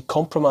 shall we say,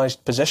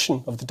 compromised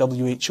position of the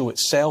WHO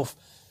itself.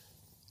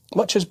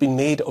 Much has been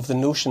made of the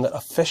notion that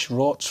a fish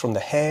rots from the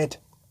head.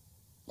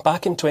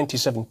 Back in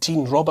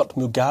 2017, Robert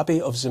Mugabe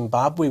of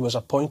Zimbabwe was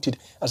appointed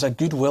as a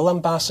goodwill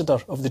ambassador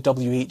of the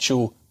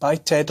WHO by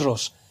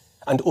Tedros,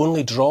 and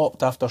only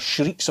dropped after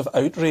shrieks of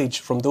outrage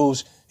from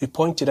those who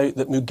pointed out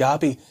that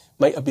Mugabe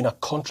might have been a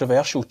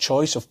controversial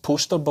choice of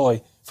poster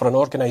boy for an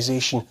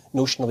organisation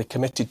notionally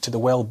committed to the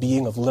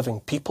well-being of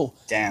living people.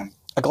 Damn.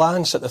 A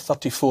glance at the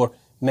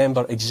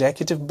 34-member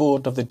executive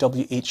board of the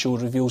WHO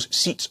reveals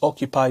seats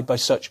occupied by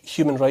such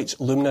human rights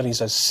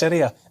luminaries as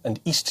Syria and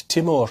East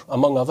Timor,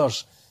 among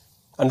others.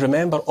 And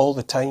remember all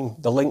the time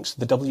the links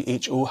the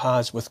WHO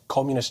has with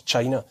communist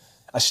China,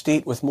 a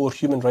state with more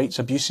human rights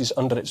abuses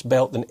under its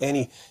belt than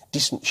any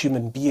decent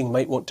human being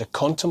might want to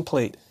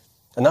contemplate.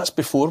 And that's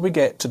before we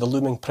get to the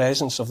looming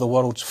presence of the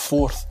world's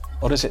fourth,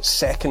 or is it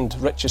second,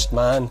 richest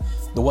man,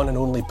 the one and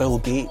only Bill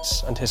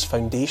Gates and his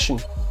foundation,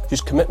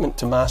 whose commitment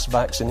to mass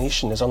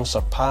vaccination is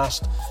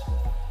unsurpassed.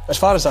 As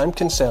far as I'm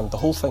concerned, the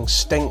whole thing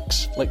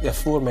stinks like the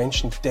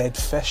aforementioned dead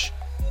fish.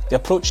 The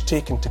approach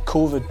taken to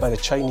COVID by the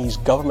Chinese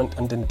government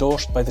and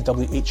endorsed by the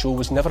WHO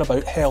was never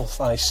about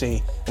health, I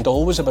say, and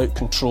always about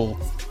control.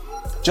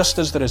 Just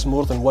as there is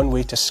more than one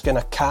way to skin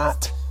a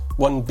cat,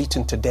 one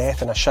beaten to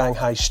death in a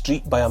Shanghai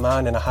street by a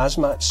man in a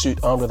hazmat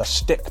suit armed with a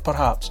stick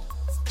perhaps,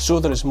 so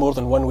there is more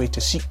than one way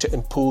to seek to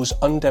impose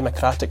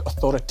undemocratic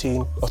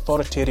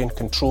authoritarian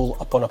control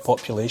upon a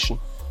population.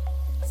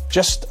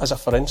 Just as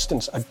for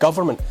instance, a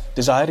government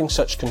desiring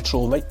such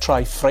control might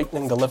try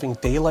frightening the living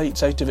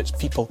daylights out of its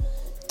people,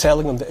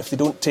 telling them that if they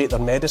don't take their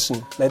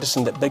medicine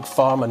that Big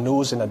Pharma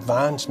knows in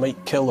advance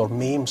might kill or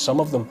maim some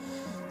of them,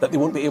 that they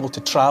won't be able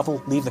to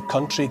travel, leave the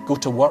country, go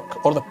to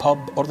work, or the pub,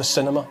 or the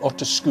cinema, or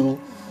to school.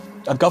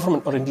 A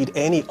government, or indeed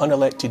any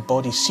unelected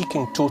body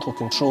seeking total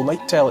control,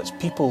 might tell its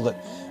people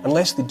that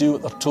unless they do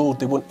what they're told,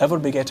 they won't ever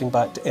be getting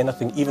back to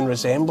anything even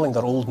resembling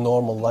their old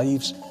normal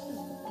lives.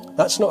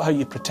 That's not how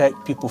you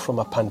protect people from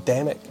a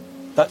pandemic.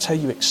 That's how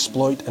you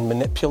exploit and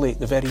manipulate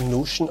the very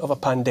notion of a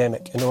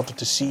pandemic in order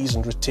to seize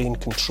and retain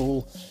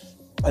control.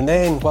 And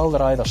then, while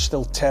they're either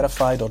still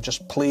terrified or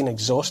just plain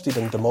exhausted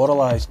and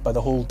demoralised by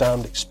the whole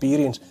damned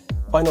experience,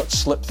 why not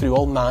slip through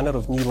all manner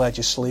of new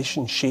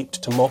legislation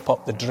shaped to mop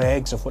up the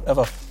dregs of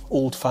whatever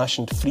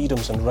old-fashioned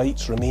freedoms and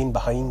rights remain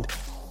behind?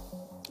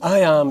 I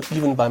am,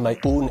 even by my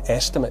own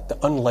estimate,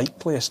 the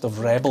unlikeliest of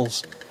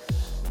rebels.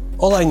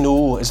 All I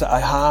know is that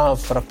I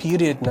have, for a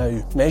period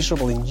now,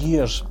 measurable in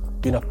years,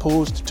 been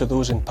opposed to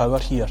those in power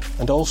here,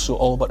 and also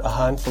all but a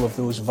handful of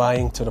those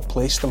vying to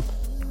replace them.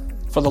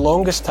 For the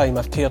longest time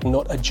I've cared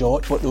not a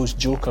jot what those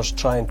jokers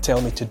try and tell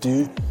me to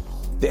do.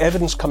 The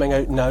evidence coming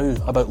out now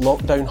about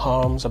lockdown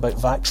harms, about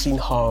vaccine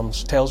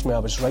harms, tells me I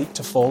was right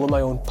to follow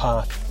my own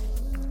path.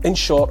 In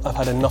short, I've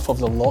had enough of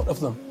the lot of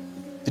them.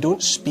 They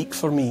don't speak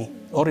for me,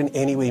 or in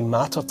any way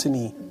matter to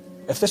me.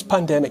 If this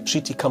pandemic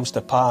treaty comes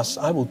to pass,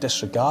 I will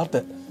disregard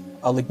it.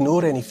 I'll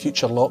ignore any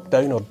future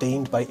lockdown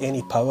ordained by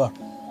any power.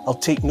 I'll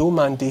take no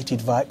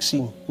mandated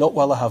vaccine, not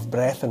while I have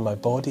breath in my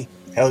body.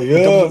 Hell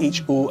yeah.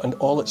 The WHO and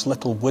all its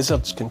little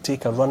wizards can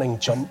take a running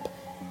jump.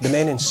 The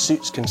men in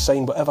suits can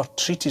sign whatever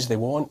treaties they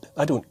want.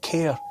 I don't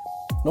care.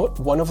 Not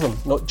one of them,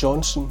 not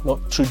Johnson,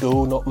 not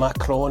Trudeau, not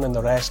Macron and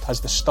the rest, has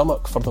the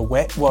stomach for the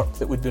wet work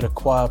that would be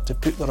required to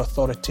put their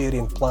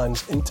authoritarian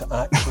plans into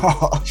action.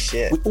 Oh,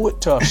 shit. We owe it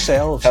to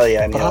ourselves. Hell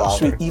yeah,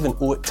 Perhaps we even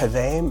owe it to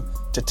them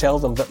to tell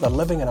them that they're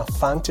living in a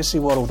fantasy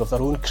world of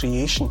their own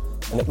creation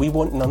and that we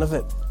want none of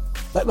it.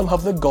 Let them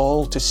have the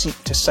gall to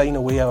seek to sign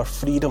away our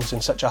freedoms in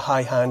such a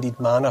high-handed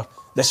manner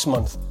this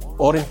month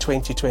or in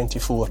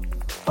 2024.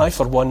 I,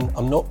 for one,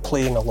 am not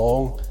playing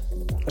along.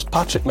 As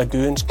Patrick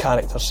McGowan's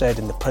character said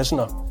in The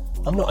Prisoner,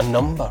 I'm not a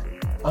number,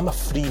 I'm a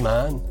free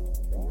man.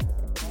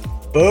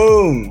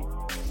 Boom!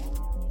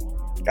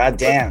 God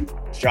damn.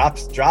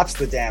 Drops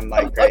the damn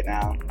mic right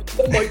now.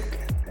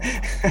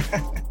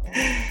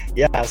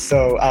 Yeah,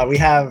 so we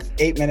have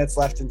 8 minutes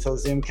left until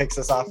Zoom kicks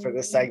us off for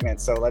this segment,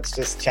 so let's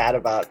just chat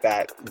about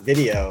that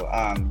video.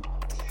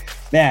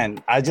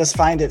 Man, I just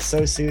find it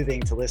so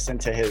soothing to listen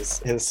to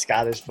his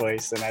Scottish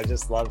voice, and I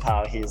just love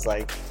how he's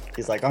like,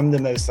 I'm the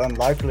most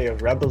unlikely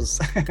of rebels.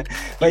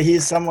 But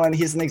he's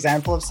an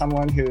example of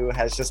someone who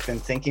has just been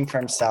thinking for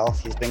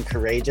himself. He's been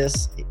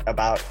courageous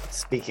about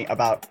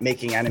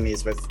making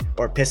enemies with,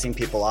 or pissing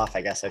people off,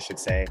 I guess I should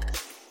say.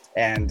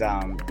 And,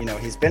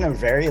 he's been a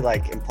very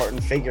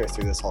important figure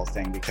through this whole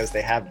thing, because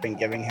they have been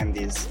giving him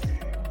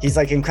he's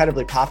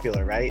incredibly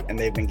popular, right? And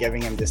they've been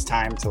giving him this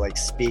time to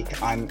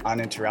speak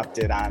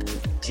uninterrupted on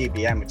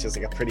GBM, which is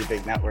a pretty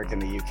big network in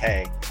the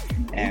UK.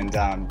 And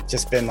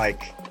just been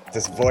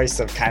this voice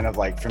of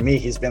for me,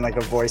 he's been a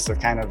voice of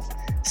kind of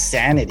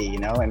sanity,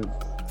 And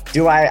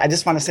I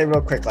just want to say real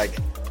quick,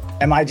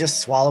 am I just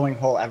swallowing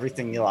whole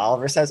everything Neil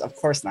Oliver says? Of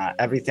course not.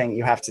 Everything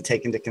you have to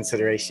take into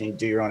consideration, you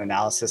do your own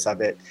analysis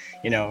of it.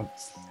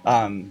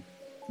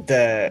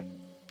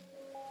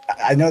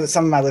 I know that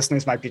some of my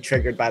listeners might be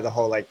triggered by the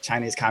whole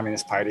Chinese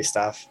Communist Party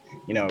stuff.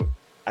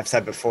 I've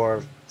said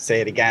before,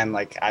 say it again,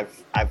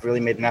 I've really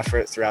made an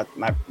effort throughout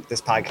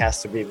this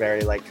podcast to be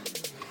very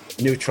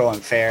neutral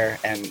and fair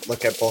and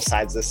look at both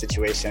sides of the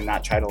situation,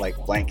 not try to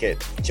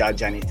blanket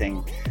judge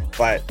anything.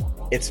 But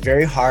it's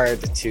very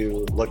hard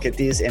to look at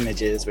these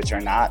images, which are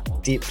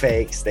not deep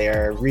fakes, they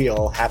are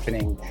real,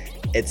 happening.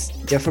 It's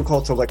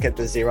difficult to look at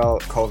the zero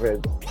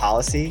COVID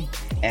policy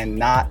and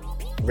not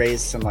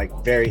raise some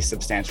very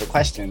substantial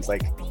questions,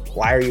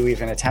 why are you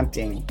even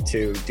attempting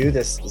to do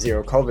this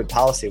zero COVID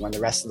policy when the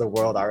rest of the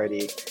world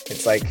already,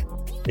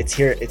 it's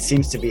here, it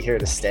seems to be here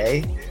to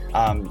stay.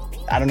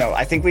 I don't know,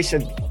 I think we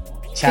should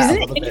chat.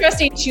 Isn't it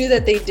interesting too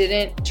that they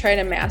didn't try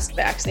to mass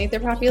vaccinate their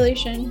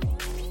population?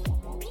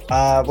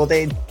 Well,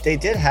 they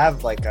did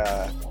have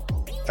a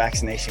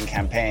vaccination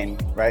campaign,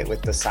 right,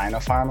 with the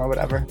Sinopharm or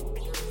whatever.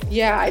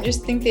 Yeah, I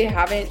just think they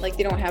haven't,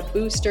 they don't have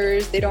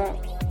boosters.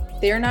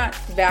 They're not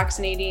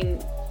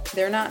vaccinating.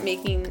 They're not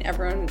making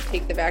everyone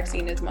take the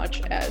vaccine as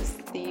much as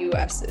the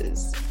US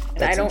is.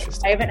 And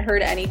I haven't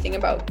heard anything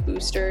about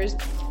boosters.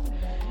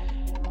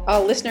 a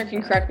listener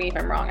can correct me if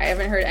I'm wrong. I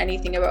haven't heard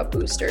anything about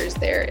boosters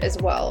there as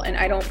well. And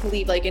I don't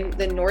believe like in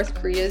the North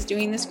Korea is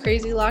doing this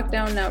crazy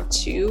lockdown now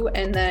too.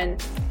 And then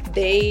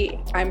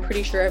I'm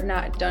pretty sure have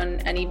not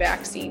done any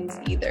vaccines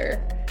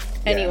either.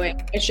 Anyway,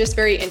 it's just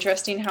very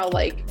interesting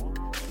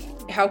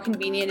how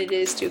convenient it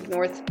is to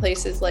ignore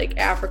places like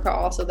Africa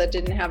also that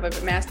didn't have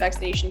a mass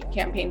vaccination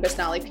campaign, but it's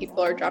not like people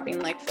are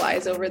dropping like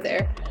flies over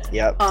there.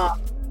 Yep.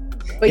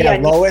 But yeah,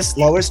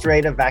 lowest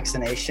rate of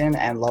vaccination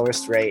and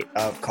lowest rate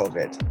of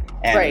COVID.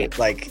 And right.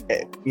 like,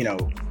 you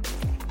know,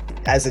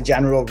 as a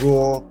general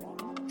rule,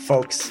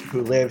 folks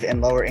who live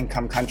in lower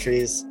income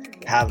countries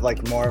have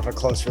like more of a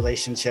close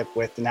relationship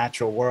with the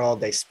natural world.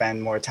 They spend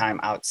more time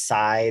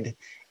outside,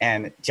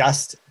 and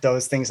just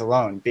those things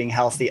alone, being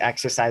healthy,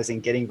 exercising,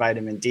 getting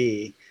vitamin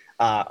D,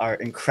 are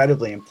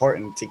incredibly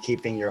important to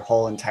keeping your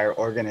whole entire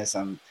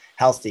organism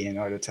healthy in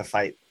order to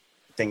fight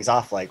things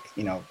off, like,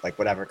 you know, like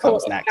whatever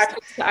comes next.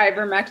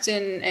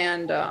 Ivermectin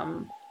and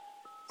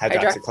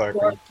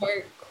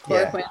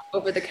hydroxychloroquine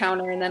over the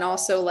counter. And then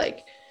also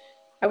like,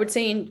 I would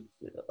say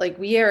like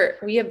we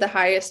have the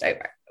highest,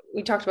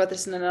 we talked about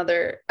this in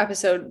another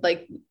episode,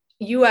 like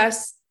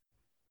US,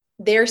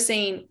 they're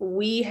saying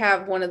we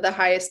have one of the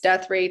highest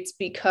death rates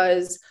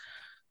because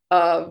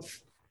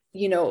of,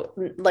 you know,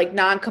 like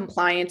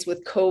non-compliance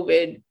with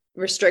COVID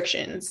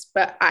restrictions.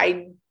 But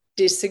I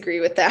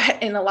disagree with that.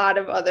 And a lot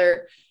of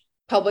other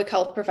public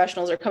health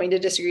professionals are coming to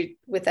disagree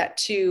with that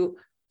too.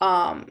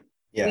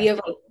 We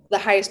have the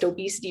highest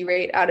obesity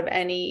rate out of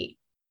any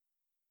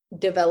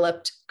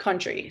developed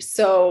country.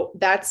 So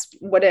that's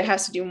what it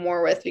has to do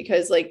more with,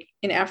 because like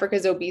in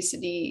Africa's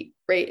obesity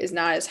rate is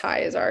not as high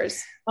as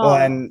ours. Well,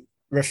 and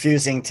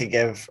refusing to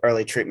give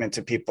early treatment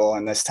to people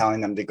and this telling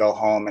them to go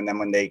home. And then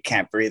when they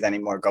can't breathe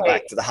anymore, go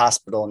back to the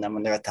hospital. And then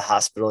when they're at the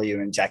hospital,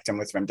 you inject them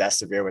with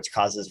remdesivir, which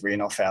causes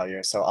renal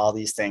failure. So all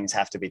these things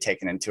have to be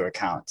taken into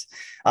account.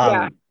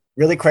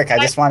 Really quick, I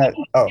just want to,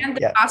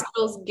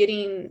 hospitals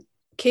getting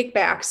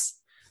kickbacks,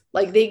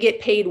 like they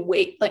get paid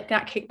like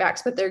not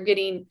kickbacks, but they're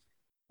getting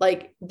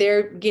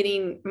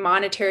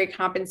monetary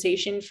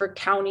compensation for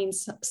counting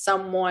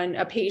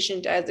a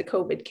patient as a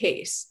COVID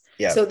case.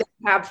 So they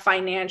have if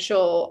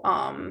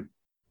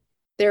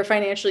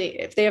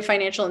they have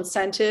financial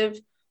incentive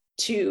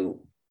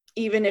to,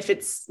 even if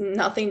it's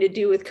nothing to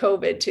do with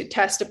COVID, to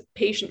test a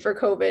patient for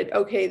COVID.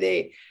 Okay,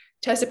 they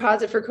tested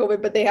positive for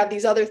COVID, but they have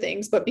these other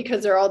things, but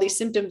because there are all these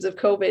symptoms of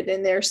COVID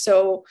and they're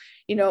so,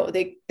 you know,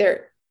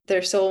 they're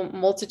so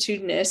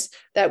multitudinous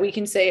that we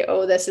can say,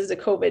 oh, this is a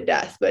COVID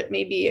death, but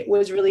maybe it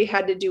was really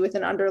had to do with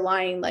an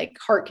underlying like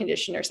heart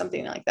condition or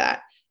something like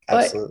that.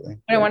 Absolutely.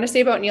 But what I want to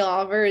say about Neil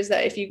Oliver is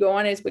that if you go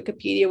on his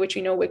Wikipedia, which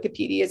we know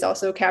Wikipedia is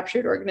also a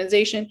captured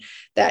organization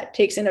that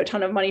takes in a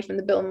ton of money from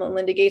the Bill and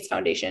Melinda Gates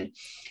Foundation.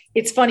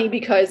 It's funny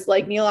because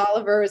like Neil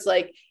Oliver is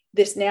like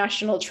this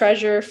national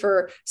treasure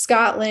for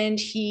Scotland.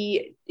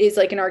 He is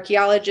like an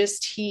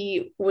archaeologist.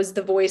 He was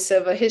the voice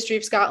of A History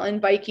of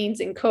Scotland, Vikings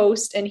and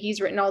Coast. And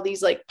he's written all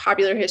these like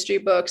popular history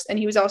books. And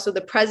he was also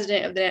the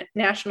president of the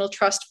National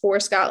Trust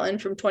for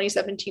Scotland from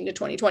 2017 to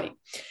 2020.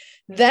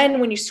 Then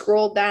when you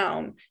scroll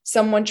down,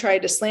 someone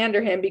tried to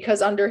slander him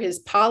because under his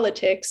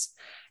politics,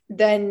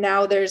 then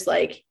now there's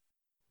like,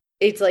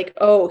 it's like,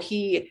 oh,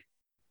 he's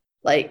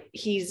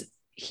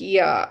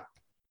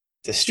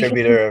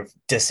distributor of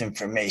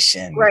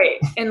disinformation. Right.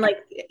 And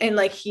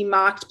like he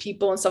mocked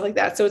people and stuff like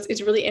that. So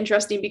it's really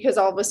interesting because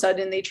all of a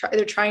sudden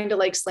they're trying to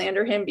like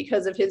slander him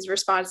because of his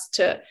response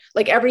to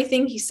like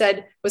everything he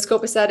said was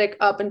copacetic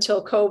up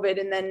until COVID.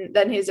 And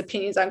then his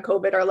opinions on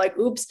COVID are like,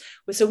 oops.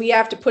 So we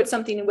have to put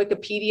something in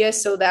Wikipedia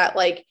so that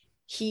like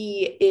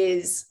we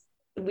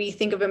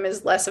think of him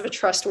as less of a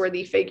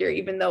trustworthy figure,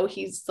 even though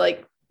he's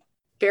like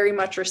very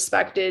much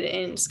respected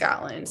in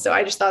Scotland. So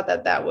I just thought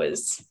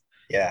that's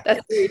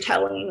very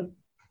telling.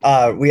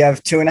 We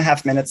have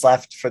 2.5 minutes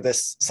left for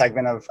this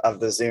segment of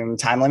the Zoom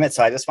time limit.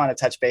 So I just want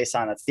to touch base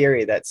on a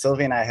theory that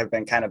Sylvie and I have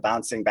been kind of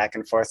bouncing back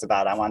and forth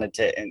about. I wanted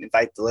to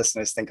invite the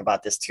listeners to think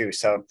about this too.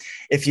 So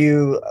if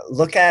you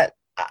look at,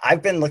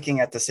 I've been looking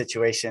at the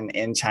situation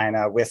in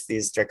China with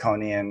these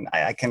draconian,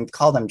 I can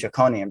call them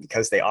draconian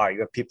because they are.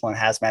 You have people in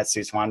hazmat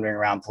suits wandering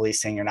around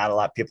policing.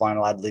 People aren't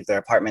allowed to leave their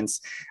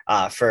apartments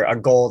for a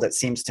goal that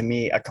seems to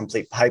me a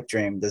complete pipe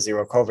dream. The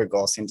zero COVID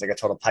goal seems like a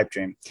total pipe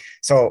dream.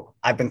 So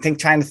I've been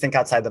trying to think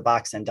outside the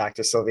box, and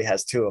Dr. Sylvie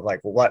has too, of like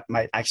what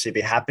might actually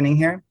be happening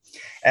here.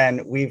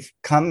 And we've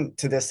come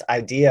to this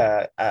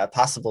idea, a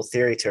possible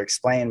theory to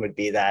explain would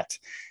be that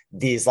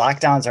these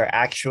lockdowns are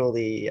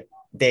actually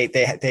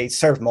they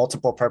serve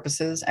multiple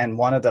purposes, and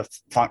one of the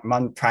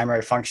one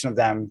primary function of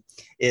them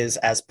is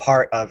as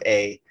part of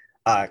a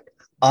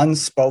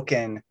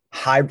unspoken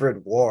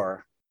hybrid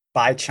war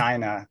by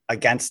China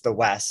against the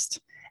West.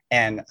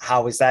 And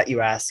how is that,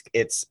 you ask?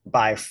 It's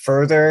by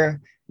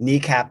further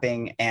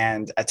kneecapping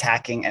and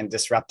attacking and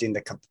disrupting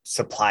the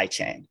supply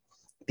chain,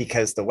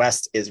 because the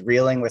West is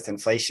reeling with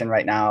inflation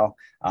right now.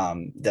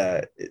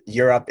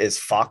 Europe is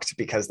fucked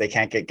because they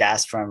can't get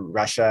gas from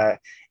Russia,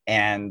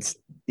 and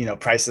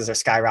prices are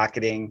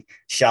skyrocketing.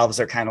 Shelves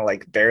are kind of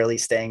like barely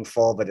staying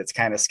full, but it's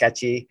kind of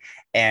sketchy.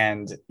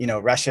 And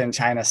Russia and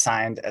China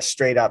signed a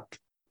straight up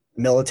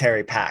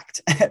military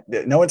pact.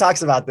 No one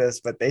talks about this,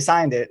 but they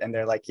signed it, and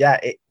they're like, yeah,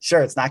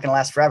 sure, it's not going to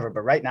last forever,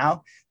 but right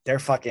now they're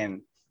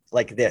fucking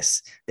like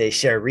this. They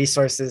share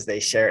resources, they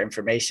share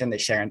information, they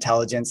share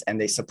intelligence, and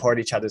they support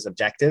each other's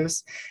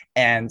objectives.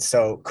 And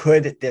so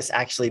could this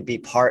actually be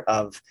part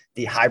of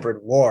the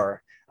hybrid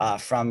war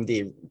from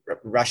the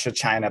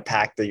Russia-China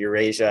pact, the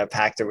Eurasia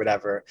pact or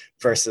whatever,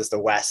 versus the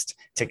West,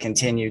 to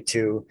continue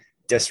to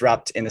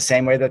disrupt in the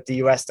same way that the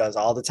US does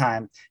all the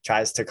time,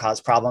 tries to cause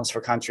problems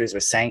for countries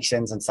with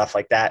sanctions and stuff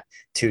like that,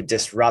 to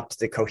disrupt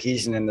the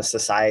cohesion in the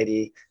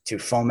society, to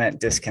foment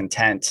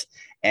discontent.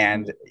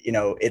 And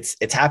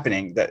it's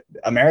happening. That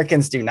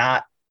Americans do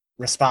not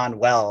respond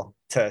well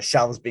to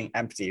shelves being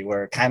empty.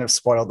 We're kind of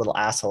spoiled little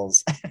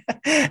assholes,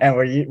 and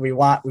we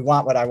want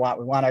what I want.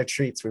 We want our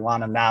treats. We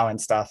want them now and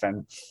stuff.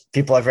 And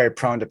people are very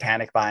prone to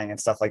panic buying and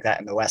stuff like that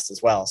in the West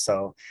as well.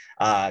 So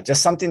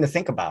just something to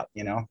think about.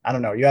 I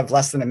don't know. You have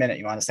less than a minute.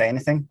 You want to say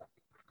anything?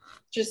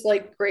 Just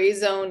like gray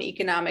zone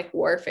economic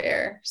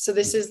warfare. So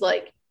this is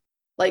like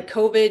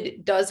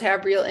COVID does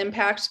have real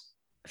impact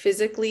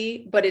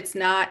physically, but it's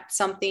not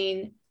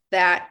something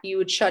that you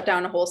would shut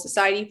down a whole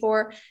society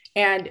for.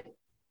 And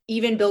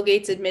even Bill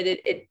Gates admitted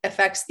it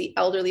affects the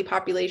elderly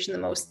population the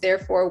most.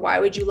 Therefore, why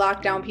would you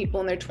lock down people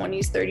in their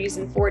 20s, 30s,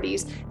 and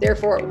 40s?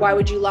 Therefore, why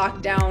would you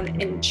lock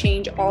down and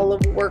change all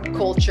of work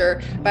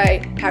culture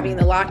by having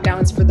the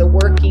lockdowns for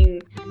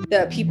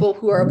the people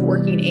who are of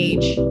working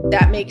age?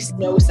 That makes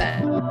no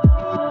sense.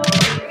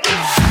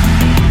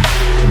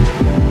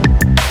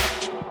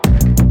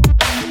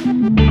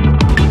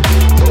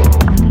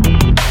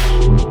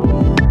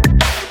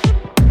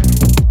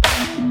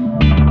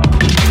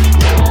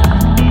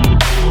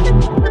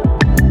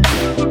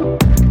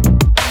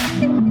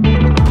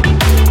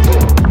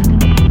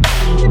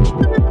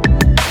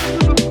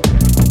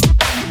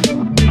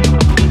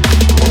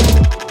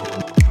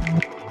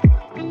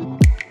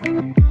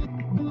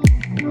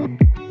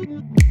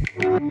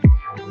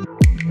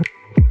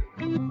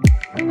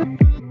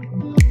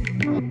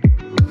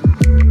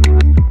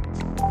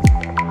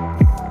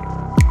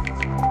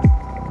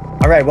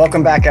 All right,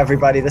 welcome back,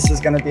 everybody. This is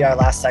going to be our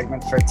last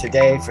segment for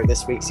today for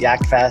this week's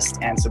Yak Fest.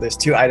 And so there's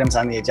 2 items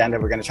on the agenda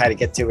we're going to try to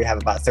get to. We have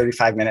about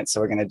 35 minutes,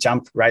 so we're going to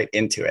jump right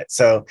into it.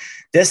 So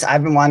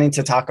I've been wanting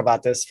to talk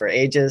about this for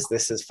ages.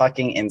 This is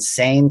fucking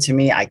insane to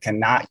me. I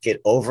cannot get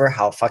over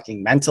how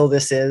fucking mental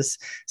this is.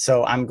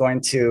 So I'm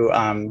going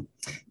to,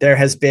 there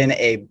has been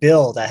a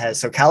bill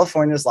so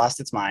California's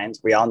lost its mind.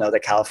 We all know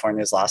that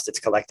California's lost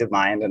its collective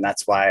mind, and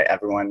that's why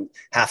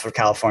half of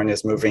California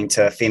is moving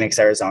to Phoenix,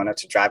 Arizona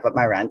to drive up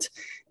my rent.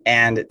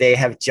 And they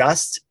have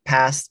just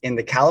passed in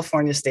the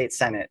California State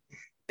Senate.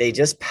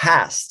 It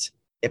passed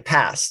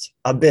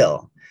a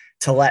bill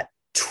to let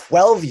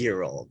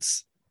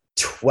 12-year-olds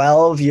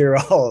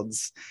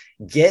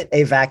get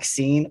a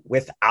vaccine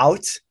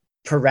without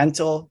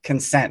parental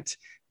consent.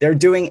 They're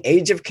doing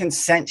age of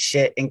consent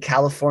shit in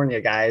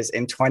California, guys,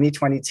 in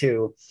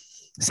 2022,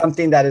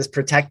 something that is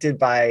protected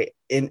by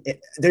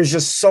there's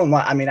just so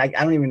much. I mean, I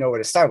don't even know where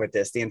to start with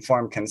this. The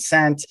informed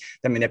consent,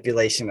 the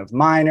manipulation of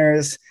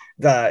minors,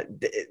 the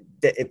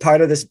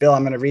part of this bill,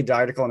 I'm going to read the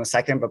article in a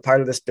second, but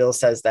part of this bill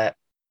says that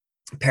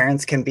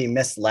parents can be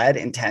misled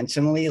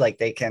intentionally.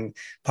 Like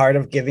part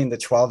of giving the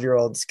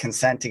 12-year-olds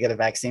consent to get a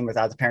vaccine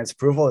without the parents'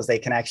 approval is they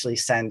can actually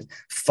send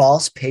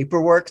false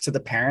paperwork to the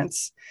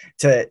parents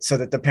so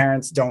that the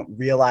parents don't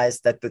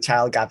realize that the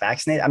child got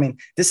vaccinated. I mean,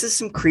 this is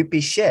some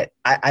creepy shit.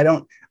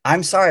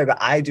 I'm sorry, but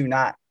I do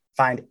not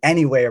find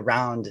any way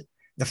around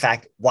the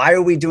fact, why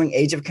are we doing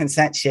age of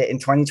consent shit in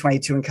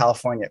 2022 in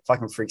California? It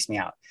fucking freaks me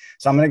out.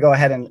 So I'm going to go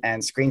ahead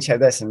and screen share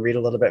this and read a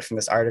little bit from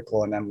this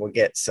article, and then we'll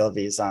get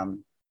Sylvie's.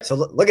 So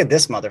look at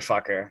this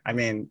motherfucker. I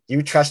mean,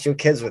 you trust your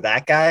kids with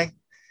that guy?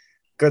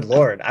 Good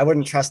Lord. I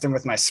wouldn't trust him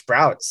with my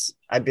Sprouts.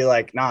 I'd be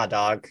like, nah,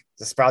 dog,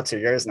 the Sprouts are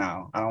yours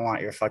now. I don't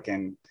want your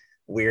fucking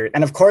weird.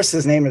 And of course,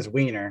 his name is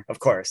Wiener. Of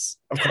course.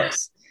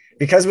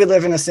 Because we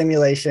live in a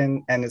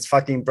simulation and it's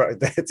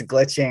it's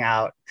glitching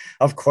out.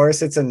 Of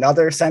course, it's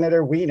another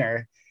Senator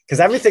Wiener, because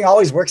everything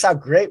always works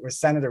out great with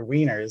Senator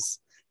Wieners.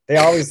 They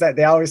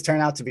always turn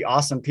out to be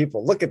awesome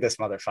people. Look at this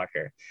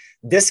motherfucker.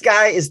 This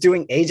guy is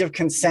doing age of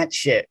consent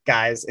shit,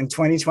 guys, in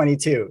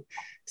 2022.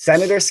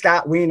 Senator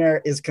Scott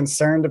Wiener is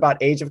concerned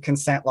about age of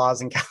consent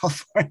laws in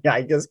California.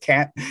 I just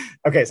can't.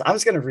 Okay, so I'm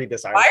just going to read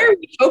this article. Why are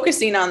we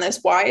focusing on this?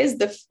 Why is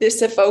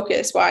this a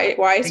focus? Why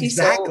is he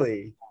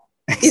exactly?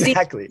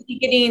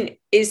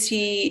 Is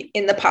he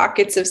in the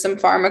pockets of some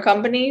pharma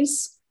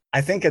companies? I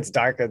think it's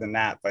darker than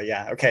that, but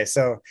yeah. Okay,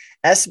 so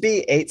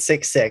SB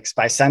 866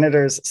 by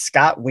Senators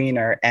Scott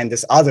Wiener and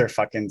this other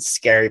fucking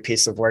scary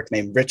piece of work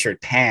named Richard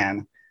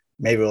Pan.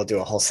 Maybe we'll do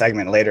a whole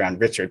segment later on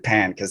Richard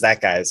Pan, because that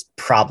guy's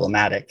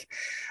problematic.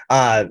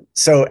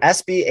 So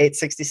SB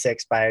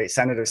 866 by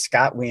Senators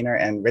Scott Wiener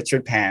and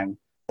Richard Pan,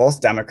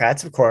 both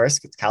Democrats, of course,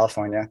 it's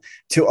California,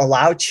 to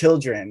allow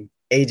children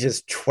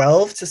ages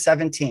 12 to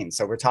 17.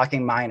 So we're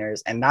talking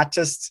minors, and not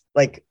just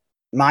like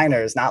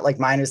minors, not like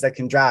minors that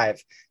can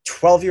drive,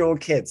 12-year-old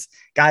kids.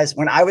 Guys,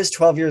 when I was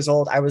 12 years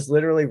old, I was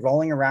literally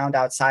rolling around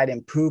outside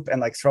in poop and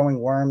like throwing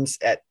worms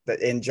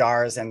in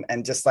jars and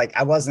just like,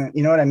 I wasn't,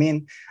 you know what I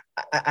mean?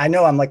 I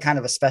know I'm like kind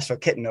of a special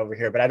kitten over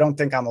here, but I don't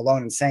think I'm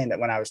alone in saying that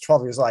when I was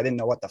 12 years old, I didn't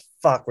know what the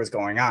fuck was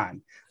going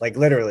on. Like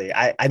literally,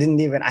 I hadn't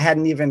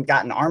even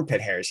gotten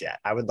armpit hairs yet.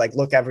 I would like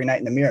look every night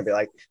in the mirror and be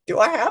like, do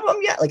I have them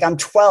yet? Like I'm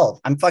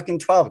 12. I'm fucking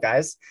 12,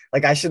 guys.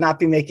 Like I should not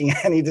be making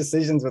any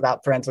decisions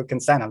without parental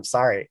consent. I'm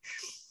sorry.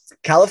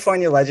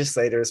 California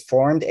legislators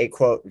formed a,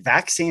 quote,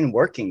 vaccine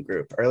working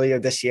group earlier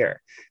this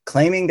year,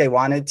 claiming they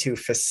wanted to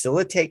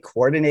facilitate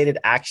coordinated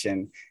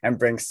action and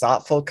bring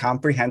thoughtful,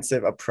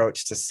 comprehensive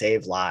approach to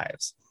save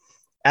lives.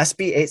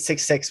 SB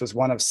 866 was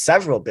one of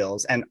several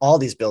bills, and all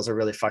these bills are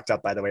really fucked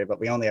up, by the way, but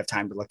we only have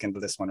time to look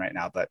into this one right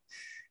now. But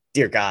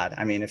dear God,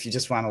 I mean, if you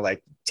just want to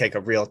like take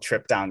a real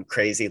trip down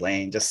crazy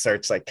lane, just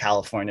search like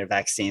California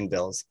vaccine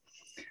bills.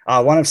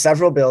 One of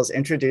several bills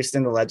introduced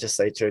in the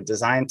legislature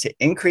designed to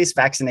increase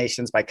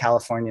vaccinations by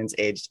Californians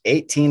aged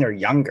 18 or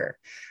younger.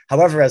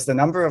 However, as the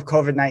number of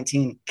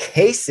COVID-19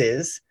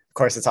 cases, of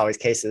course, it's always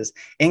cases,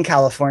 in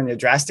California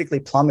drastically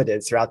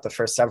plummeted throughout the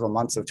first several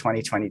months of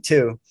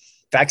 2022,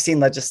 vaccine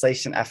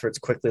legislation efforts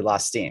quickly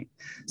lost steam.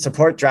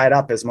 Support dried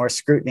up as more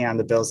scrutiny on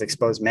the bill's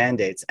exposed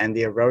mandates and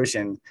the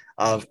erosion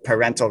of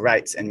parental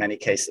rights in many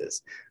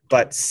cases.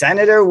 But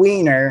Senator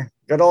Wiener,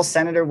 good old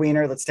Senator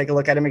Wiener, let's take a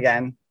look at him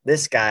again.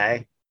 This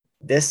guy,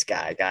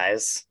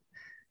 guys,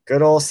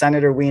 good old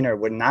Senator Wiener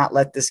would not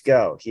let this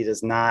go. He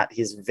does not.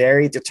 He's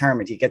very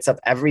determined. He gets up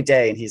every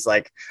day and he's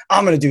like,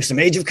 I'm going to do some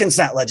age of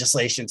consent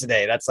legislation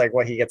today. That's like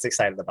what he gets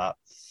excited about.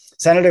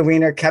 Senator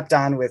Wiener kept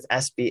on with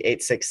SB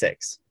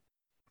 866.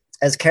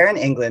 As Karen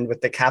England with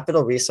the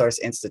Capital Resource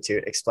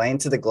Institute explained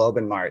to the Globe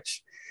in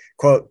March,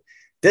 quote,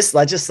 this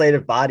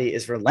legislative body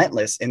is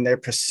relentless in their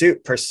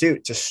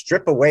pursuit to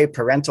strip away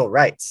parental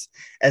rights,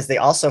 as they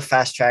also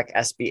fast-track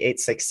SB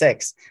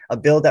 866, a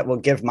bill that will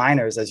give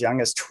minors as young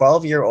as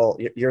 12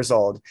 years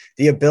old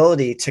the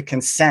ability to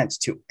consent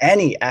to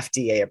any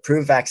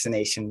FDA-approved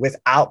vaccination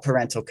without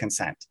parental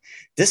consent.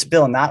 This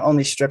bill not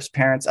only strips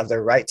parents of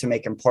their right to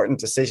make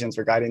important decisions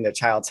regarding their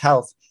child's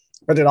health,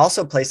 but it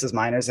also places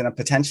minors in a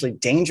potentially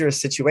dangerous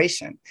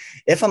situation.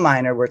 If a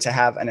minor were to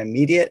have an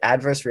immediate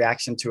adverse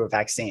reaction to a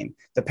vaccine,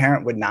 the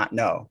parent would not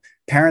know.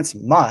 Parents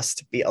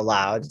must be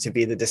allowed to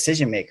be the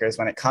decision makers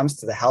when it comes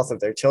to the health of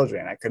their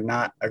children. I could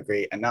not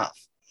agree enough.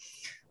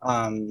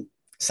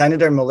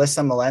 Senator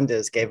Melissa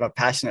Melendez gave a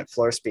passionate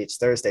floor speech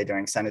Thursday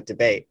during Senate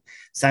debate,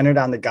 centered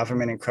on the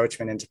government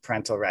encroachment into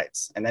parental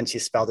rights. And then she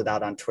spelled it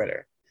out on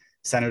Twitter.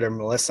 Senator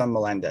Melissa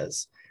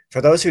Melendez. For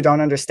those who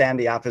don't understand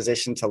the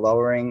opposition to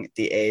lowering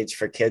the age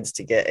for kids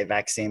to get a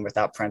vaccine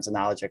without parental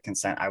knowledge or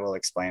consent, I will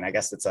explain. I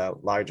guess it's a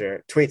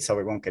larger tweet, so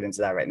we won't get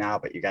into that right now,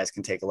 but you guys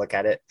can take a look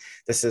at it.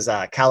 This is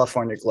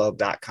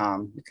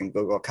CaliforniaGlobe.com. You can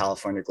Google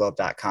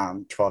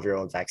CaliforniaGlobe.com,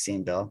 12-year-old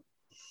vaccine bill.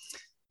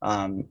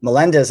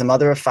 Melendez, a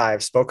mother of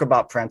 5, spoke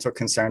about parental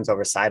concerns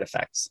over side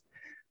effects.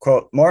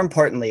 Quote, more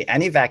importantly,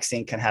 any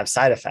vaccine can have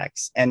side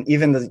effects. And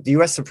even the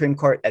US Supreme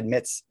Court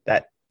admits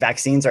that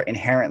vaccines are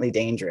inherently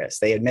dangerous.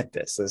 They admit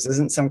this. So this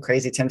isn't some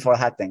crazy tinfoil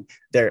hat thing.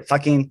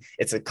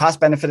 It's a cost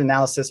benefit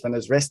analysis. When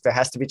there's risk, there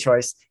has to be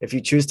choice. If you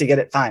choose to get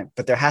it, fine.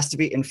 But there has to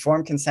be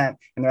informed consent,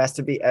 and there has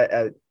to be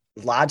a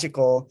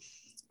logical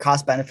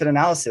cost benefit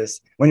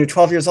analysis. When you're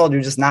 12 years old,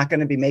 you're just not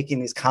going to be making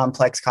these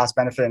complex cost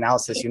benefit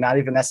analysis. You're not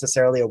even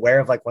necessarily aware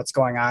of like what's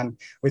going on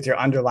with your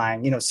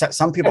underlying,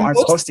 some people aren't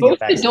supposed to get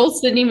vaccinated.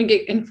 Adults didn't even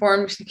get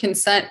informed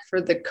consent for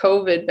the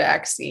COVID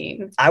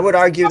vaccine. I would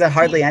argue that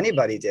hardly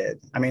anybody did.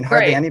 I mean,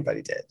 hardly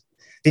anybody did.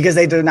 Because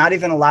they do not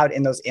even allowed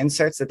in those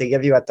inserts that they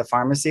give you at the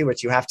pharmacy,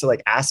 which you have to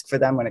like ask for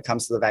them when it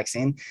comes to the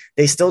vaccine.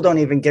 They still don't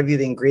even give you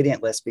the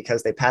ingredient list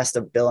because they passed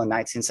a bill in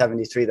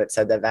 1973 that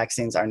said that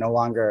vaccine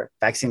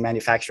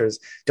manufacturers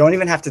don't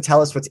even have to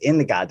tell us what's in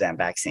the goddamn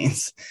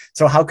vaccines.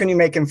 So how can you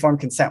make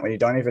informed consent when you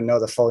don't even know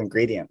the full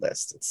ingredient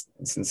list?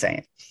 It's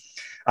insane.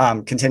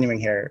 Continuing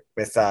here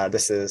with,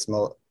 this is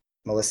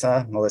Melendez,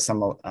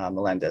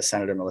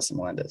 Senator Melissa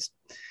Melendez.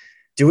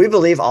 Do we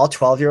believe all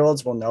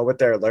 12-year-olds will know what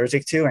they're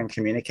allergic to and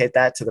communicate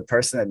that to the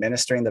person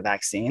administering the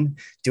vaccine?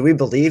 Do we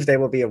believe they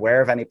will be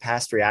aware of any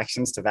past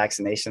reactions to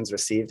vaccinations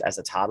received as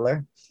a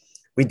toddler?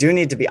 We do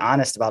need to be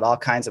honest about all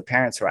kinds of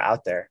parents who are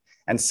out there,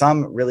 and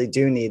some really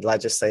do need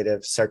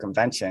legislative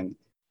circumvention.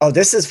 Oh,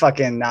 this is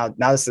now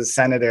this is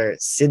Senator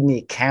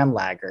Sidney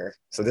Kamlager.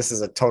 So this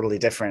is a totally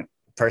different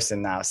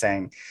person now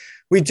saying,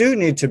 we do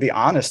need to be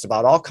honest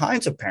about all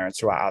kinds of parents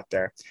who are out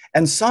there.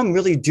 And some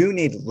really do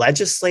need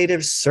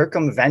legislative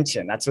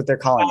circumvention. That's what they're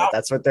calling it.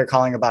 That's what they're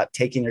calling about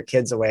taking your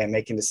kids away and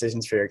making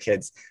decisions for your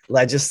kids.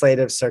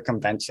 Legislative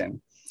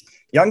circumvention.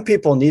 Young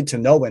people need to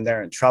know when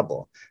they're in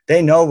trouble.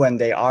 They know when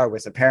they are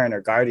with a parent or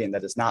guardian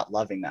that is not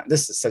loving them.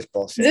 This is such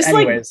bullshit.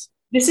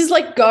 This is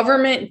like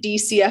government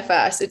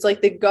DCFS. It's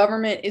like the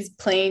government is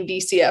playing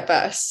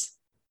DCFS.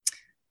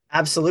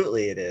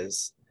 Absolutely it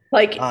is.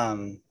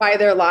 By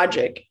their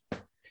logic.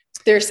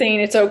 they're saying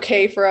it's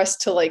okay for us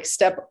to like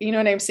step, you know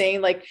what I'm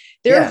saying? Like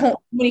there are how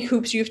many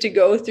hoops you have to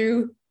go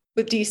through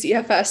with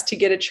DCFS to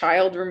get a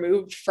child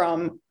removed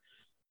from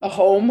a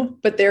home,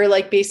 but they're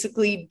like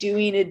basically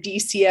doing a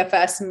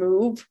DCFS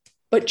move,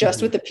 but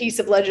just with a piece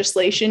of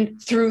legislation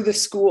through the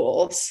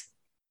schools.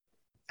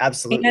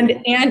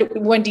 Absolutely. And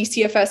when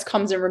DCFS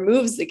comes and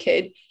removes the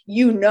kid,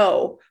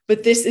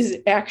 but this is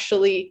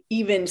actually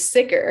even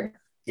sicker.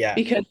 Yeah.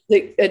 Because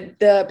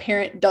the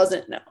parent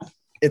doesn't know.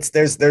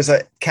 There's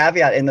a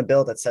caveat in the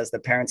bill that says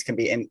that parents can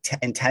be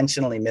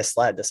intentionally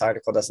misled. This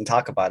article doesn't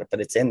talk about it, but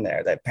it's in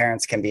there that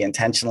parents can be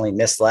intentionally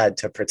misled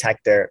to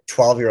protect their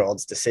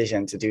 12-year-old's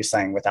decision to do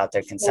something without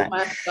their consent.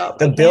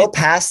 The bill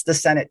passed the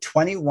Senate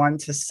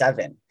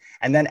 21-7.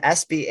 And then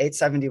SB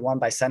 871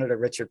 by Senator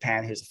Richard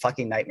Pan, who's a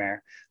fucking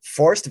nightmare,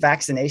 forced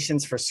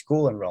vaccinations for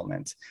school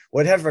enrollment,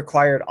 would have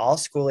required all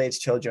school-age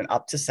children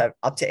up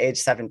to age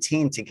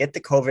 17 to get the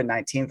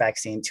COVID-19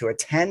 vaccine to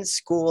attend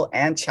school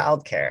and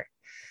childcare.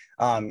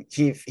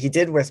 He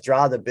did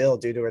withdraw the bill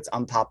due to its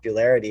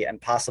unpopularity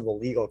and possible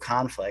legal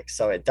conflict.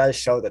 So it does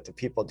show that the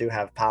people do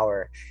have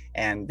power,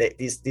 and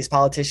these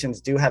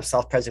politicians do have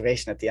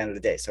self-preservation at the end of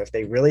the day. So if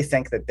they really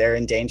think that they're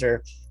in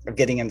danger of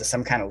getting into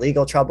some kind of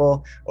legal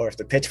trouble, or if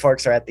the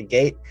pitchforks are at the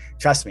gate,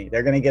 trust me,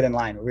 they're going to get in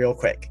line real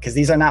quick, because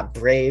these are not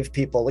brave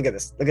people. Look at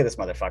this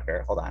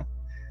motherfucker. Hold on.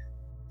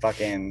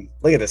 Fucking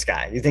look at this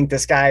guy. You think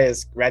this guy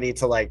is ready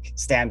to like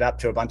stand up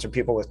to a bunch of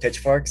people with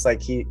pitchforks?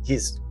 Like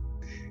he's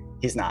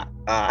not.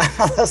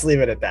 Let's leave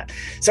it at that.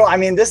 So, I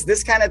mean,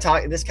 this kind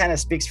of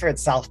speaks for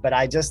itself, but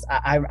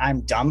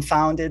I'm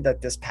dumbfounded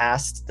that this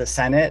passed the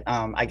Senate.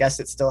 I guess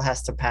it still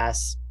has to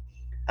pass.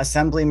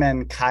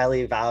 Assemblyman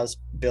Kylie Vow's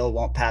bill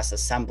won't pass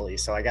Assembly,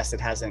 so I guess it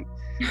hasn't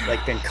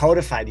like been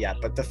codified yet.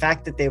 But the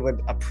fact that they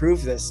would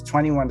approve this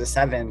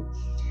 21-7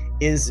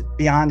 is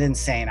beyond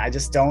insane. I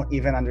just don't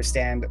even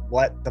understand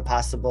what the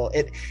possible.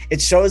 It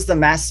shows the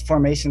mass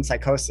formation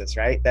psychosis,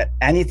 right? That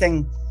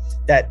anything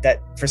that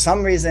for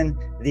some reason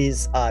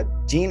these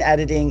gene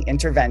editing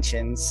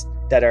interventions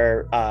that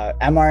are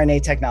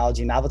mRNA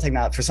technology, novel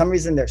technology, for some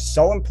reason they're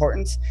so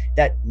important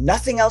that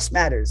nothing else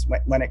matters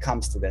when it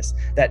comes to this,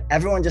 that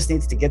everyone just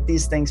needs to get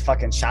these things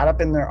fucking shot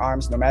up in their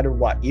arms no matter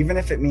what, even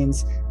if it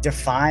means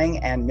defying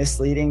and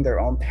misleading their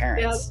own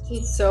parents. Yeah,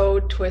 this is so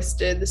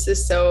twisted. This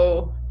is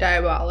so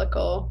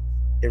diabolical.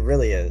 It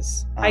really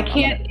is. I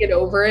can't get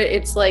over it.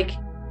 It's like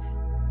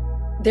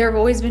there have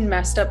always been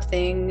messed up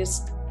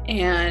things,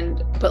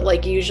 but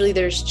like usually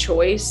there's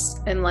choice,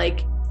 and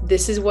like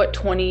this is what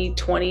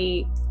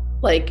 2020,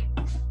 like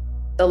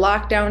the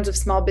lockdowns of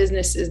small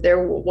businesses,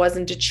 there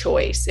wasn't a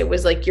choice. It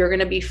was like you're going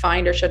to be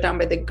fined or shut down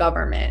by the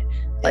government.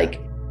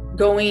 Like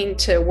going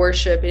to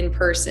worship in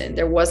person,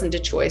 there wasn't a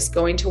choice.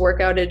 Going to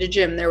work out at a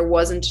gym, there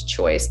wasn't a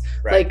choice.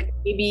 Right. Like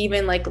maybe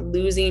even like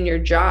losing your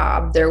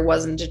job, there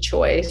wasn't a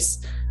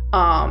choice.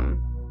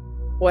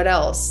 What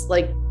else?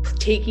 Like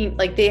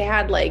they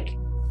had like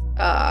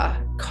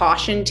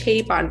caution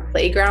tape on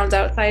playgrounds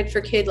outside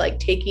for kids, like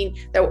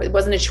that it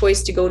wasn't a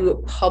choice to go to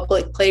a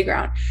public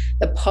playground.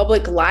 The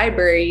public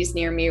libraries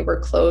near me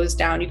were closed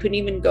down. You couldn't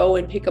even go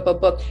and pick up a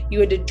book. You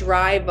had to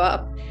drive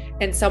up,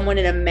 and someone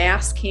in a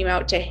mask came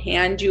out to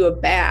hand you a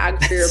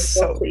bag for your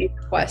book that you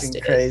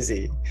requested.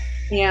 Crazy.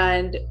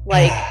 And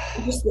like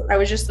I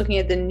was just looking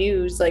at the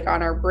news like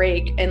on our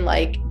break, and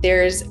like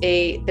there's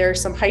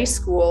some high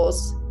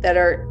schools that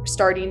are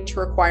starting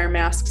to require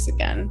masks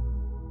again.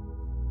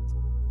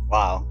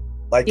 Wow.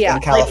 Like in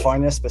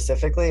California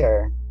specifically,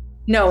 or?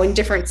 No, in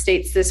different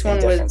states. This one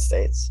was different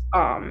states.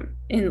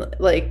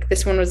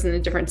 This one was in a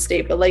different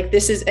state, but like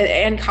this is,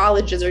 and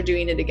colleges are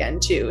doing it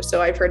again too.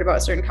 So I've heard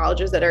about certain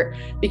colleges that are,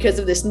 because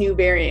of this new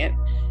variant.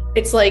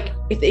 It's like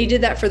if they did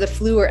that for the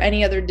flu or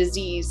any other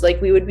disease,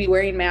 like we would be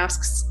wearing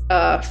masks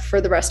for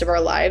the rest of our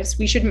lives.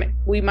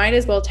 We might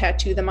as well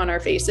tattoo them on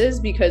our faces,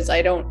 because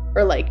get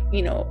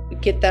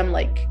them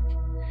like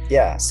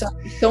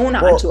sewn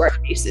onto our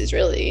faces,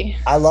 really.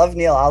 I love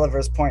Neil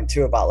Oliver's point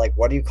too about like,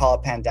 what do you call a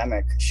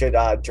pandemic? Should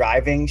drunk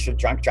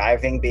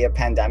driving be a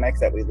pandemic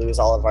that we lose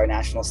all of our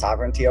national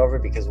sovereignty over?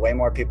 Because way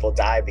more people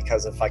die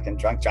because of fucking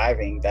drunk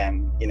driving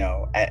than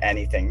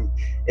anything.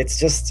 It's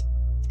just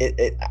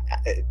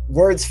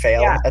words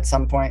fail at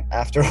some point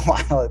after a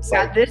while. It's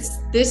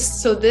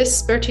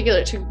this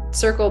particular, to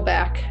circle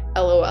back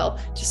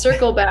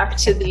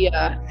to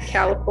the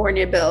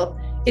California bill.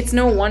 It's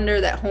no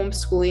wonder that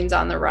homeschooling's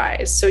on the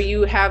rise. So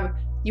you're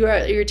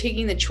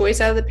taking the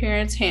choice out of the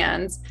parents'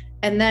 hands.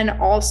 And then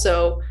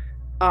also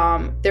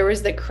there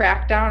was the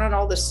crackdown on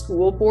all the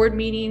school board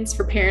meetings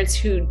for parents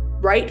who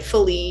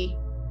rightfully,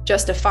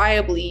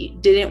 justifiably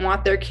didn't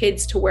want their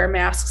kids to wear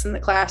masks in the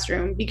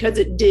classroom, because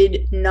it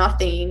did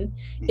nothing.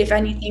 If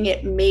anything,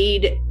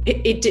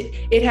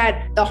 it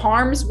had, the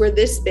harms were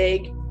this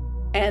big,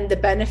 and the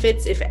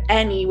benefits, if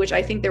any, which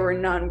I think there were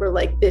none, were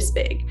like this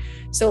big.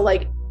 So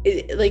like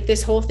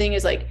this whole thing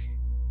is like,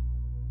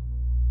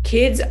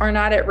 kids are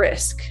not at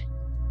risk.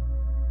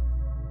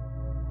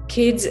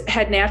 Kids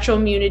had natural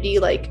immunity.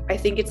 Like, I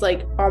think it's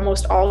like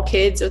almost all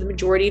kids, or the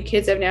majority of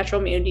kids, have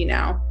natural immunity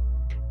now.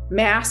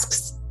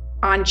 Masks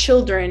on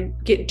children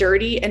get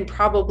dirty and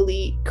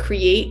probably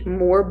create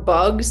more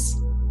bugs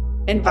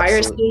and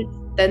viruses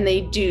than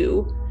they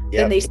do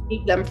than they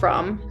save them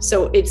from.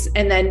 So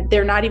and then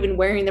they're not even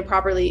wearing them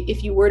properly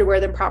if you were to wear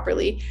them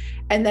properly.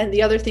 And then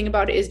the other thing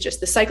about it is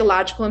just the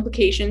psychological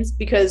implications,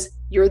 because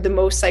you're the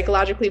most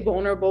psychologically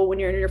vulnerable when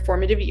you're in your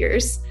formative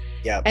years.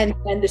 Yeah. And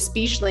the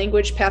speech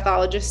language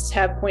pathologists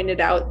have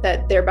pointed out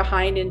that they're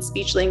behind in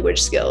speech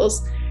language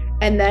skills.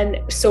 And then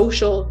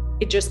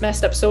it just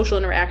messed up social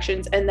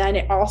interactions. And then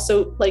it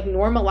also like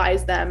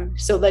normalized them.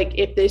 So like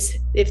if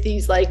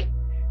these like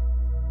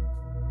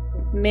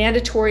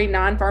mandatory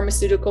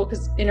non-pharmaceutical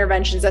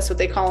interventions, that's what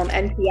they call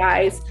them,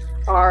 NPIs,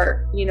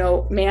 are, you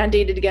know,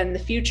 mandated again in the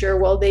future.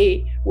 Well,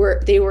 they've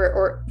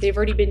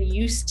already been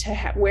used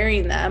to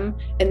wearing them,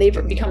 and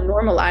they've become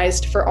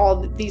normalized for all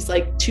these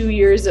like 2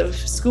 years of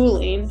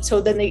schooling. So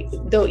then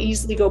they'll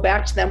easily go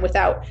back to them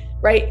without,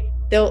 right?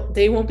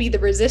 They won't be the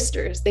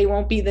resistors. They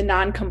won't be the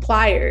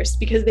non-compliers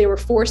because they were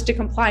forced to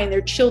comply, and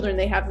their children,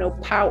 they have no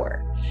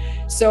power.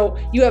 So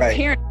you have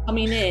parents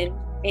coming in,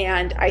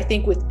 and I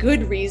think with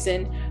good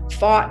reason,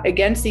 fought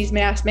against these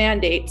mass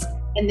mandates,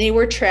 and they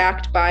were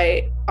tracked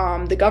by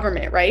the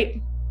government,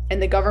 right?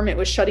 And the government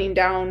was shutting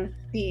down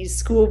these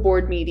school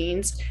board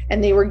meetings,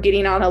 and they were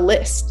getting on a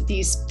list,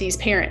 these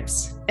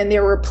parents, and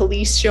there were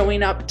police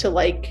showing up to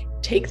like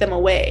take them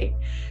away.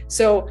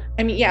 So,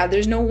 I mean, yeah,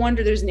 there's no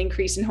wonder there's an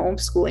increase in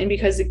homeschooling,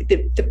 because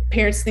the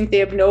parents think they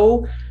have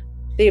no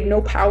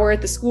power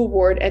at the school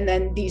board, and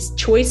then these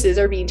choices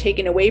are being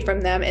taken away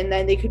from them, and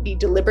then they could be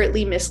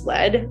deliberately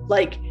misled.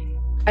 Like,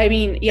 I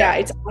mean, yeah,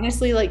 it's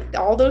honestly like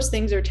all those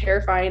things are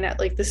terrifying at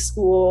like the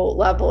school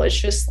level. It's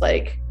just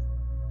like,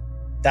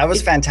 that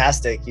was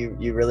fantastic.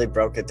 You really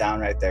broke it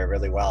down right there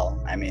really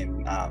well. I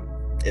mean,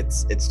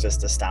 it's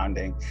just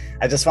astounding.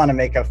 I just want to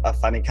make a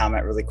funny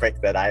comment really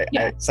quick that I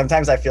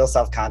sometimes I feel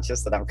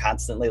self-conscious that I'm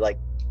constantly like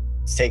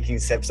taking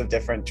sips of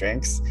different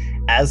drinks.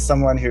 As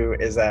someone who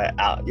is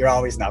you're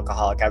always an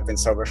alcoholic. I've been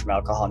sober from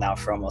alcohol now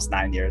for almost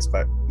 9 years,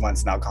 but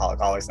once an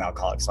alcoholic, always an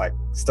alcoholic. So I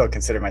still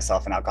consider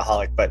myself an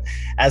alcoholic. But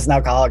as an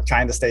alcoholic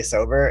trying to stay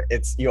sober,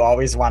 you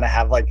always want to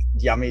have like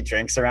yummy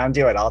drinks around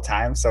you at all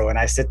times. So when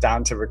I sit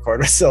down to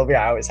record with Sylvia,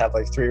 I always have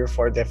like 3 or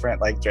 4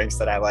 different like drinks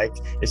that I like.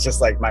 It's just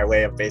like my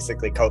way of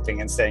basically coping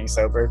and staying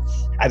sober.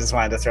 I just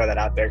wanted to throw that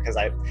out there because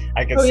I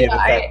could see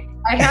that.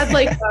 I had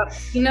like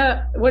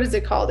what is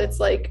it called?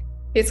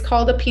 It's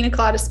called a pina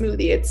colada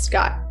smoothie. It's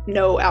got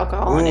no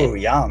alcohol in it. Ooh,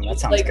 yum. That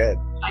sounds good.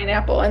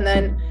 Pineapple. And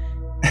then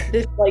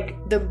this like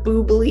the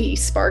bubbly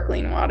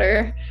sparkling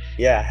water.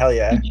 Yeah, hell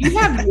yeah. Did you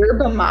have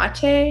yerba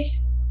mate?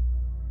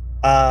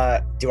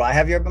 Do I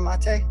have yerba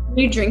mate? Were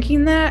you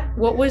drinking that?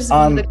 What was the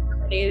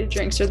carbonated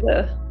drinks or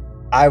the?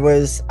 I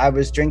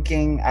was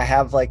drinking, I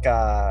have like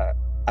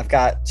I've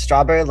got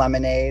strawberry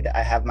lemonade.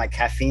 I have my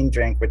caffeine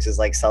drink, which is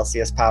like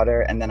Celsius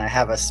powder. And then I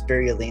have a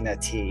spirulina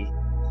tea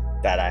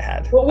that I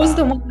had. What was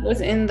the one that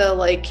was in the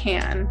like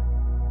can?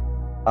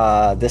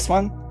 This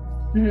one?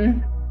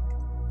 Mm-hmm.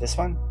 This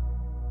one?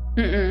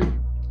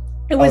 Mm-mm.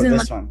 It was in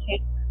this one. Can.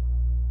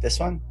 This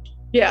one?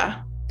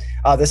 Yeah.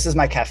 Oh, this is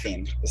my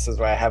caffeine. This is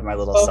where I have my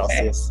little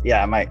Celsius.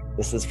 Yeah,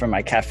 this is for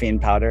my caffeine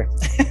powder.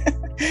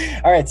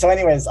 All right. So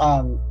anyways,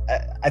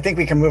 I think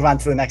we can move on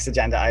to the next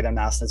agenda item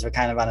now, since we're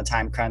kind of on a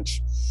time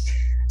crunch.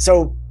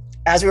 So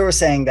as we were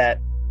saying that,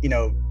 you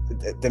know,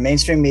 the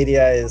mainstream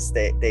media is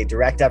they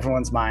direct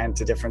everyone's mind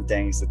to different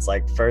things. It's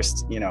like,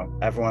 first, you know,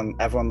 everyone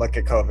look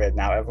at COVID,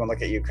 now everyone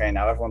look at Ukraine,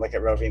 now everyone look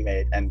at Roe v.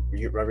 Wade, and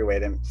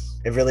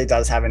it really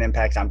does have an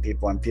impact on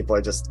people, and people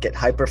are just get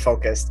hyper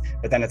focused.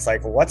 But then it's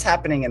like, well, what's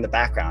happening in the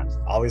background?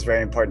 Always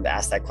very important to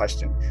ask that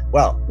question.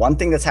 Well, one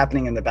thing that's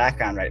happening in the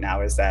background right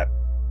now is that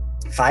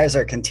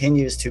Pfizer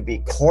continues to be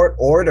court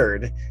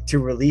ordered to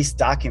release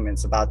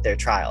documents about their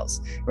trials.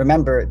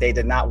 Remember, they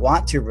did not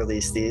want to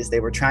release these.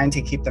 They were trying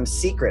to keep them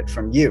secret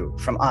from you,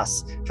 from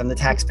us, from the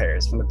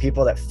taxpayers, from the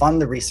people that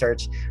fund the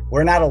research.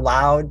 We're not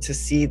allowed to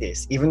see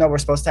this, even though we're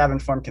supposed to have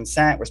informed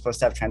consent. We're supposed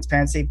to have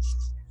transparency.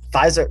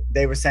 Pfizer,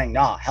 they were saying,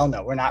 no, hell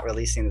no, we're not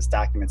releasing these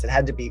documents. It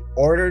had to be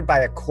ordered by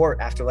a court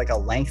after like a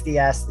lengthy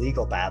ass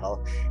legal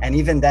battle. And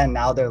even then,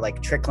 now they're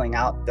like trickling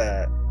out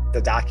the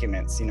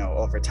documents, you know,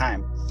 over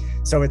time.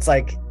 So it's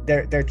like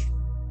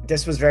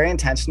this was very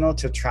intentional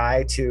to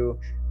try to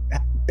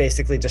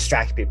basically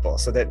distract people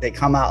so that they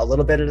come out a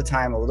little bit at a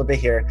time, a little bit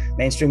here.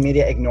 Mainstream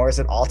media ignores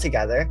it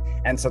altogether.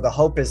 And so the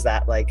hope is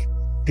that like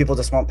people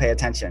just won't pay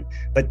attention.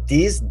 But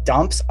these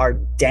dumps are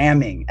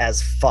damning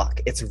as fuck.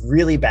 It's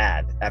really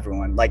bad,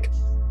 everyone. Like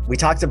we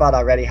talked about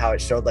already how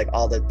it showed like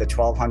all the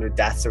 1,200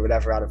 deaths or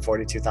whatever out of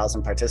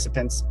 42,000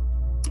 participants.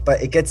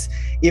 But it gets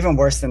even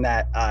worse than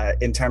that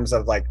in terms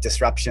of like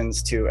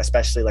disruptions to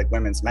especially like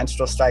women's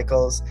menstrual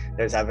cycles.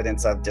 There's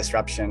evidence of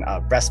disruption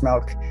of breast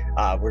milk.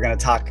 We're going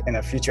to talk in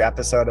a future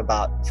episode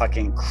about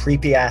fucking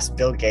creepy ass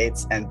Bill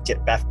Gates and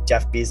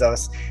Jeff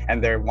Bezos,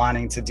 and they're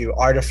wanting to do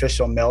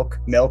artificial milk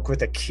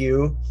with a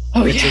Q,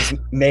 which is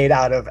made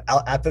out of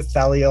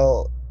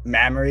epithelial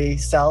mammary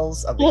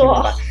cells of the human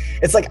body.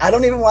 It's like, I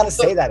don't even want to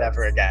say that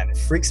ever again. It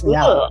freaks me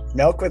out.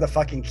 Milk with a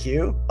fucking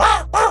Q?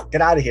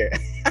 Get out of here.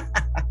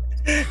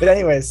 But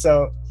anyway,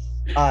 so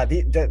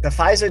the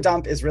Pfizer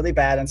dump is really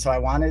bad, and so I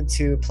wanted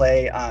to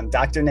play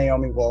Dr.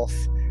 Naomi Wolf.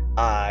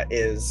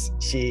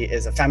 She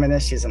is a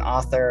feminist, she's an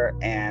author,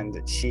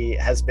 and she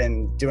has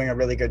been doing a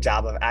really good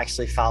job of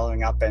actually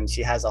following up, and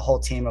she has a whole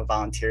team of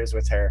volunteers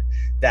with her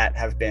that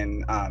have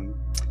been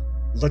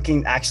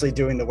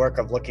doing the work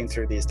of looking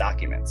through these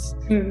documents.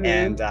 Mm-hmm.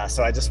 And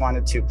so I just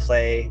wanted to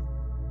play,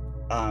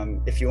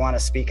 if you want to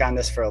speak on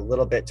this for a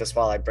little bit, just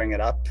while I bring it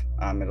up,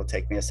 it'll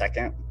take me a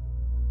second.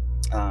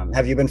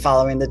 Have you been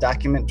following the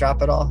document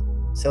drop at all,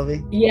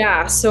 Sylvie?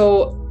 Yeah,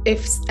 so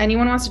if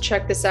anyone wants to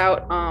check this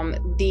out,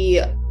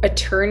 the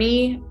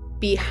attorney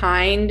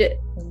behind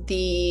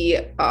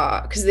the,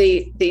 because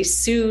they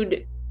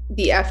sued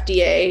the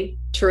FDA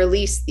to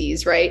release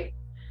these, right?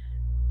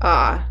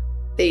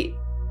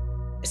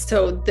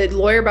 So the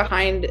lawyer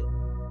behind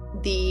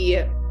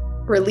the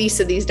release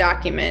of these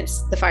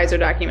documents, the Pfizer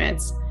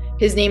documents,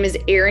 his name is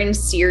Aaron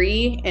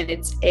Siri, and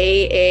it's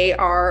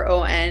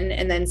Aaron,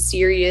 and then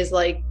Siri is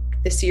like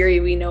the Siri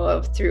we know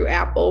of through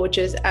Apple, which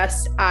is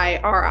Siri.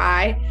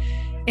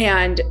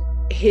 And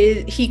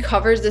he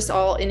covers this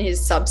all in his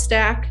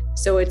Substack.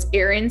 So it's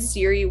Aaron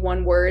Siri,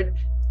 one word,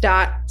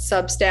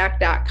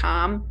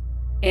 .substack.com.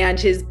 And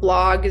his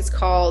blog is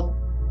called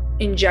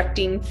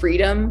Injecting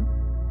Freedom.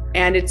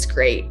 And it's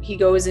great. He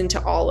goes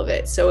into all of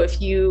it. So it's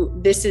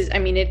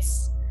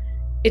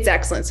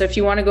excellent. So if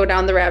you want to go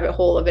down the rabbit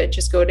hole of it,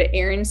 just go to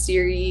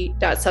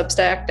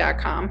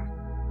aaronsiri.substack.com.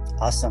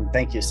 Awesome.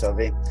 Thank you,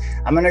 Sylvie.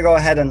 I'm going to go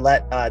ahead and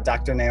let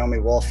Dr. Naomi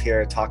Wolf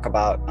here talk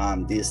about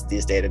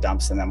these data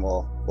dumps, and then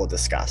we'll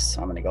discuss.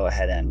 So I'm going to go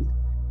ahead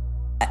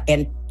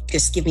and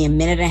just give me a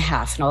minute and a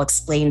half, and I'll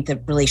explain the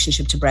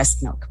relationship to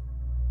breast milk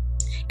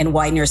and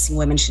why nursing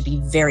women should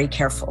be very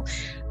careful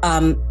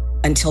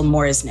until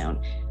more is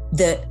known.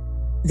 The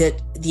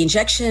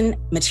injection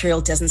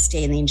material doesn't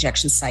stay in the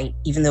injection site,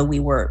 even though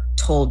we were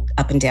told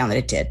up and down that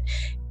it did.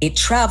 It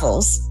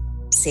travels,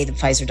 say the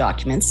Pfizer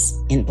documents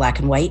in black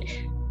and white,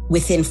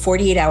 within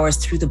 48 hours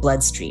through the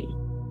bloodstream.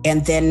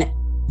 And then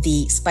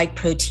the spike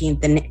protein,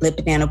 the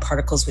lipid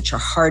nanoparticles, which are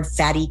hard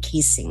fatty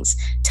casings,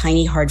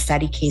 tiny hard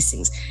fatty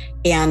casings,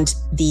 and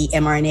the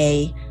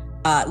mRNA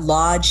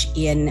lodge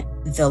in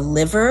the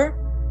liver,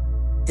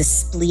 the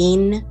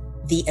spleen,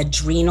 the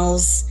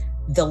adrenals,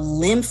 the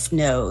lymph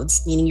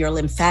nodes, meaning your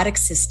lymphatic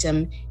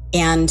system,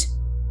 and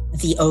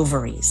the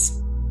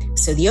ovaries.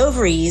 So the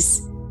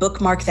ovaries,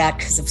 bookmark that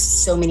because of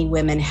so many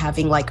women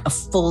having like a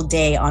full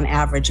day on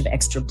average of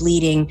extra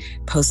bleeding,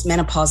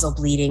 postmenopausal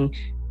bleeding,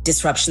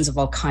 disruptions of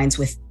all kinds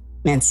with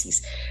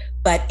menses.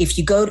 But if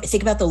you go to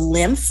think about the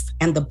lymph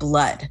and the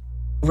blood,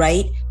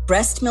 right?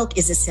 Breast milk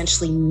is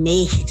essentially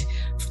made,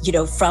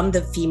 from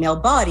the female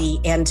body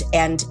and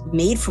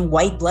made from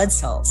white blood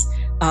cells,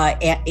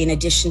 in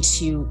addition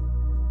to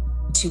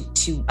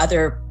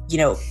other,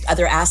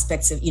 other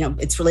aspects of,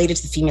 it's related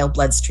to the female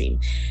bloodstream.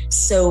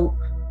 So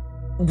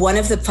one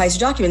of the Pfizer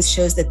documents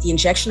shows that the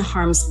injection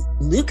harms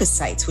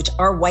leukocytes, which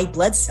are white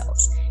blood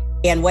cells,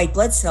 and white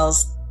blood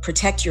cells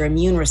protect your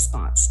immune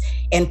response.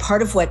 And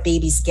part of what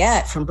babies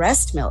get from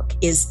breast milk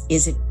is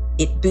it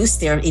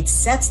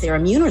sets their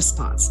immune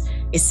response,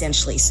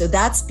 essentially. So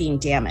that's being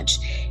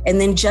damaged.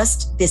 And then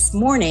just this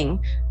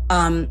morning,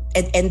 and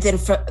then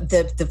for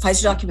the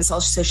Pfizer documents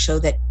also show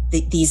that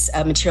these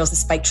materials, the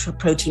spike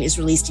protein, is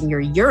released in your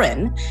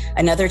urine.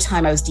 Another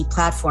time I was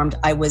deplatformed,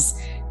 I was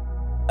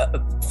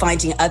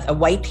finding a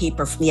white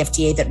paper from the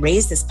FDA that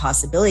raised this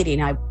possibility.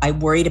 And I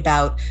worried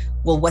about,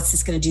 well, what's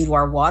this going to do to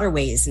our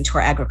waterways and to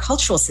our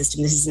agricultural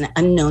system? This is an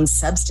unknown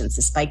substance,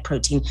 the spike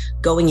protein,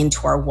 going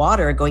into our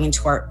water, going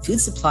into our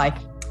food supply.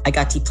 I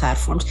got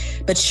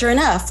deplatformed. But sure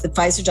enough, the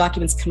Pfizer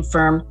documents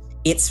confirm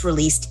it's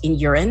released in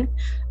urine.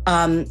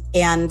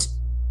 And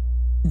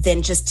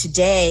then just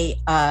today,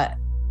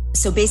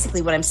 so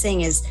basically what I'm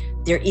saying is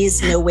there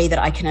is no way that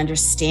I can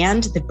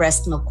understand that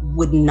breast milk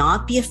would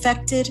not be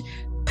affected,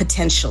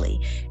 potentially.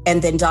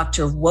 And then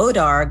Dr.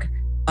 Wodarg,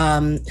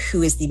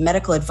 who is the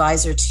medical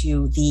advisor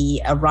to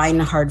the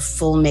Reinhard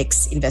full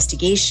mix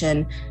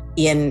investigation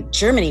in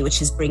Germany,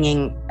 which is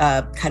bringing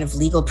kind of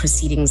legal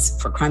proceedings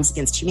for crimes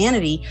against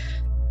humanity.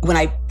 When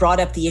I brought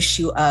up the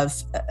issue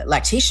of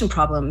lactation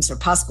problems or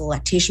possible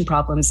lactation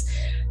problems,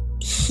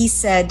 he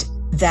said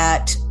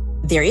that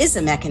there is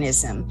a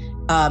mechanism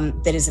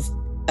that is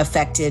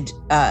affected,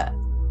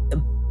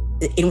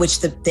 in which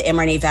the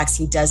mRNA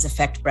vaccine does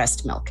affect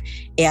breast milk.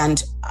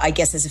 And I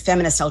guess as a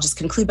feminist, I'll just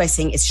conclude by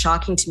saying it's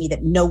shocking to me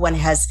that no one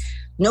has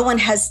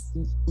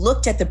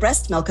looked at the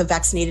breast milk of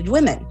vaccinated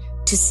women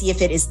to see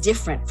if it is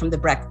different from the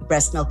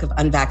breast milk of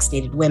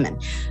unvaccinated women.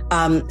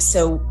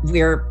 So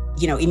we're,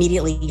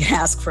 immediately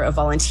ask for a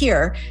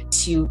volunteer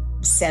to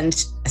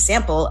send a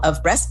sample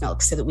of breast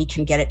milk so that we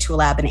can get it to a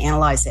lab and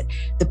analyze it.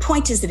 The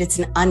point is that it's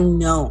an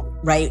unknown,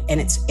 right?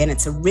 And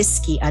it's a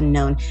risky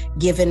unknown,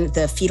 given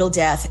the fetal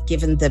death,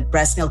 given the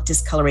breast milk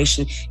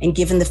discoloration, and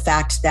given the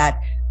fact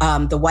that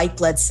the white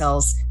blood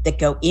cells that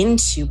go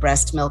into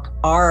breast milk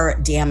are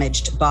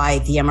damaged by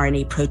the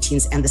mRNA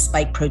proteins, and the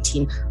spike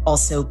protein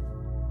also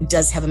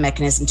does have a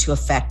mechanism to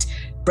affect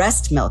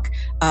breast milk.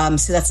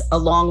 So that's a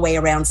long way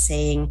around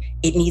saying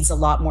it needs a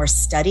lot more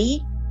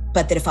study,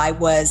 but that if I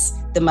was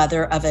the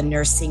mother of a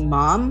nursing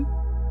mom,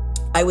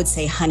 I would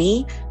say,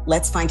 honey,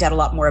 let's find out a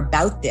lot more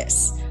about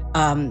this,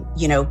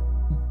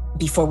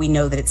 before we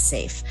know that it's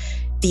safe.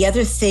 The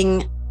other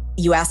thing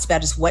you asked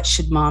about is what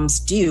should moms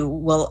do?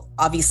 Well,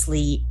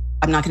 obviously,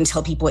 I'm not going to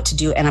tell people what to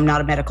do, and I'm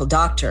not a medical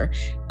doctor,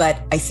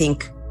 but I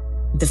think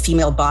the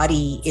female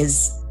body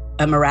is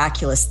a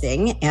miraculous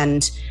thing.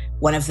 And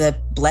one of the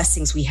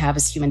blessings we have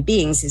as human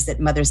beings is that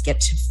mothers get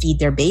to feed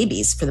their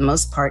babies, for the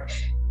most part,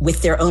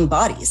 with their own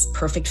bodies,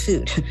 perfect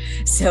food.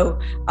 So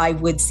I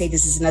would say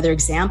this is another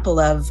example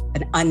of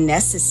an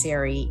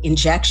unnecessary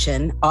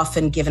injection,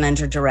 often given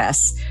under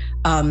duress,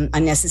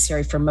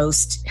 unnecessary for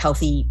most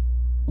healthy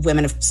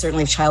women,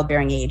 certainly of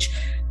childbearing age,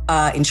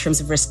 in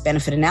terms of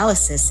risk-benefit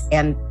analysis.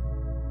 And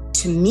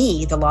to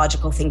me, the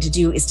logical thing to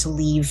do is to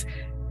leave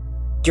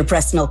your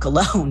breast milk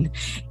alone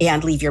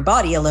and leave your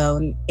body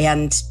alone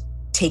and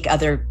take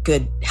other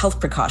good health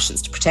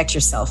precautions to protect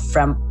yourself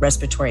from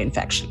respiratory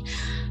infection.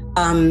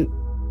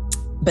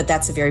 But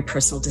that's a very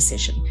personal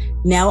decision.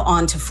 Now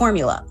on to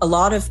formula. A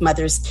lot of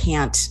mothers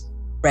can't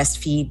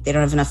breastfeed. They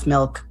don't have enough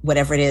milk,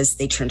 whatever it is,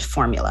 they turn to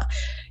formula.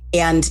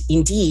 And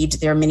indeed,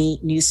 there are many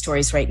news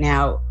stories right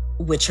now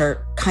which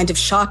are kind of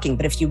shocking.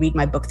 But if you read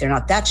my book, they're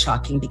not that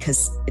shocking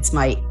because it's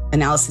my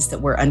analysis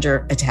that we're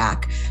under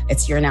attack.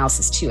 It's your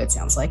analysis too, it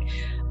sounds like.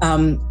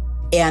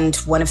 And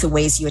one of the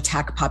ways you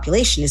attack a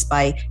population is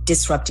by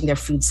disrupting their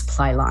food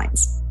supply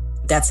lines.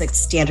 That's a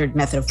standard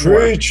method of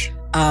war.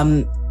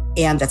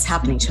 And that's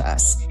happening to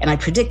us. And I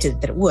predicted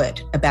that it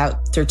would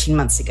about 13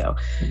 months ago.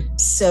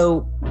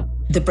 So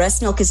the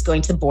breast milk is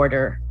going to the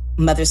border.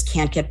 Mothers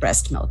can't get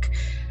breast milk.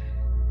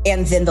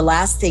 And then the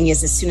last thing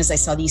is, as soon as I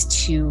saw these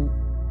two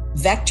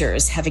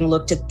vectors, having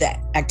looked at the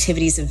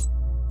activities of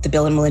the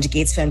Bill and Melinda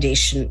Gates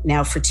Foundation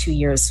now for 2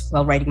 years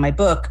while writing my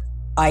book,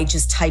 I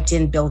just typed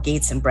in Bill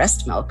Gates and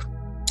breast milk.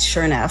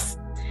 Sure enough,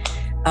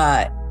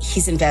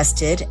 he's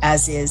invested,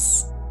 as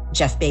is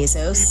Jeff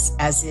Bezos,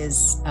 as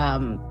is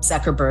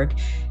Zuckerberg,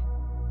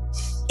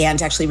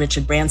 and actually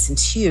Richard Branson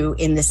too,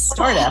 in this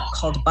startup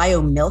called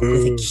BioMilk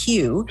with a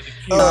Q,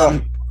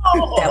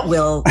 that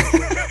will,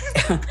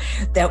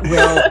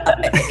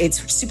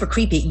 it's super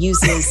creepy. It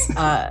uses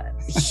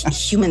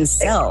human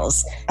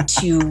cells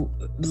to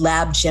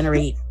lab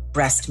generate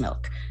breast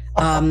milk.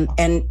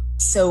 And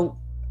so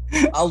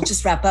I'll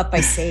just wrap up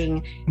by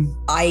saying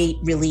I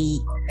really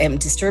am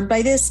disturbed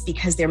by this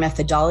because their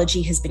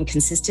methodology has been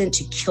consistent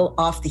to kill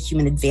off the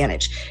human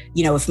advantage.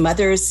 If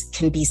mothers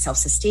can be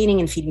self-sustaining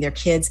and feeding their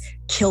kids,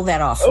 kill that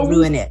off,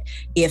 ruin it.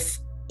 If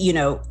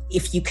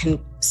you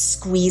can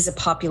squeeze a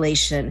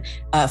population,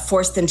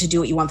 force them to do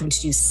what you want them to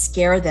do,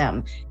 scare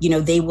them,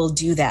 they will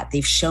do that.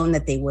 They've shown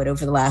that they would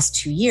over the last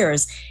 2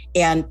 years.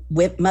 And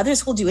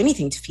mothers will do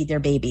anything to feed their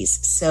babies.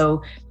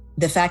 So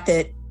the fact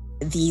that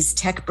these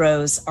tech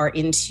bros are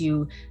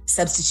into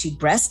substitute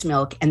breast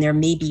milk and there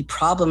may be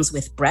problems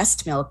with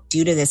breast milk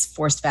due to this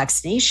forced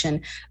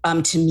vaccination,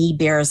 to me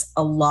bears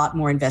a lot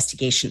more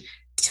investigation.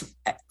 To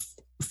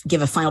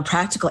give a final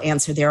practical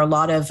answer, there are a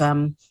lot of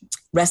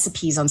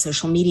recipes on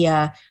social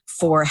media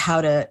for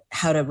how to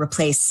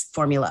replace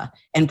formula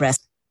and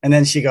breast. And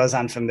then she goes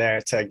on from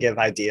there to give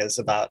ideas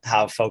about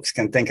how folks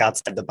can think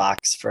outside the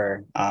box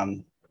for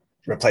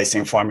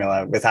replacing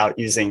formula without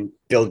using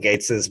Bill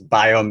Gates's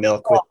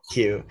BioMilk with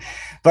Q.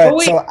 But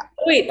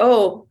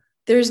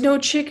there's no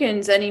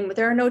chickens anymore.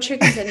 There are no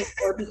chickens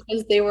anymore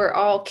because they were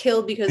all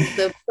killed because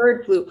the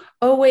bird flu.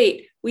 Oh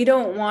wait, we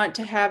don't want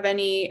to have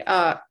any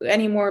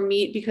more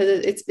meat because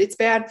it's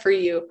bad for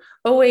you.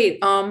 Oh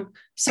wait,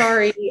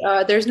 sorry,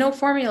 there's no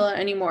formula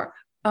anymore.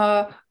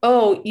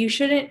 You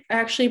shouldn't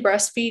actually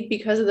breastfeed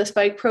because of the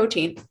spike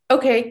protein.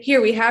 Okay,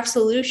 here we have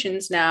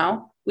solutions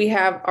now. We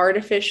have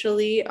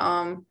artificially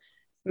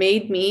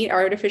made meat,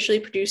 artificially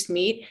produced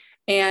meat.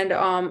 And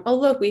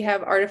look, we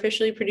have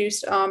artificially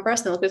produced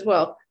breast milk as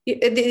well.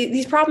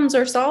 These problems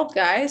are solved,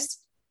 guys.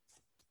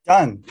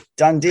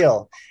 Done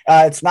deal.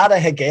 It's not a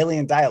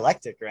Hegelian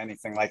dialectic or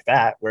anything like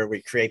that, where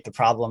we create the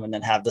problem and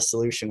then have the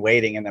solution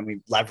waiting, and then we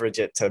leverage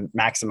it to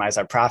maximize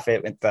our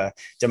profit with the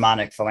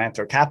demonic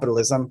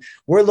philanthrocapitalism.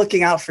 We're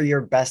looking out for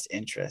your best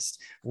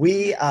interest.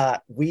 We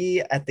at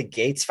the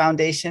Gates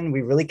Foundation,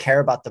 we really care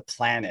about the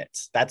planet.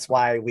 That's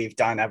why we've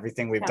done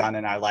everything we've done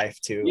in our life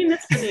to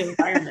the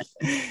environment.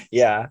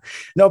 Yeah.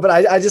 No, but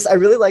I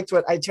really liked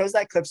what I chose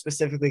that clip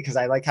specifically because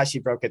I like how she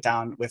broke it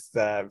down with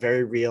the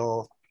very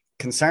real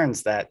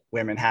concerns that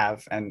women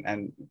have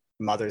and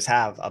mothers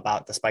have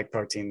about the spike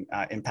protein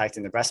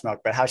impacting the breast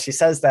milk, but how she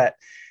says that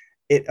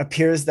it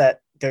appears that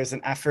there's an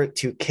effort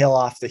to kill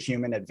off the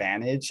human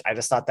advantage. I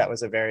just thought that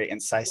was a very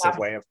incisive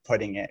way of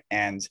putting it.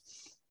 And,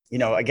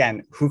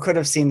 again, who could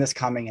have seen this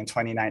coming in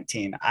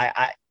 2019?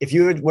 If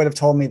you would have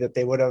told me that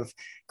they would have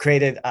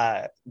created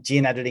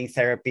gene editing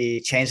therapy,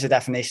 changed the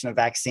definition of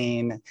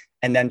vaccine,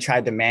 and then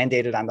tried to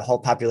mandate it on the whole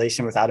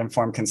population without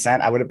informed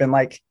consent, I would have been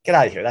like, get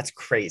out of here. That's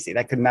crazy.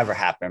 That could never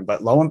happen.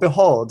 But lo and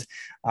behold,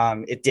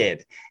 it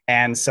did.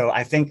 And so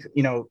I think,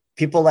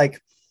 people like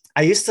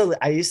I used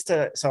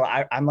to, so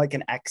I'm like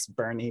an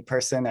ex-Bernie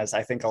person, as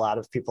I think a lot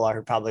of people are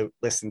who probably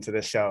listen to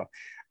this show.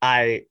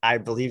 I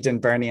believed in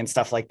Bernie and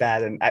stuff like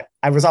that. And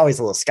I was always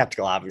a little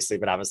skeptical, obviously,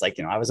 but I was like,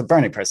 I was a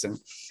Bernie person.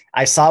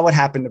 I saw what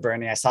happened to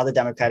Bernie. I saw the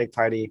Democratic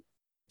Party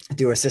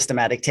do a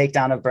systematic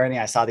takedown of Bernie.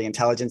 I saw the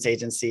intelligence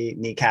agency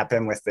kneecap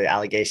him with the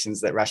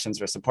allegations that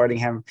Russians were supporting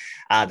him.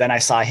 Then I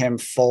saw him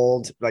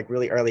fold like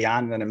really early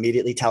on and then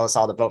immediately tell us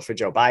all to vote for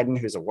Joe Biden,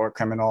 who's a war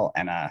criminal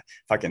and a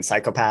fucking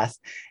psychopath.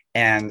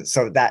 And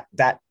so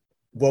that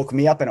woke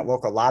me up, and it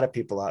woke a lot of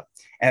people up.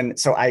 And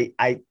so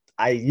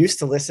I used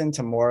to listen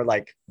to more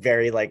like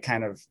very like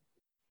kind of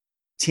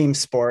team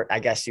sport, I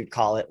guess you'd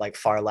call it, like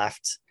far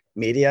left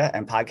media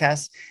and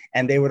podcasts.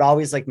 And they would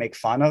always like make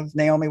fun of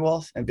Naomi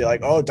Wolf and be like,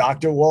 oh,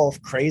 Dr.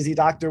 Wolf, crazy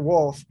Dr.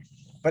 Wolf.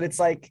 But it's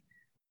like,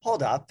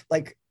 hold up.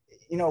 Like,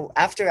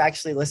 after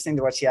actually listening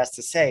to what she has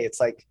to say, it's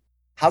like,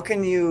 how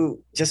can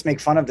you just make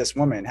fun of this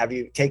woman? Have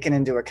you taken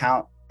into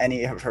account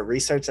any of her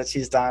research that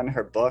she's done,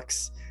 her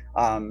books?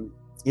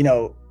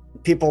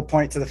 People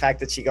point to the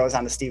fact that she goes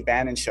on the Steve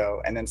Bannon show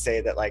and then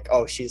say that like,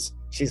 oh, she's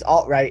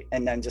alt-right,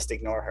 and then just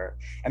ignore her.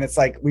 And it's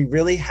like, we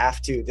really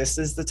have to, this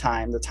is the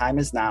time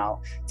is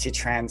now to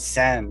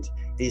transcend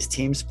these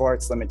team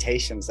sports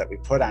limitations that we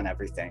put on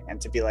everything. And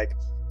to be like,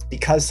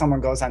 because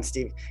someone goes on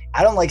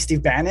I don't like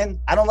Steve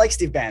Bannon.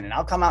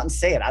 I'll come out and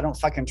say it. I don't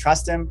fucking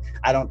trust him.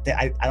 I don't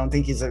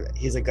think he's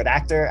a good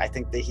actor. I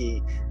think that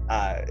he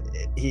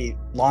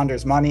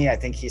launders money. I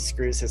think he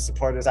screws his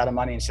supporters out of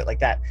money and shit like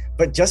that.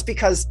 But just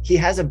because he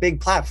has a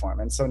big platform,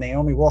 and so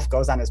Naomi Wolf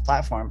goes on his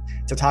platform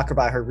to talk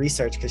about her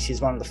research because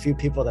she's one of the few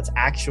people that's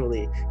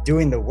actually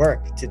doing the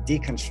work to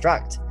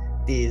deconstruct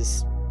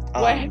these.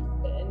 What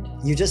happened?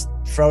 You just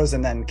froze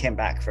and then came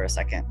back for a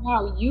second.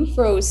 Wow, you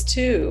froze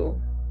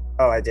too.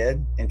 Oh, I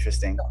did?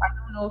 Interesting. I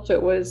don't know if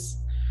it was.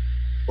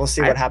 We'll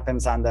see what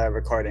happens on the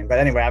recording. But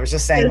anyway, I was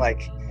just saying,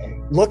 like,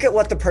 look at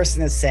what the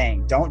person is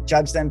saying. Don't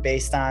judge them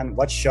based on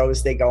what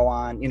shows they go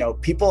on.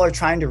 People are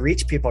trying to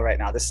reach people right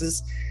now.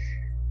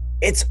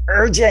 It's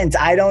urgent.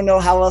 I don't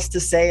know how else to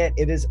say it.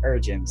 It is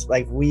urgent.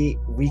 Like, we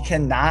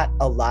cannot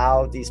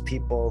allow these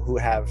people who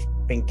have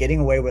been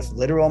getting away with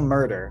literal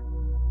murder.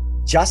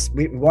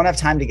 We won't have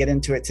time to get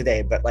into it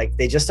today, but like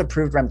they just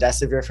approved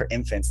remdesivir for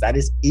infants. That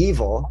is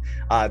evil.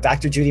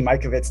 Dr. Judy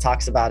Mikovits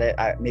talks about it.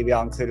 Maybe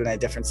I'll include it in a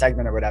different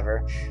segment or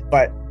whatever.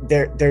 But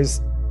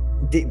there's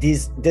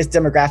this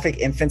demographic,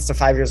 infants to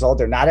 5 years old,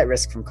 they're not at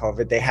risk from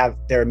COVID. They have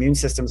their immune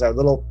systems are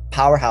little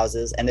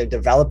powerhouses, and they're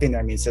developing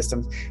their immune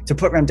systems to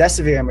put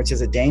remdesivir in, which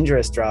is a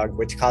dangerous drug,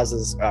 which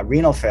causes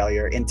renal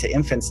failure, into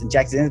infants,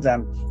 injected into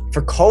them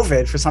for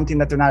COVID, for something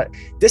that they're not.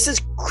 This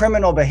is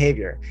criminal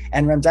behavior.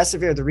 And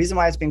remdesivir, the reason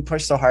why it's being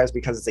pushed so hard is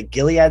because it's a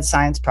Gilead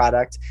Science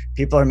product.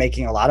 People are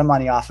making a lot of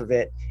money off of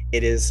it.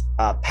 It is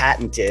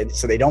patented,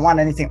 so they don't want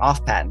anything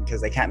off patent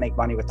because they can't make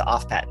money with the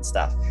off patent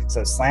stuff.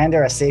 So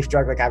slander a safe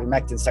drug like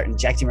ivermectin, start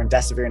injecting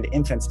remdesivir into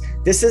infants.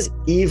 This is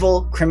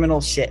evil, criminal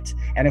shit.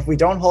 And if we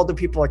don't hold the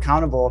people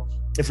accountable,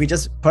 if we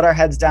just put our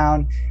heads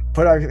down,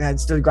 put our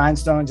heads to the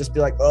grindstone, just be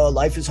like, oh,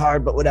 life is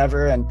hard, but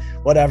whatever, and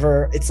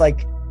whatever. It's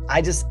like,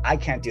 I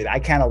can't do that. I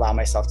can't allow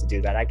myself to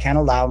do that. I can't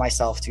allow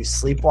myself to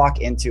sleepwalk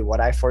into what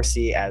I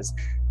foresee as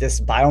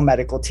this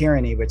biomedical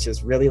tyranny, which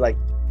is really like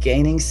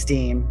gaining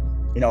steam.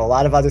 A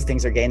lot of other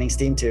things are gaining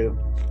steam too.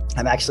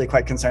 I'm actually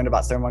quite concerned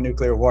about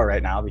thermonuclear war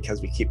right now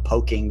because we keep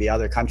poking the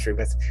other country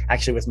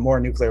with more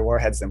nuclear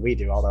warheads than we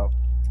do, although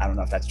I don't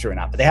know if that's true or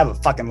not, but they have a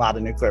fucking lot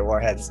of nuclear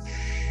warheads,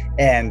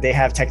 and they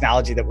have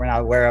technology that we're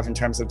not aware of in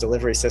terms of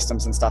delivery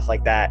systems and stuff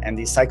like that. And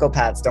these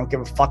psychopaths don't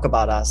give a fuck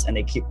about us, and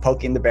they keep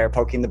poking the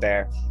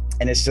bear.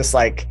 And it's just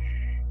like,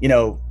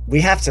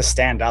 we have to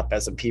stand up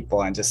as a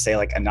people and just say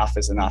like, enough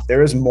is enough.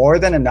 There is more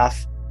than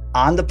enough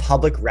on the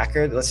public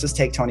record. Let's just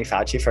take Tony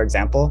Fauci, for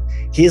example.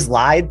 He's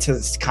lied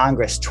to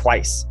Congress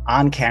twice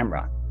on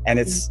camera. And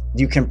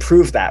you can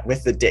prove that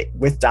with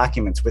with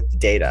documents, with the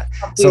data.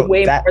 So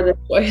way more than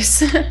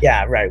twice.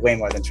 Yeah, right. Way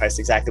more than twice.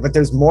 Exactly. But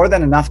there's more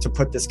than enough to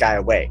put this guy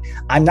away.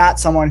 I'm not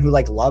someone who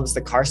like loves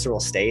the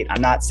carceral state.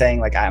 I'm not saying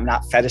like, I'm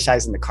not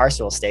fetishizing the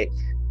carceral state.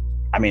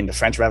 I mean, the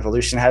French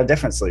Revolution had a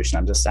different solution.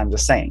 I'm just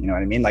saying, you know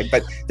what I mean? Like,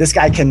 but this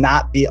guy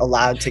cannot be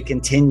allowed to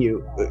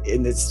continue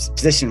in this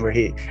position where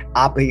he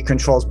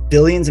controls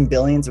billions and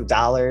billions of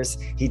dollars.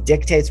 He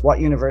dictates what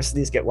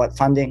universities get what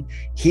funding.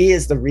 He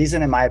is the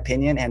reason, in my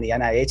opinion, and the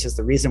NIH is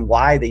the reason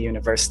why the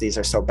universities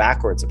are so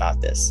backwards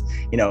about this.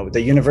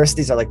 The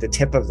universities are like the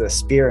tip of the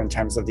spear in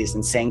terms of these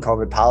insane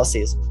COVID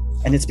policies.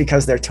 And it's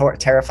because they're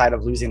terrified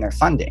of losing their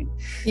funding.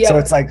 Yep. So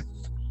it's like,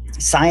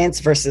 science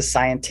versus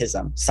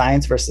scientism.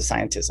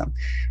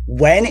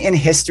 When in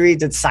history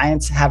did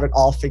science have it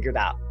all figured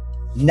out?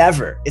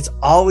 Never. It's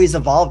always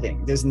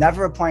evolving. There's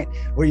never a point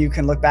where you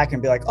can look back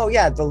and be like, oh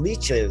yeah, the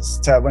leeches,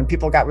 to when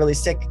people got really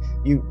sick,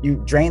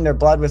 you drain their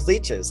blood with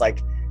leeches.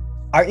 Like,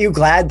 aren't you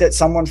glad that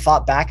someone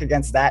fought back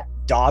against that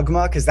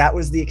dogma? Because that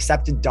was the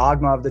accepted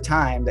dogma of the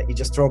time, that you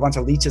just throw a bunch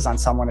of leeches on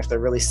someone if they're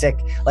really sick.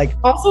 Like,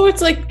 also,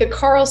 it's like the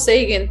Carl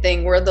Sagan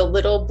thing where the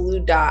little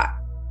blue dot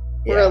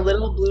We're a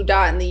little blue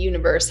dot in the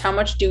universe. How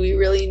much do we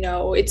really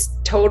know? It's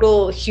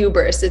total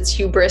hubris. It's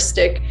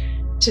hubristic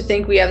to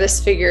think we have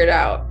this figured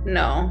out.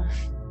 No.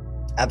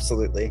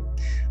 Absolutely.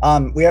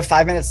 We have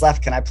 5 minutes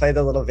left. Can I play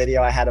the little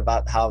video I had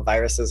about how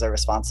viruses are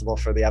responsible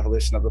for the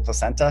evolution of the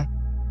placenta?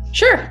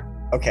 Sure.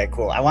 Okay,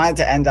 cool. I wanted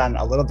to end on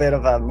a little bit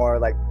of a more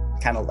like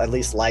kind of at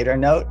least lighter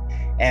note.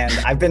 And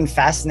I've been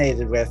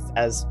fascinated with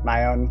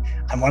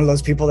I'm one of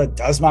those people that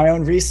does my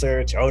own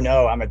research. Oh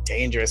no, I'm a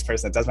dangerous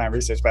person that does my own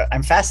research, but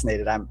I'm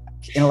fascinated. I'm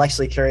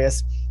intellectually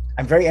curious.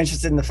 I'm very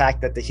interested in the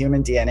fact that the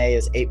human DNA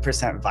is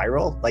 8%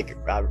 viral, like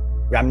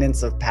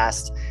remnants of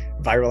past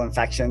viral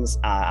infections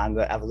on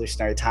the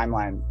evolutionary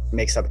timeline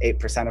makes up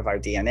 8% of our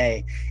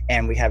DNA.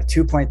 And we have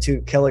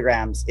 2.2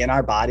 kilograms in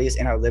our bodies,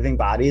 in our living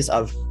bodies,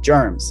 of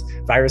germs,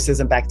 viruses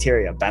and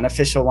bacteria,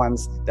 beneficial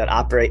ones that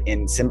operate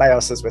in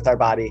symbiosis with our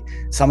body.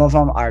 Some of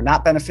them are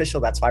not beneficial.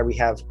 That's why we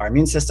have our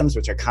immune systems,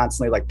 which are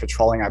constantly like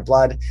patrolling our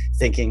blood,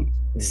 thinking,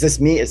 is this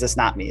me? Is this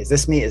not me? Is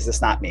this me? Is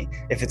this not me?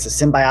 If it's a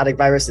symbiotic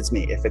virus, it's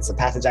me. If it's a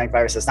pathogenic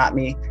virus, it's not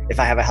me.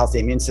 If I have a healthy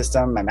immune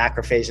system, my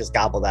macrophages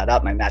gobble that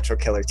up. My natural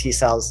killer T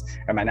cells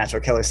or my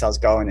natural killer cells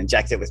go and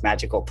inject it with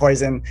magical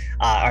poison.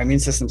 Our immune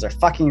systems are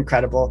fucking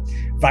incredible.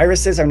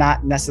 Viruses are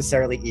not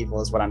necessarily evil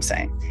is what I'm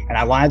saying. And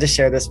I wanted to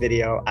share this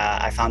video.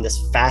 I found this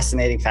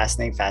fascinating.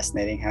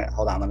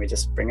 Hold on, let me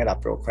just bring it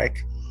up real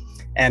quick.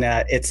 And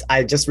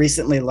I just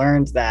recently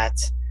learned that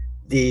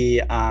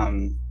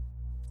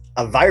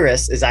a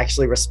virus is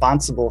actually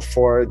responsible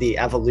for the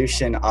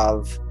evolution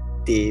of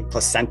the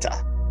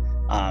placenta,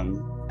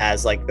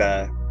 as like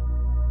that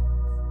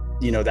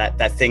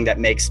thing that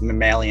makes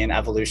mammalian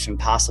evolution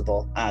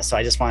possible. So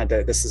I just wanted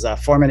to, this is a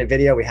 4-minute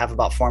video. We have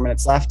about 4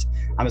 minutes left.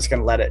 I'm just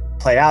gonna let it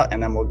play out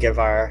and then we'll give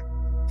our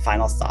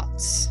final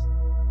thoughts.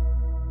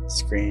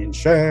 Screen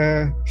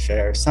share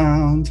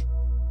sound.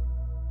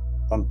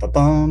 Bum, ba,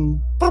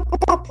 bum, ba, ba,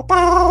 ba, ba, ba.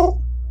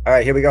 All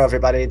right, here we go,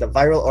 everybody. The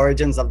viral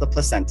origins of the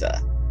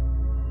placenta.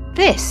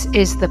 This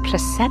is the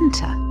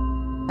placenta,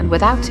 and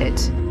without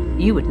it,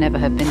 you would never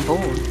have been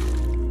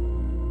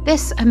born.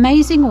 This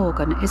amazing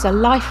organ is a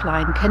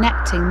lifeline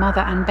connecting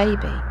mother and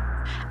baby,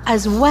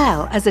 as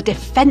well as a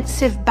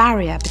defensive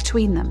barrier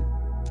between them.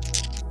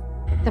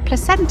 The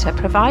placenta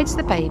provides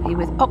the baby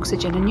with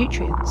oxygen and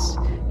nutrients,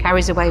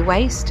 carries away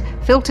waste,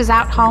 filters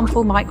out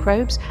harmful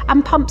microbes,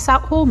 and pumps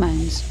out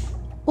hormones,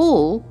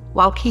 all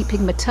while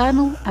keeping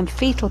maternal and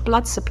fetal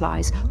blood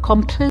supplies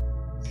completely.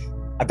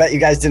 I bet you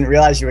guys didn't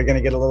realize you were going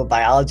to get a little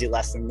biology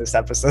lesson this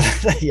episode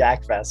of the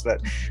Yak Fest,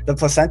 but the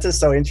placenta is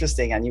so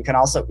interesting, and you can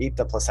also eat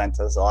the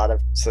placentas. A lot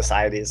of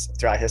societies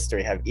throughout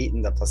history have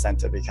eaten the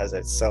placenta because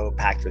it's so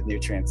packed with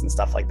nutrients and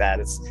stuff like that.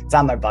 It's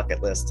on my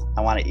bucket list.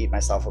 I want to eat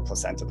myself a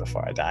placenta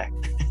before I die.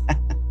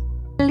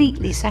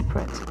 Completely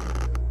separate.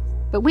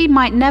 But we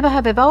might never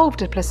have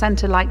evolved a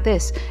placenta like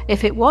this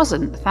if it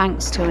wasn't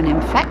thanks to an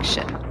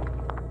infection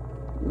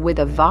with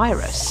a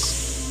virus.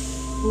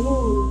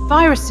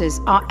 Viruses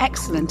are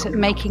excellent at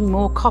making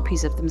more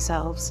copies of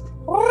themselves.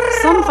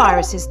 Some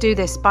viruses do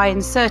this by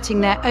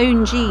inserting their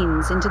own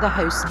genes into the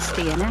host's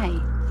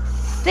DNA.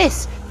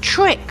 This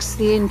tricks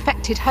the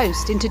infected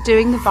host into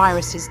doing the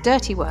virus's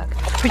dirty work,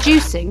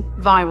 producing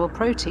viral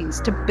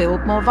proteins to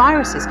build more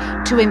viruses,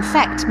 to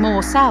infect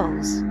more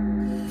cells.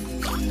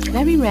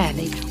 Very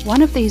rarely,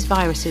 one of these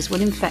viruses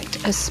will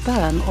infect a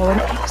sperm or an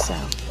egg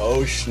cell.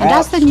 Oh, snap. And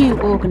as the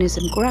new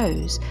organism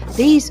grows,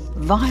 these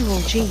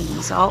viral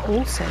genes are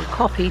also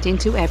copied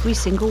into every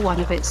single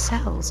one of its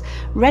cells,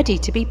 ready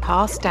to be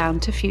passed down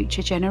to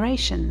future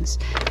generations.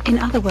 In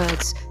other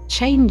words,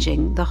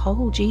 changing the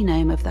whole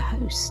genome of the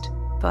host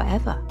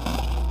forever.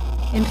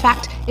 In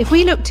fact, if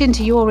we looked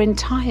into your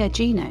entire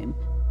genome,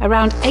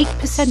 around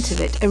 8%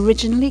 of it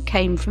originally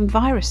came from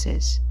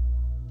viruses.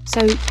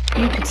 So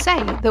you could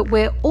say that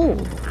we're all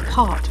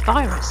part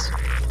virus.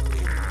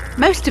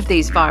 Most of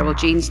these viral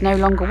genes no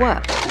longer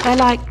work. They're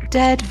like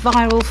dead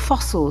viral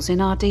fossils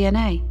in our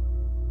DNA.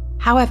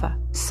 However,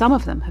 some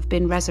of them have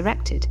been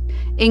resurrected,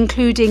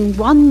 including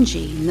one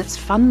gene that's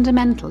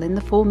fundamental in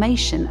the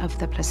formation of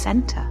the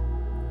placenta.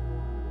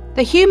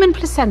 The human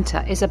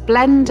placenta is a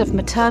blend of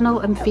maternal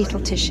and fetal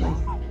tissue,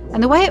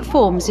 and the way it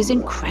forms is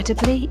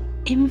incredibly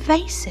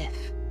invasive.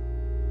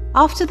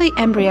 After the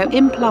embryo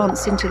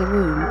implants into the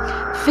womb,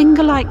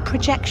 finger-like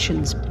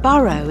projections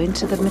burrow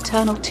into the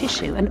maternal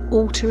tissue and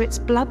alter its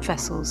blood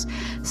vessels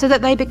so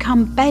that they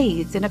become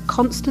bathed in a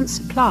constant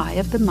supply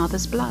of the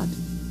mother's blood.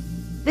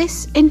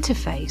 This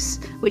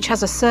interface, which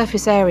has a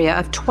surface area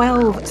of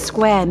 12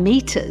 square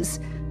meters,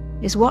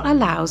 is what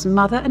allows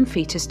mother and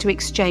fetus to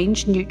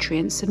exchange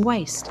nutrients and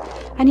waste.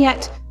 And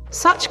yet,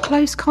 such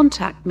close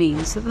contact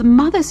means that the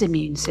mother's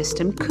immune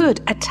system could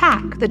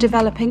attack the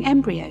developing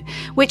embryo,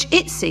 which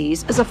it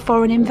sees as a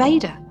foreign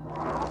invader.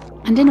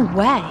 And in a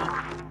way,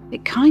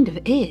 it kind of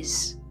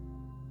is.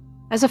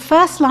 As a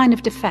first line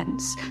of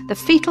defense, the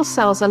fetal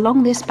cells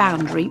along this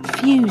boundary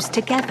fuse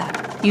together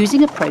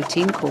using a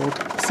protein called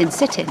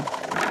syncytin.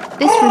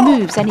 This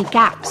removes any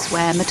gaps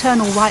where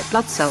maternal white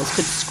blood cells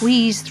could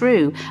squeeze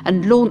through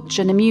and launch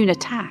an immune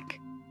attack.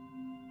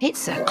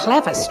 It's a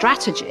clever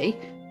strategy,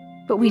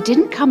 but we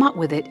didn't come up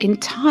with it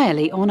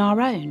entirely on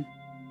our own.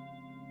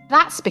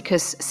 That's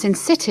because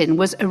syncytin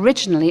was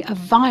originally a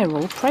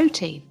viral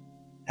protein.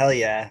 Hell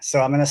yeah. So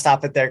I'm going to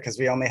stop it there because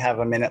we only have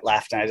a minute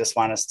left and I just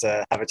want us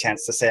to have a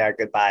chance to say our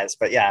goodbyes.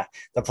 But yeah,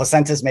 the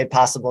placenta is made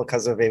possible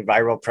because of a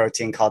viral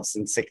protein called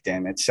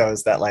syncytin. It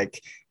shows that,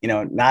 like, you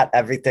know, not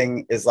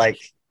everything is like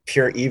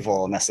pure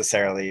evil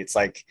necessarily. It's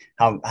like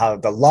how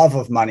the love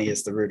of money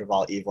is the root of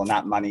all evil,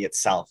 not money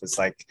itself. It's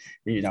like,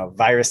 you know,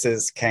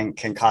 viruses can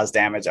cause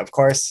damage, of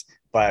course,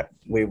 but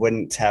we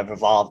wouldn't have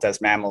evolved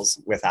as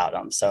mammals without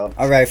them. So,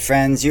 all right,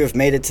 friends, you have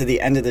made it to the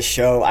end of the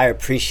show. I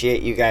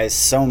appreciate you guys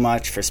so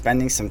much for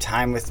spending some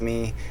time with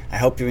me. I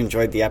hope you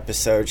enjoyed the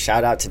episode.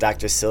 Shout out to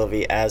Dr.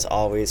 Sylvie, as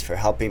always, for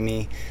helping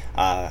me.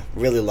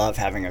 Really love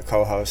having a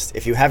co-host.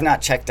 If you have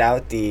not checked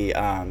out the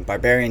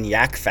Barbarian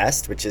Yak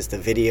Fest, which is the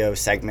video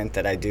segment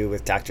that I do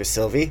with Dr.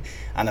 Sylvie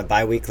on a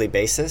bi-weekly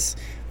basis,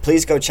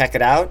 please go check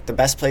it out. The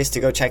best place to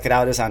go check it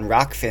out is on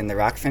Rockfin. The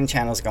Rockfin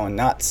channel is going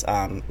nuts.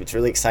 It's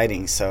really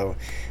exciting. So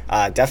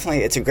definitely,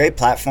 it's a great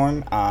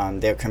platform.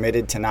 They're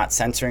committed to not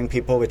censoring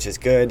people, which is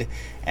good.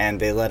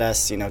 And they let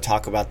us, you know,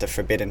 talk about the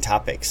forbidden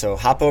topics. So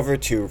hop over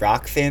to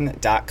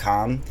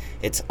rockfin.com.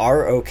 It's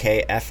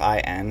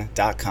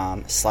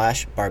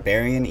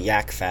ROKFIN.com/Barbarian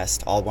Yak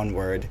Fest, all one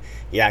word.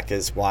 Yak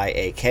is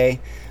YAK.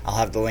 I'll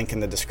have the link in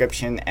the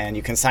description, and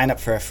you can sign up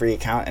for a free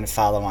account and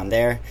follow on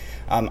there.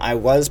 I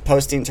was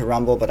posting to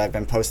Rumble, but I've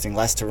been posting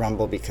less to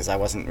Rumble because I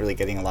wasn't really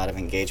getting a lot of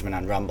engagement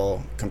on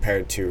Rumble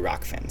compared to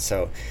Rockfin.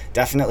 So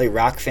definitely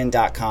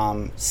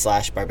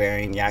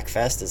rockfin.com/Barbarian Yak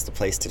Fest is the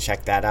place to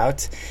check that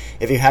out.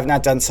 If you have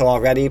not done so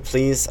already,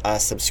 please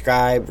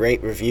subscribe,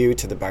 rate, review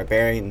to the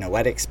Barbarian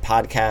Noetics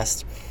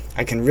podcast.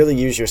 I can really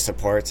use your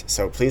support,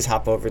 so please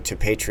hop over to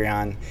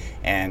Patreon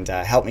and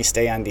help me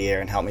stay on the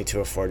air and help me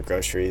to afford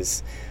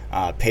groceries.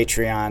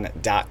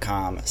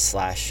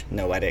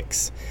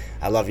 Patreon.com/Noetics.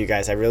 I love you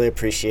guys. I really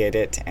appreciate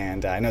it.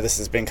 And I know this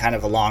has been kind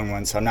of a long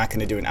one, so I'm not going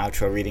to do an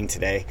outro reading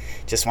today.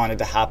 Just wanted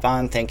to hop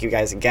on. Thank you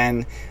guys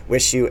again.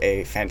 Wish you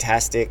a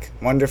fantastic,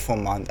 wonderful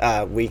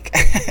week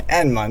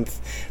and month,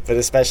 but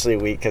especially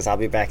week, because I'll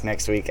be back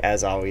next week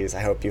as always.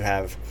 I hope you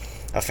have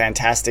a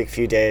fantastic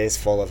few days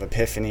full of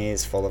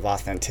epiphanies, full of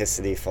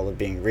authenticity, full of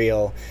being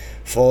real,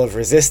 full of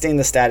resisting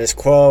the status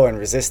quo and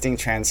resisting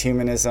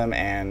transhumanism,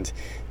 and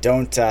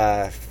don't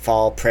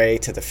fall prey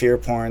to the fear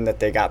porn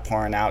that they got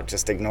pouring out.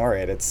 Just ignore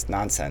it. It's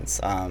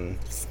nonsense.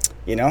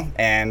 You know,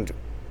 and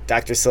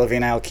Dr. Sylvie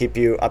and I will keep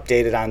you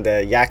updated on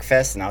the Yak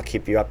Fest, and I'll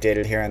keep you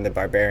updated here on the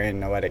Barbarian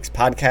Noetics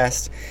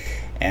podcast.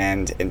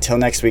 And until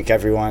next week,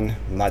 everyone,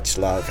 much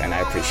love, and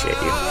I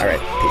appreciate you. All right,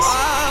 peace.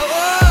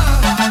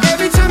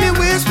 Every time you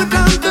whisper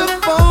down the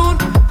phone,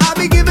 I'll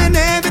be giving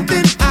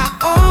everything I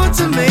own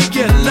to make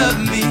you love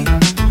me.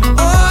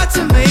 Oh,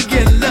 to make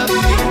you love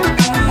me.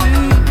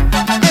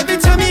 Every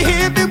time you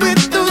hit me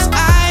with those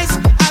eyes,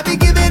 I'll be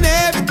giving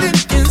everything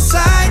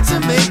inside to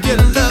make you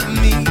love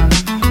me.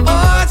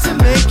 Oh, to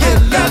make you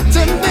love me.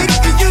 Got to make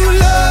you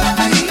love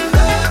me.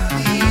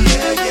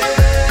 Yeah,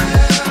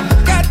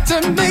 yeah. Got to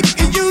make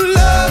you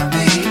love me.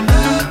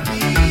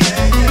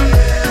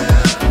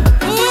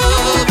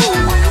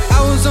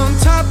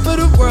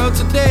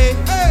 Today,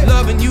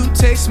 loving you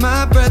takes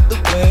my breath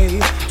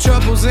away.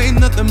 Troubles ain't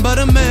nothing but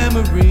a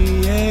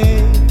memory.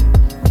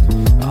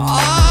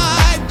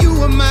 Ah,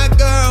 you are my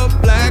girl,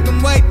 black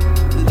and white.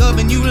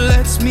 Loving you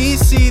lets me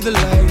see the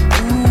light.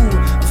 Ooh,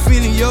 I'm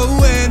feeling your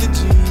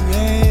energy.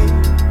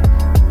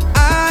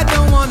 I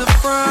don't wanna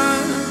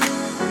front.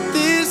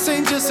 This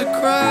ain't just a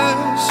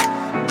crush.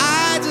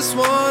 I just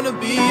wanna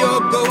be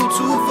your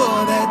go-to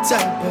for that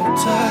type of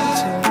touch.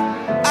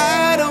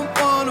 I don't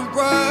wanna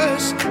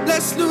rush.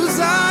 Let's lose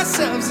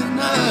ourselves in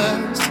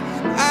us.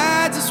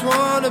 I just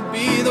wanna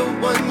be the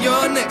one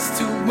you're next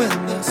to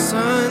when the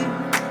sun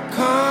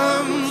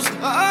comes.